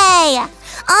 Yay!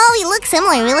 Oh, we look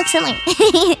similar,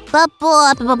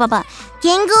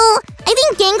 Gangle? I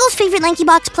think Gangle's favorite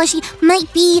LankyBox plushie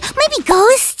might be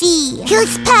Ghosty. He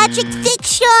likes Patrick Thick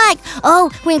Shark.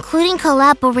 Oh, we're including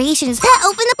collaborations. That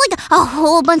opened up like a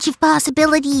whole bunch of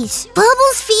possibilities.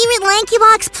 Bubble's favorite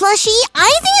LankyBox plushie? I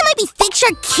think it might be Thick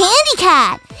Shark Candy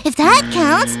Cat. If that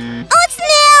counts. Oh, it's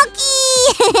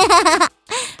Nelky!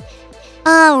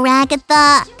 Oh,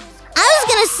 Ragatha. I was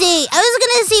gonna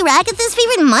say Ragatha's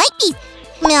favorite might be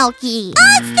Milky.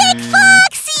 Oh, it's Thick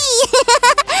Foxy!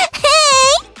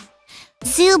 Hey!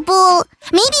 Zubul.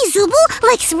 Maybe Zubul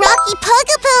likes Rocky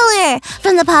Pugapiller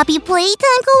from the Poppy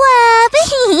Playtime collab.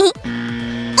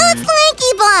 Oh, it's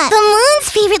LankyBot. The Moon's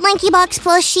favorite LankyBox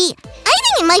plushie. I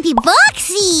think it might be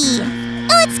Boxy.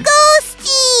 Oh, it's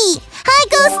Ghosty. Hi,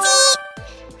 Ghosty.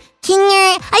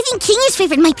 Kinger. I think Kinger's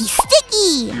favorite might be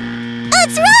Sticky. Oh,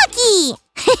 it's Rocky.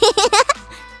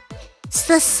 It's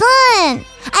the Sun.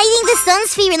 I think the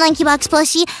Sun's favorite LankyBox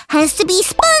plushie has to be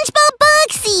SpongeBob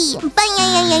Boxy.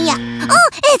 Oh,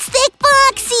 it's Thick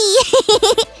Boxy.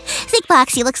 Thick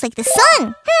Boxy looks like the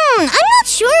Sun. I'm not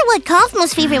sure what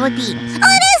Kaufmo's favorite would be.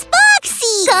 Oh, it is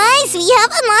Boxy. Guys, we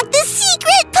have unlocked the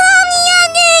secret Pomni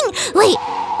ending. Wait,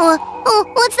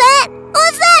 what's that?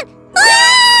 What's that?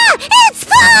 Ah! It's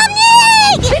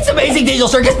Pomni! It's Amazing Digital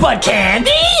Circus, but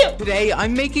candy! Today,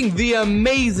 I'm making the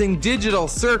Amazing Digital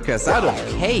Circus out of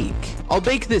cake. I'll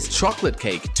bake this chocolate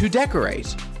cake to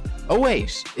decorate. Oh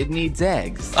wait, it needs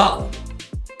eggs. Oh,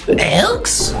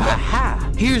 eggs?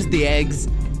 Aha, here's the eggs.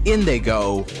 In they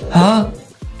go. Huh?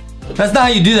 That's not how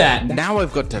you do that. Now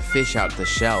I've got to fish out the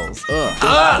shells. Ugh, there's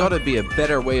gotta be a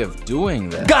better way of doing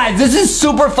this. Guys, this is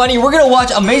super funny. We're gonna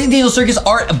watch Amazing Digital Circus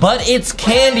art, but it's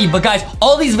candy. But guys,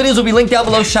 all these videos will be linked down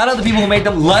below. Shout out to the people who made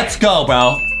them. Let's go,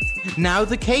 bro. Now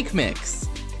the cake mix.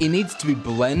 It needs to be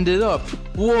blended up.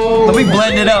 Whoa. Let me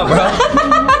blend it up, bro.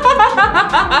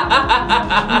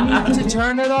 You need to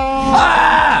turn it off.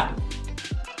 Ah!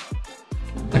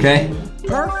 Okay.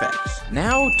 Perfect.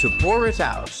 Now to pour it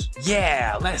out.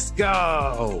 Yeah, let's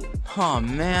go. Oh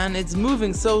man, it's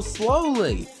moving so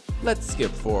slowly. Let's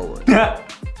skip forward.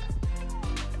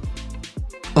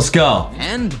 Let's go.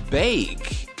 And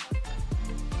bake.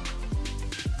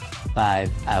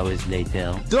 5 hours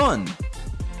later. Done.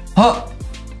 Huh.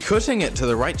 Cutting it to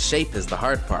the right shape is the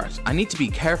hard part. I need to be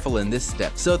careful in this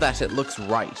step so that it looks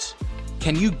right.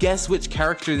 Can you guess which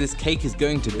character this cake is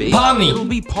going to be? Pomni. It'll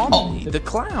be Pomni, the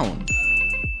clown.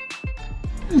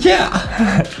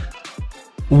 Yeah.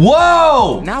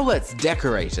 Whoa! Now let's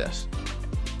decorate it.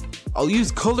 I'll use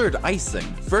colored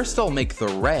icing. First I'll make the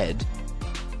red.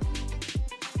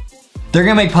 They're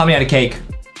gonna make Pomni out of cake.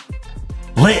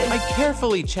 Lit. I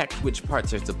carefully checked which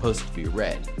parts are supposed to be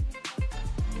red.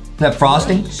 That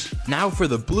frosting? Now for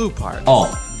the blue part.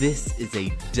 Oh. This is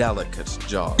a delicate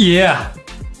job. Yeah.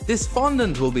 This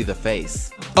fondant will be the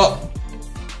face. Oh.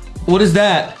 What is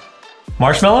that?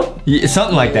 Marshmallow? Yeah,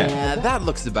 something like that. Yeah, that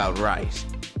looks about right.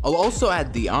 I'll also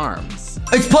add the arms.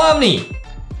 It's Pomni!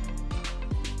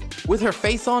 With her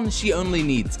face on, she only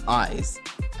needs eyes.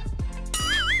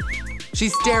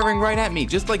 She's staring right at me,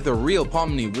 just like the real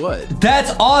Pomni would.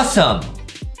 That's awesome!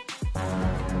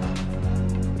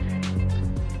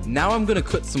 Now I'm gonna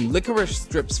cut some licorice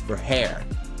strips for hair.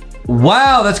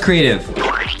 Wow, that's creative.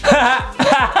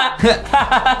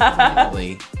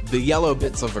 The yellow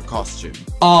bits of her costume.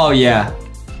 Oh, yeah.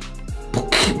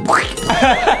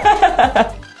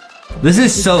 This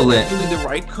is so lit. Exactly the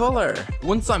right color.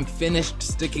 Once I'm finished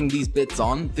sticking these bits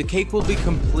on, the cake will be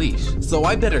complete. So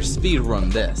I better speed run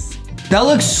this. That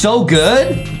looks so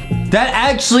good. That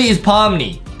actually is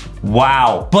Pomni.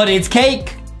 Wow. But it's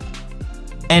cake.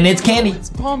 And it's candy. It's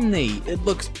Pomni. It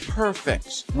looks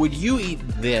perfect. Would you eat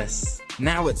this?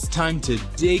 Now it's time to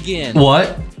dig in.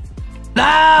 What?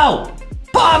 No!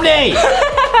 Pomni!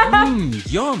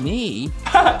 Mmm, yummy.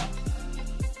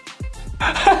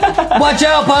 Watch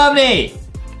out, Pomni!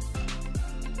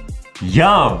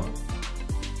 Yum.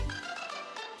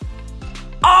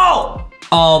 Oh!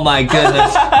 Oh my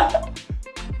goodness.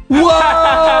 Whoa!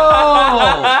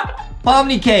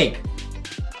 Pomni cake.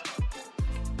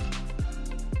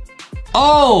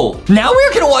 Oh, now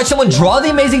we're gonna watch someone draw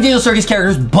the Amazing Digital Circus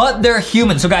characters, but they're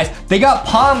human. So guys, they got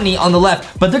Pomni on the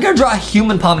left, but they're gonna draw a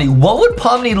human Pomni. What would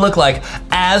Pomni look like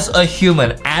as a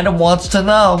human? Adam wants to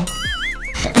know.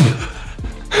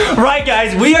 Right,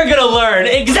 guys, we are gonna learn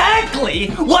exactly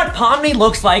what Pomni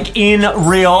looks like in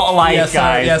real life, Yes, sir.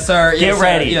 guys. Yes, sir. Get Yes, sir.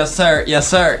 ready. Yes, sir. Yes,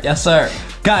 sir. Yes, sir.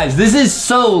 Guys, this is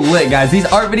so lit, guys. These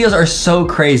art videos are so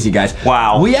crazy, guys.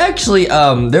 Wow. We actually,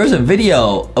 there was a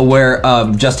video where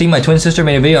Justine, my twin sister,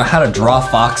 made a video on how to draw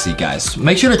Foxy, guys.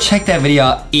 Make sure to check that video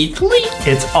out.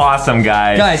 It's awesome,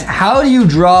 guys. Guys, how do you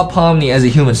draw Pomni as a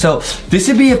human? So, this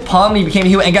would be if Pomni became a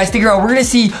human. And guys, think about it, we're gonna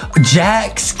see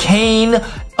Jax, Kane,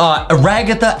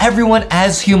 Ragatha, everyone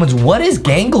as humans. What is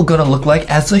Gangle gonna look like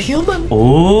as a human?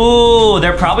 Ooh,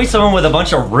 they're probably someone with a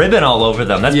bunch of ribbon all over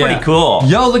them. That's pretty cool.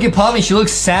 Yo, look at Pomni. She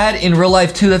looks sad in real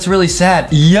life too. That's really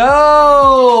sad.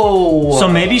 Yo! So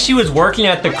maybe she was working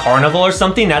at the carnival or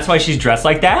something. That's why she's dressed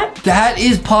like that? That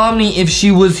is Pomni if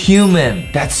she was human.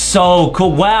 That's so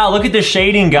cool. Wow, look at the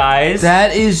shading, guys.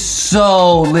 That is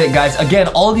so lit, guys. Again,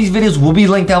 all these videos will be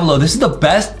linked down below. This is the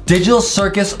best Digital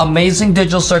Circus, Amazing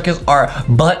Digital Circus art,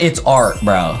 but it's art,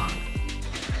 bro.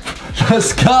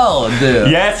 Let's go, dude.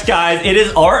 Yes, guys, it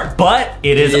is art, but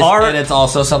it is art. And it's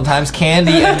also sometimes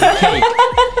candy and cake.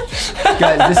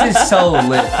 Guys, this is so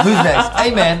lit. Who's next?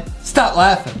 Hey, man, stop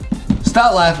laughing.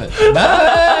 Stop laughing.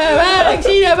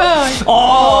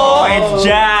 Oh, it's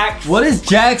Jax. What is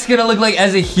Jax gonna look like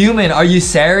as a human? Are you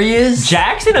serious?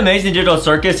 Jax in Amazing Digital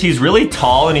Circus, he's really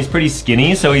tall and he's pretty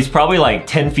skinny, so he's probably like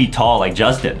 10 feet tall, like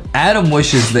Justin. Adam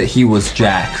wishes that he was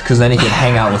Jax, because then he could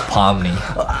hang out with Pomni.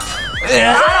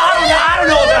 I don't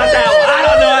know about that one. I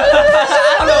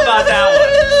don't know about that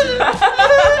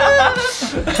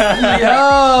one.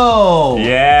 Yo!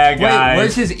 Yeah, guys. Wait,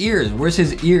 where's his ears? Where's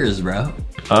his ears, bro?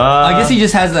 I guess he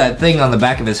just has that thing on the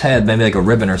back of his head, maybe like a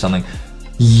ribbon or something.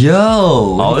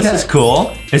 Yo! Oh, this is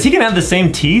cool. Is he gonna have the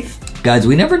same teeth? Guys,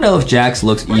 we never know if Jax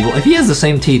looks evil. If he has the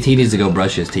same teeth, he needs to go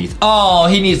brush his teeth. Oh,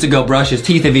 he needs to go brush his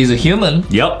teeth if he's a human.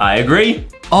 Yep, I agree.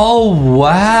 Oh,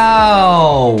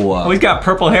 wow. Oh, he's got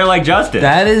purple hair like Justin.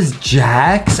 That is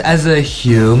Jax as a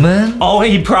human? Oh,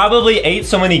 he probably ate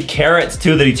so many carrots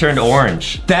too that he turned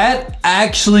orange. That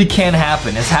actually can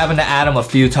happen. It's happened to Adam a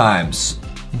few times.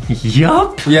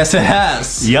 Yup. Yes, it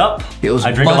has. Yup.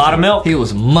 I drink a lot of milk. He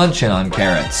was munching on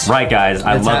carrots. Right, guys.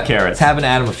 I love carrots. It's happened to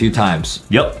Adam a few times.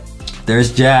 Yep.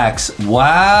 There's Jax.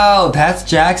 Wow, that's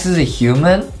Jax as a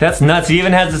human? That's nuts. He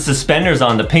even has the suspenders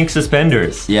on, the pink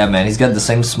suspenders. Yeah, man, he's got the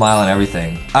same smile and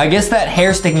everything. I guess that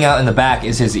hair sticking out in the back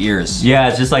is his ears. Yeah,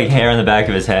 it's just like hair in the back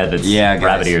of his head that's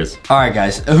rabbit ears. All right,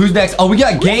 guys, who's next? Oh, we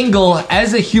got Gangle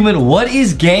as a human. What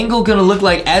is Gangle gonna look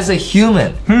like as a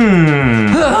human?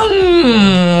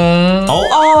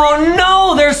 Oh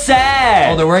no, they're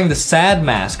sad. Oh, they're wearing the sad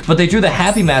mask, but they drew the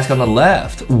happy mask on the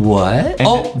left. What?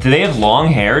 And do they have long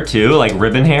hair too, like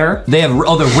ribbon hair? They have,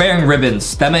 oh, they're wearing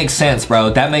ribbons. That makes sense, bro.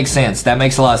 That makes sense. That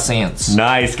makes a lot of sense.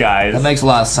 Nice, guys. That makes a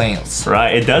lot of sense.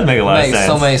 Right, it does make a lot of sense. Makes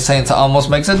so many sense, it almost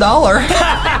makes $1.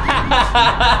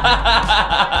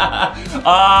 Oh,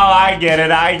 I get it.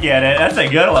 That's a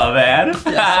good one, man.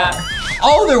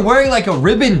 Oh, they're wearing like a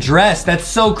ribbon dress. That's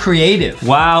so creative.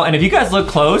 Wow, and if you guys look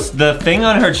close, the thing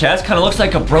on her chest kind of looks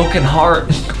like a broken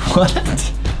heart.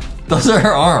 What? Those are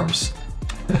her arms.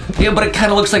 Yeah, but it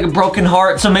kind of looks like a broken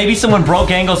heart. So maybe someone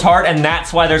broke Angle's heart and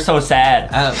that's why they're so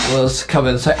sad. Well, let's come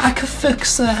in and say, I could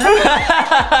fix that.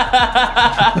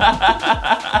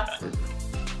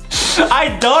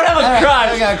 I don't have a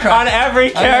crush on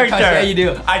every character. Yeah, you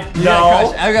do. I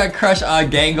got a crush on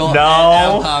Gangle.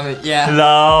 No. And yeah.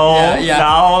 No. Yeah.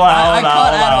 No.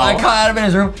 I caught Adam in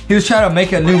his room. He was trying to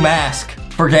make a new mask.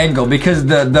 for Gangle because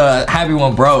the happy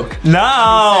one broke. No!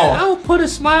 I'll put a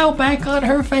smile back on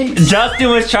her face. Justin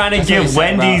was trying to give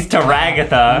Wendy's to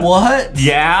Ragatha. What?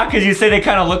 Yeah, because you say they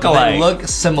kind of look alike. They look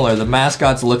similar. The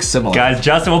mascots look similar. Guys,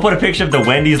 Justin, we'll put a picture of the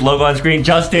Wendy's logo on screen.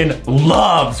 Justin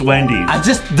loves Wendy's.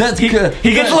 That's good.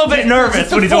 He gets a little bit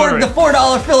nervous when he's ordering. The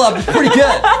 $4 fill-up is pretty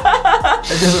good.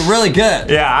 It's really good.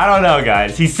 Yeah, I don't know,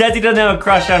 guys. He says he doesn't have a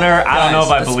crush on her. I don't know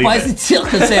if I believe it. Spicy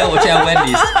chicken sandwich at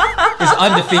Wendy's is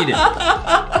undefeated.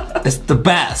 It's the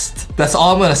best. That's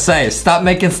all I'm gonna say. Stop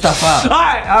making stuff up. All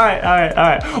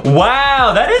right.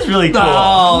 Wow, that is really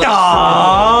cool.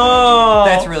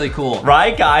 That's really cool.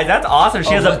 Right, guys? That's awesome.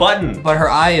 She has a button. But her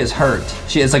eye is hurt.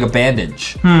 She has like a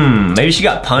bandage. Maybe she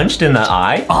got punched in the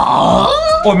eye?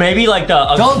 Or maybe like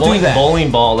a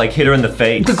bowling ball like hit her in the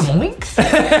face. The gloinks?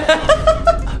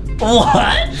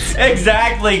 What?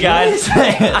 Exactly, guys.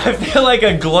 I feel like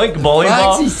a gloink bowling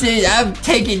ball. Roxy said, I'm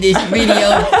taking this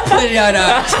video, put it on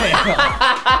our channel.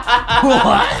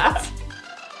 What?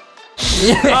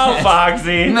 Oh,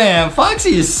 Foxy. Man,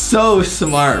 Foxy is so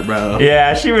smart, bro.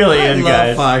 Yeah, she really is, guys. I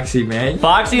love Foxy, man.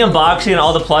 Foxy and Boxy and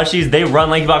all the plushies, they run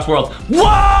LankyBox World.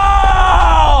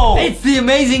 Whoa! It's the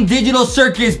amazing digital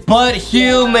circus, but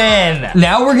human.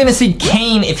 Now we're gonna see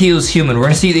Kane if he was human. We're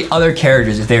gonna see the other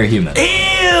characters if they're human.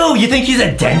 Ew! You think he's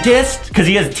a dentist? Because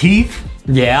he has teeth?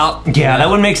 Yeah. Yeah, that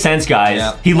would make sense, guys.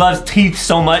 Yeah. He loves teeth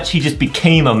so much, he just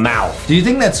became a mouth. Do you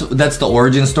think that's the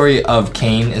origin story of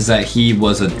Kane, is that he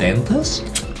was a dentist?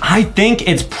 I think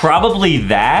it's probably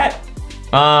that.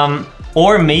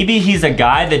 Or maybe he's a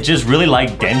guy that just really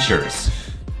liked dentures.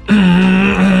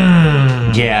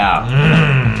 Yeah.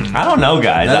 I don't know,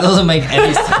 guys. That doesn't make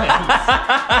any sense.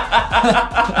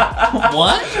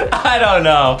 What? I don't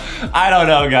know,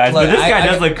 guys. Look, but this guy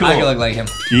does look cool. I can look like him.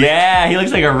 Yeah, he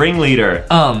looks like a ringleader.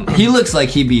 He looks like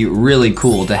he'd be really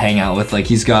cool to hang out with. Like,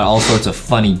 he's got all sorts of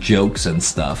funny jokes and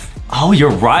stuff. Oh,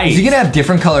 you're right. Is he gonna have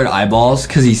different colored eyeballs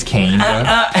because he's Kane, bro?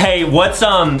 Hey, what's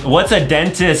a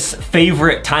dentist's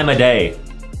favorite time of day?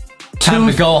 Time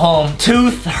to go home.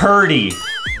 Tooth hurdy.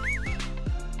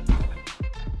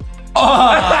 Get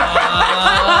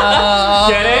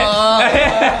it?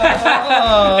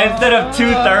 Instead of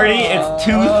 2:30, it's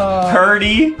tooth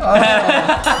hurdy.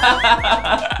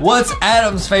 What's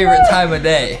Adam's favorite time of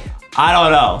day? I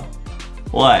don't know.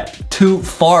 What?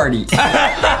 2:40.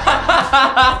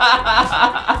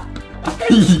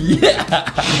 Yeah.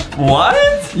 What?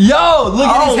 Yo, look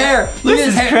at his hair. Look at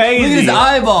his hair. Crazy. Look at his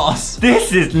eyeballs.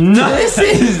 This is nuts.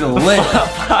 This is lit.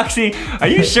 Foxy, are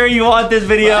you sure you want this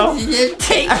video?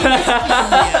 Take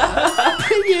this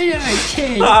video.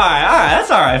 Alright, that's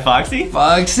alright, Foxy.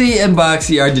 Foxy and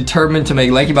Boxy are determined to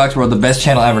make LankyBox World the best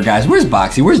channel ever, guys. Where's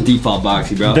Boxy? Where's default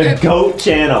Boxy, bro? The GOAT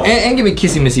channel. And give me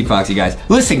kissy missy Foxy, guys.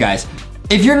 Listen, guys.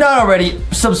 If you're not already,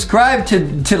 subscribe to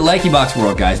LankyBox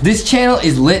World, guys. This channel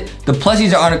is lit. The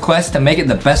plushies are on a quest to make it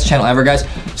the best channel ever, guys.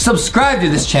 Subscribe to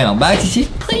this channel. Boxy,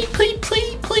 please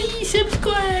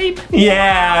subscribe.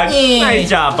 Yeah, nice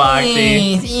job,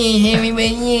 Boxy.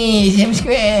 Everybody,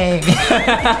 subscribe.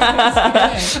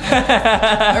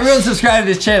 Everyone subscribe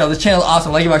to this channel. This channel is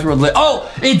awesome. LankyBox World lit. Oh,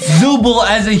 it's Zooble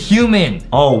as a human.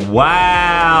 Oh,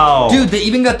 wow. Dude, they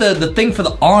even got the thing for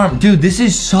the arm. Dude, this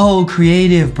is so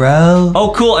creative, bro.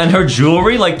 Oh, cool. And her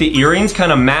jewelry, like the earrings,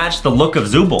 kind of match the look of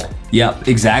Zooble. Yep,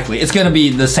 exactly. It's gonna be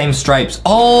the same stripes.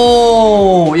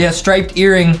 Oh, yeah, striped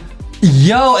earring.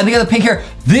 Yo, and they got the pink hair.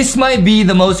 This might be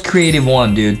the most creative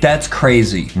one, dude. That's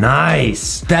crazy.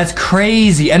 Nice. That's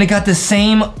crazy. And it got the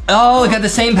same, it got the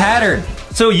same pattern.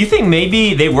 So you think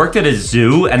maybe they worked at a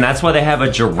zoo and that's why they have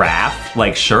a giraffe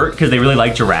like shirt because they really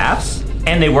like giraffes?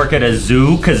 And they work at a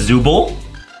zoo because Zooble?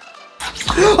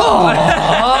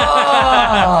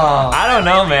 I don't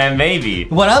know, man. Maybe.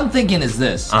 What I'm thinking is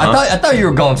this. I thought you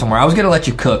were going somewhere. I was gonna let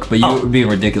you cook, but you were being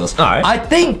ridiculous. All right. I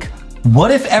think,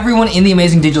 what if everyone in the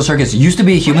Amazing Digital Circus used to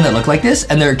be a human that looked like this,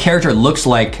 and their character looks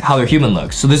like how their human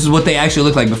looks? So this is what they actually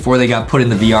look like before they got put in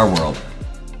the VR world.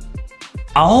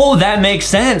 Oh, that makes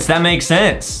sense. That makes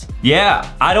sense.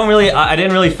 Yeah, I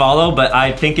didn't really follow, but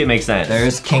I think it makes sense.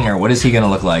 There's Kinger. What is he gonna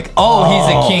look like? Oh, he's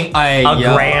a king.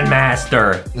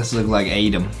 Grandmaster. This look like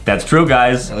Adam. That's true,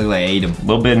 guys. That look like Adam. A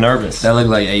little bit nervous. That look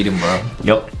like Adam, bro.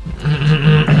 Yep.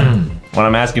 When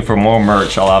I'm asking for more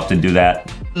merch, I'll often do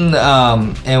that.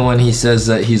 And when he says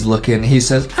that he's looking, he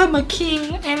says, I'm a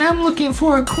king and I'm looking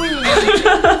for a queen.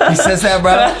 He says that,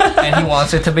 bro, and he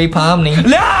wants it to be Pomni.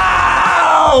 No!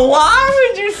 Why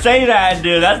would you say that,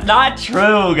 dude? That's not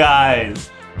true, guys.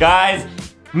 Guys,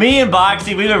 Me and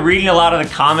Boxy, we've been reading a lot of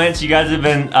the comments you guys have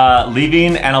been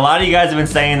leaving, and a lot of you guys have been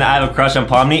saying that I have a crush on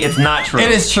Pomni. It's not true.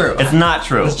 It is true. It's not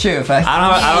true. It's true. I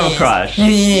don't have a crush. It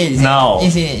is. No.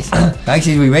 It is.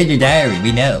 Boxy, we read your diary.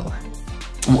 We know.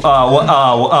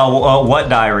 What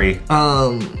diary?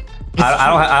 I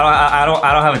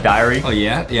don't have a diary. Oh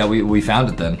yeah? Yeah, we found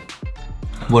it then.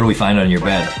 What do we find on your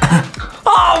bed?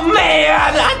 Oh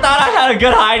man! I thought I had a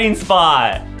good hiding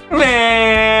spot.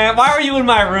 Man, why were you in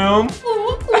my room?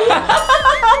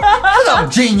 Hello,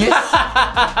 genius.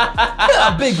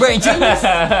 Hello, big brain genius.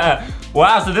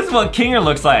 Wow, so this is what Kinger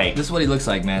looks like. This is what he looks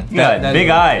like, man. Good, big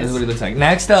eyes. This is what he looks like.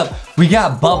 Next up, we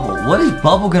got Bubble. What is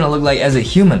Bubble gonna look like as a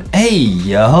human? Hey,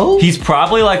 yo. He's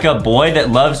probably like a boy that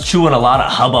loves chewing a lot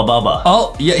of Hubba Bubba.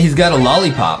 Oh, yeah, he's got a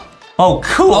lollipop. Oh,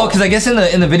 cool. Oh, because I guess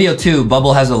in the video too,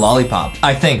 Bubble has a lollipop.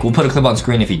 I think. We'll put a clip on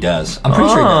screen if he does. I'm pretty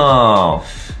sure he does.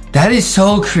 That is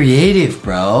so creative,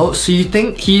 bro. So you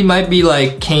think he might be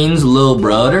like Kane's little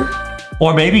brother?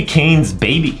 Or maybe Kane's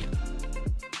baby.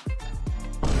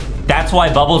 That's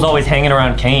why Bubble's always hanging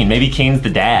around Kane. Maybe Kane's the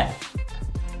dad.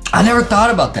 I never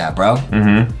thought about that, bro.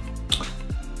 Mm-hmm.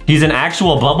 He's an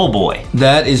actual Bubble boy.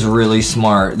 That is really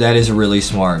smart. That is really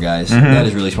smart, guys. That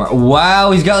is really smart.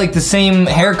 Wow, he's got like the same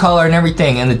hair color and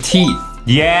everything, and the teeth.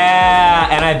 Yeah,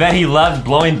 and I bet he loves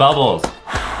blowing bubbles.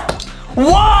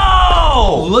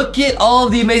 Whoa! Look at all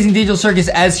of the Amazing Digital Circus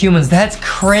as humans. That's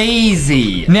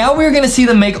crazy. Now we're gonna see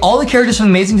them make all the characters from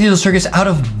the Amazing Digital Circus out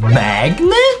of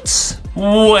magnets?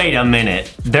 Wait a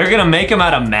minute. They're gonna make them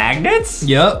out of magnets?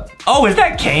 Yep. Oh, is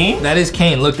that Kane? That is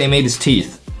Kane. Look, they made his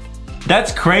teeth.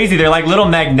 That's crazy. They're like little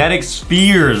magnetic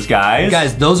spheres, guys.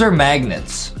 Guys, those are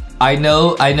magnets. I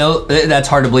know, that's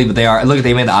hard to believe, but they are. Look,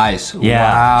 they made the eyes. Yeah.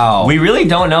 Wow. We really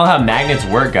don't know how magnets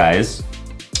work, guys.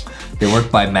 They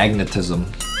work by magnetism.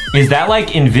 Is that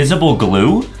like invisible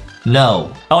glue?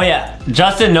 No. Oh yeah,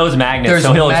 Justin knows magnets, There's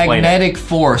so he'll explain it. There's magnetic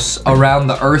force around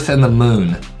the Earth and the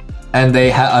Moon, and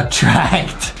they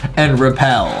attract and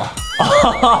repel.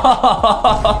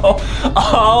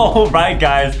 Oh, right,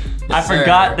 guys. I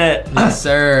forgot that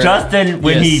Justin,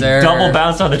 when he double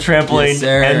bounced on the trampoline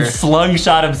and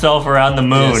slungshot himself around the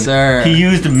moon, he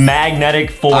used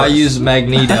magnetic force. I used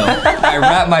Magneto. I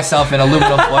wrapped myself in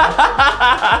aluminum foil.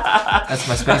 That's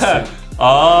my spacesuit.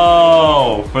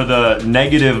 Oh, for the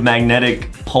negative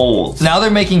magnetic poles. Now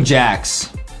they're making jacks.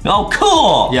 Oh,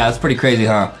 cool. Yeah, that's pretty crazy,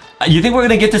 huh? You think we're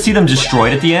gonna get to see them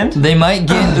destroyed at the end? They might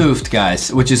get oofed,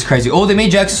 guys, which is crazy. Oh, they made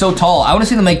Jax so tall. I want to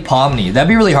see them make Pomni. That'd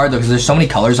be really hard though, because there's so many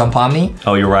colors on Pomni.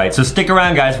 Oh, you're right. So stick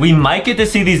around, guys. We might get to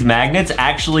see these magnets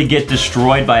actually get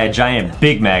destroyed by a giant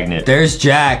big magnet. There's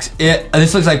Jax.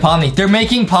 This looks like Pomni. They're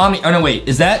making Pomni. Oh no, wait.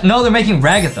 Is that? No, they're making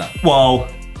Ragatha. Whoa.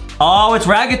 Oh, it's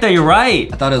Ragatha, you're right.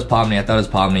 I thought it was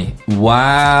Pomni.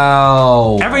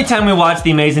 Wow. Every time we watch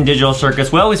The Amazing Digital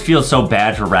Circus, we always feel so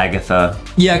bad for Ragatha.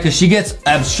 Yeah, because she gets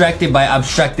abstracted by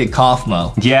abstracted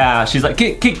Kaufmo. Yeah, she's like,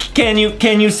 can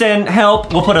you send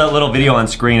help? We'll put a little video on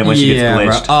screen of when she gets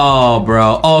glitched.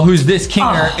 Bro. Oh, who's this?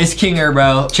 Kinger. It's Kinger,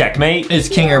 bro. Checkmate. It's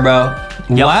Kinger, bro.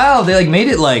 Yep. Wow, they like made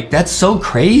it like, that's so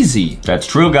crazy. That's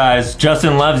true, guys.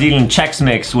 Justin loves eating Chex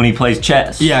Mix when he plays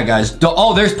chess. Yeah, guys.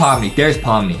 Oh, there's Pomni. There's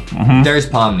Pomni. There's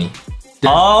Pomni.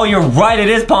 Oh, you're right. It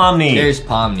is Pomni. There's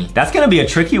Pomni. That's gonna be a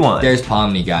tricky one. There's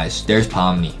Pomni, guys. There's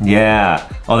Pomni.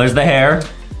 Yeah. Oh, there's the hair.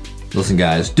 Listen,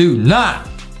 guys. Do not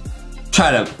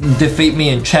try to defeat me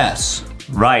in chess.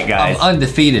 Right, guys. I'm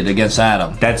undefeated against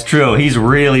Adam. That's true. He's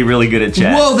really, really good at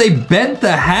chess. Whoa, they bent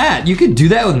the hat. You could do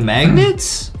that with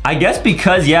magnets? I guess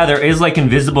because, yeah, there is like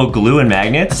invisible glue and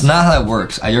magnets. That's not how that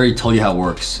works. I already told you how it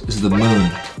works. It's the moon.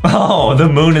 Oh, the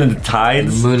moon and the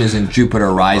tides? The moon is in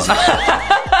Jupiter rising. And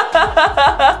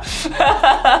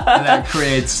that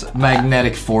creates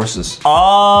magnetic forces.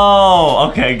 Oh,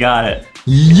 okay, got it.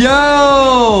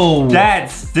 Yo!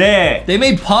 That's sick. They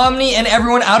made Pomni and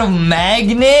everyone out of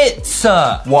magnets.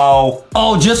 Whoa.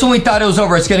 Oh, just when we thought it was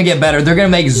over, it's gonna get better. They're gonna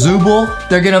make Zooble.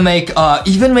 They're gonna make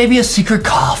even maybe a secret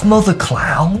Kaufmo the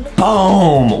Clown.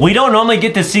 Boom. We don't normally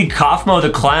get to see Kaufmo the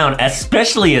Clown,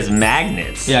 especially as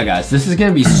magnets. Yeah, guys, this is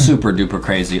gonna be super duper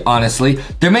crazy, honestly.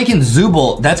 They're making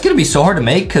Zooble. That's gonna be so hard to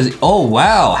make because, oh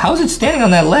wow, how is it standing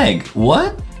on that leg?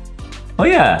 What? Oh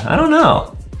yeah, I don't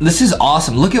know. This is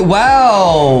awesome. Look at,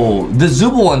 wow. The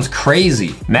Zooble one's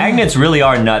crazy. Magnets really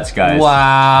are nuts, guys.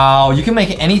 Wow. You can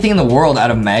make anything in the world out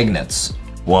of magnets.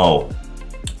 Whoa.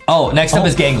 Oh, next up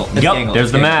is Gangle. It's yep, Gangle.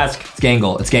 There's the mask. It's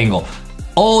Gangle. It's Gangle.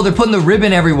 Oh, they're putting the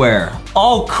ribbon everywhere.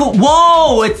 Oh, cool.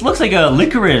 Whoa, it looks like a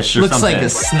licorice or looks something.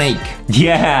 Looks like a snake.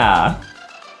 Yeah.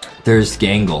 There's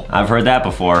Gangle. I've heard that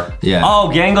before. Yeah. Oh,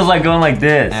 Gangle's like going like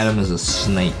this. Adam is a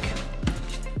snake.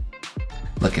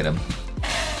 Look at him.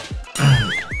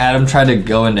 Adam tried to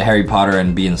go into Harry Potter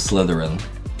and be in Slytherin.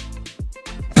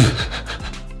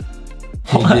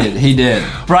 He did.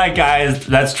 Right, guys,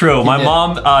 that's true. My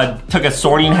mom took a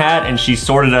sorting hat and she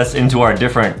sorted us into our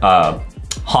different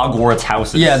Hogwarts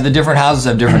houses. Yeah, the different houses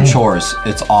have different chores.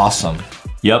 It's awesome.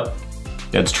 Yep,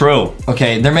 that's true.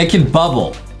 Okay, they're making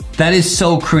bubble. That is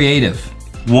so creative.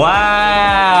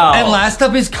 Wow. And last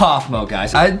up is Kaufmo,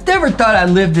 guys. I never thought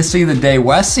I'd live to see the day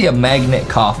where I see a magnet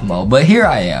Kaufmo, but here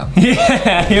I am.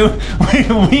 Yeah,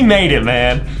 we made it,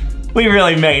 man. We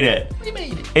really made it. We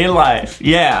made it. In life,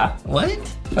 yeah. What?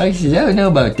 Foxy, I don't know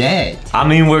about that. I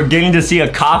mean, we're getting to see a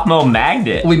Kaufmo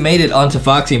magnet. We made it onto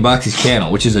Foxy and Boxy's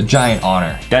channel, which is a giant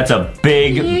honor. That's a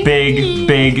big, big,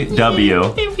 big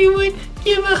W. If you would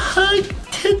give a hug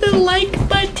to the like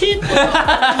button.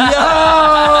 Yo!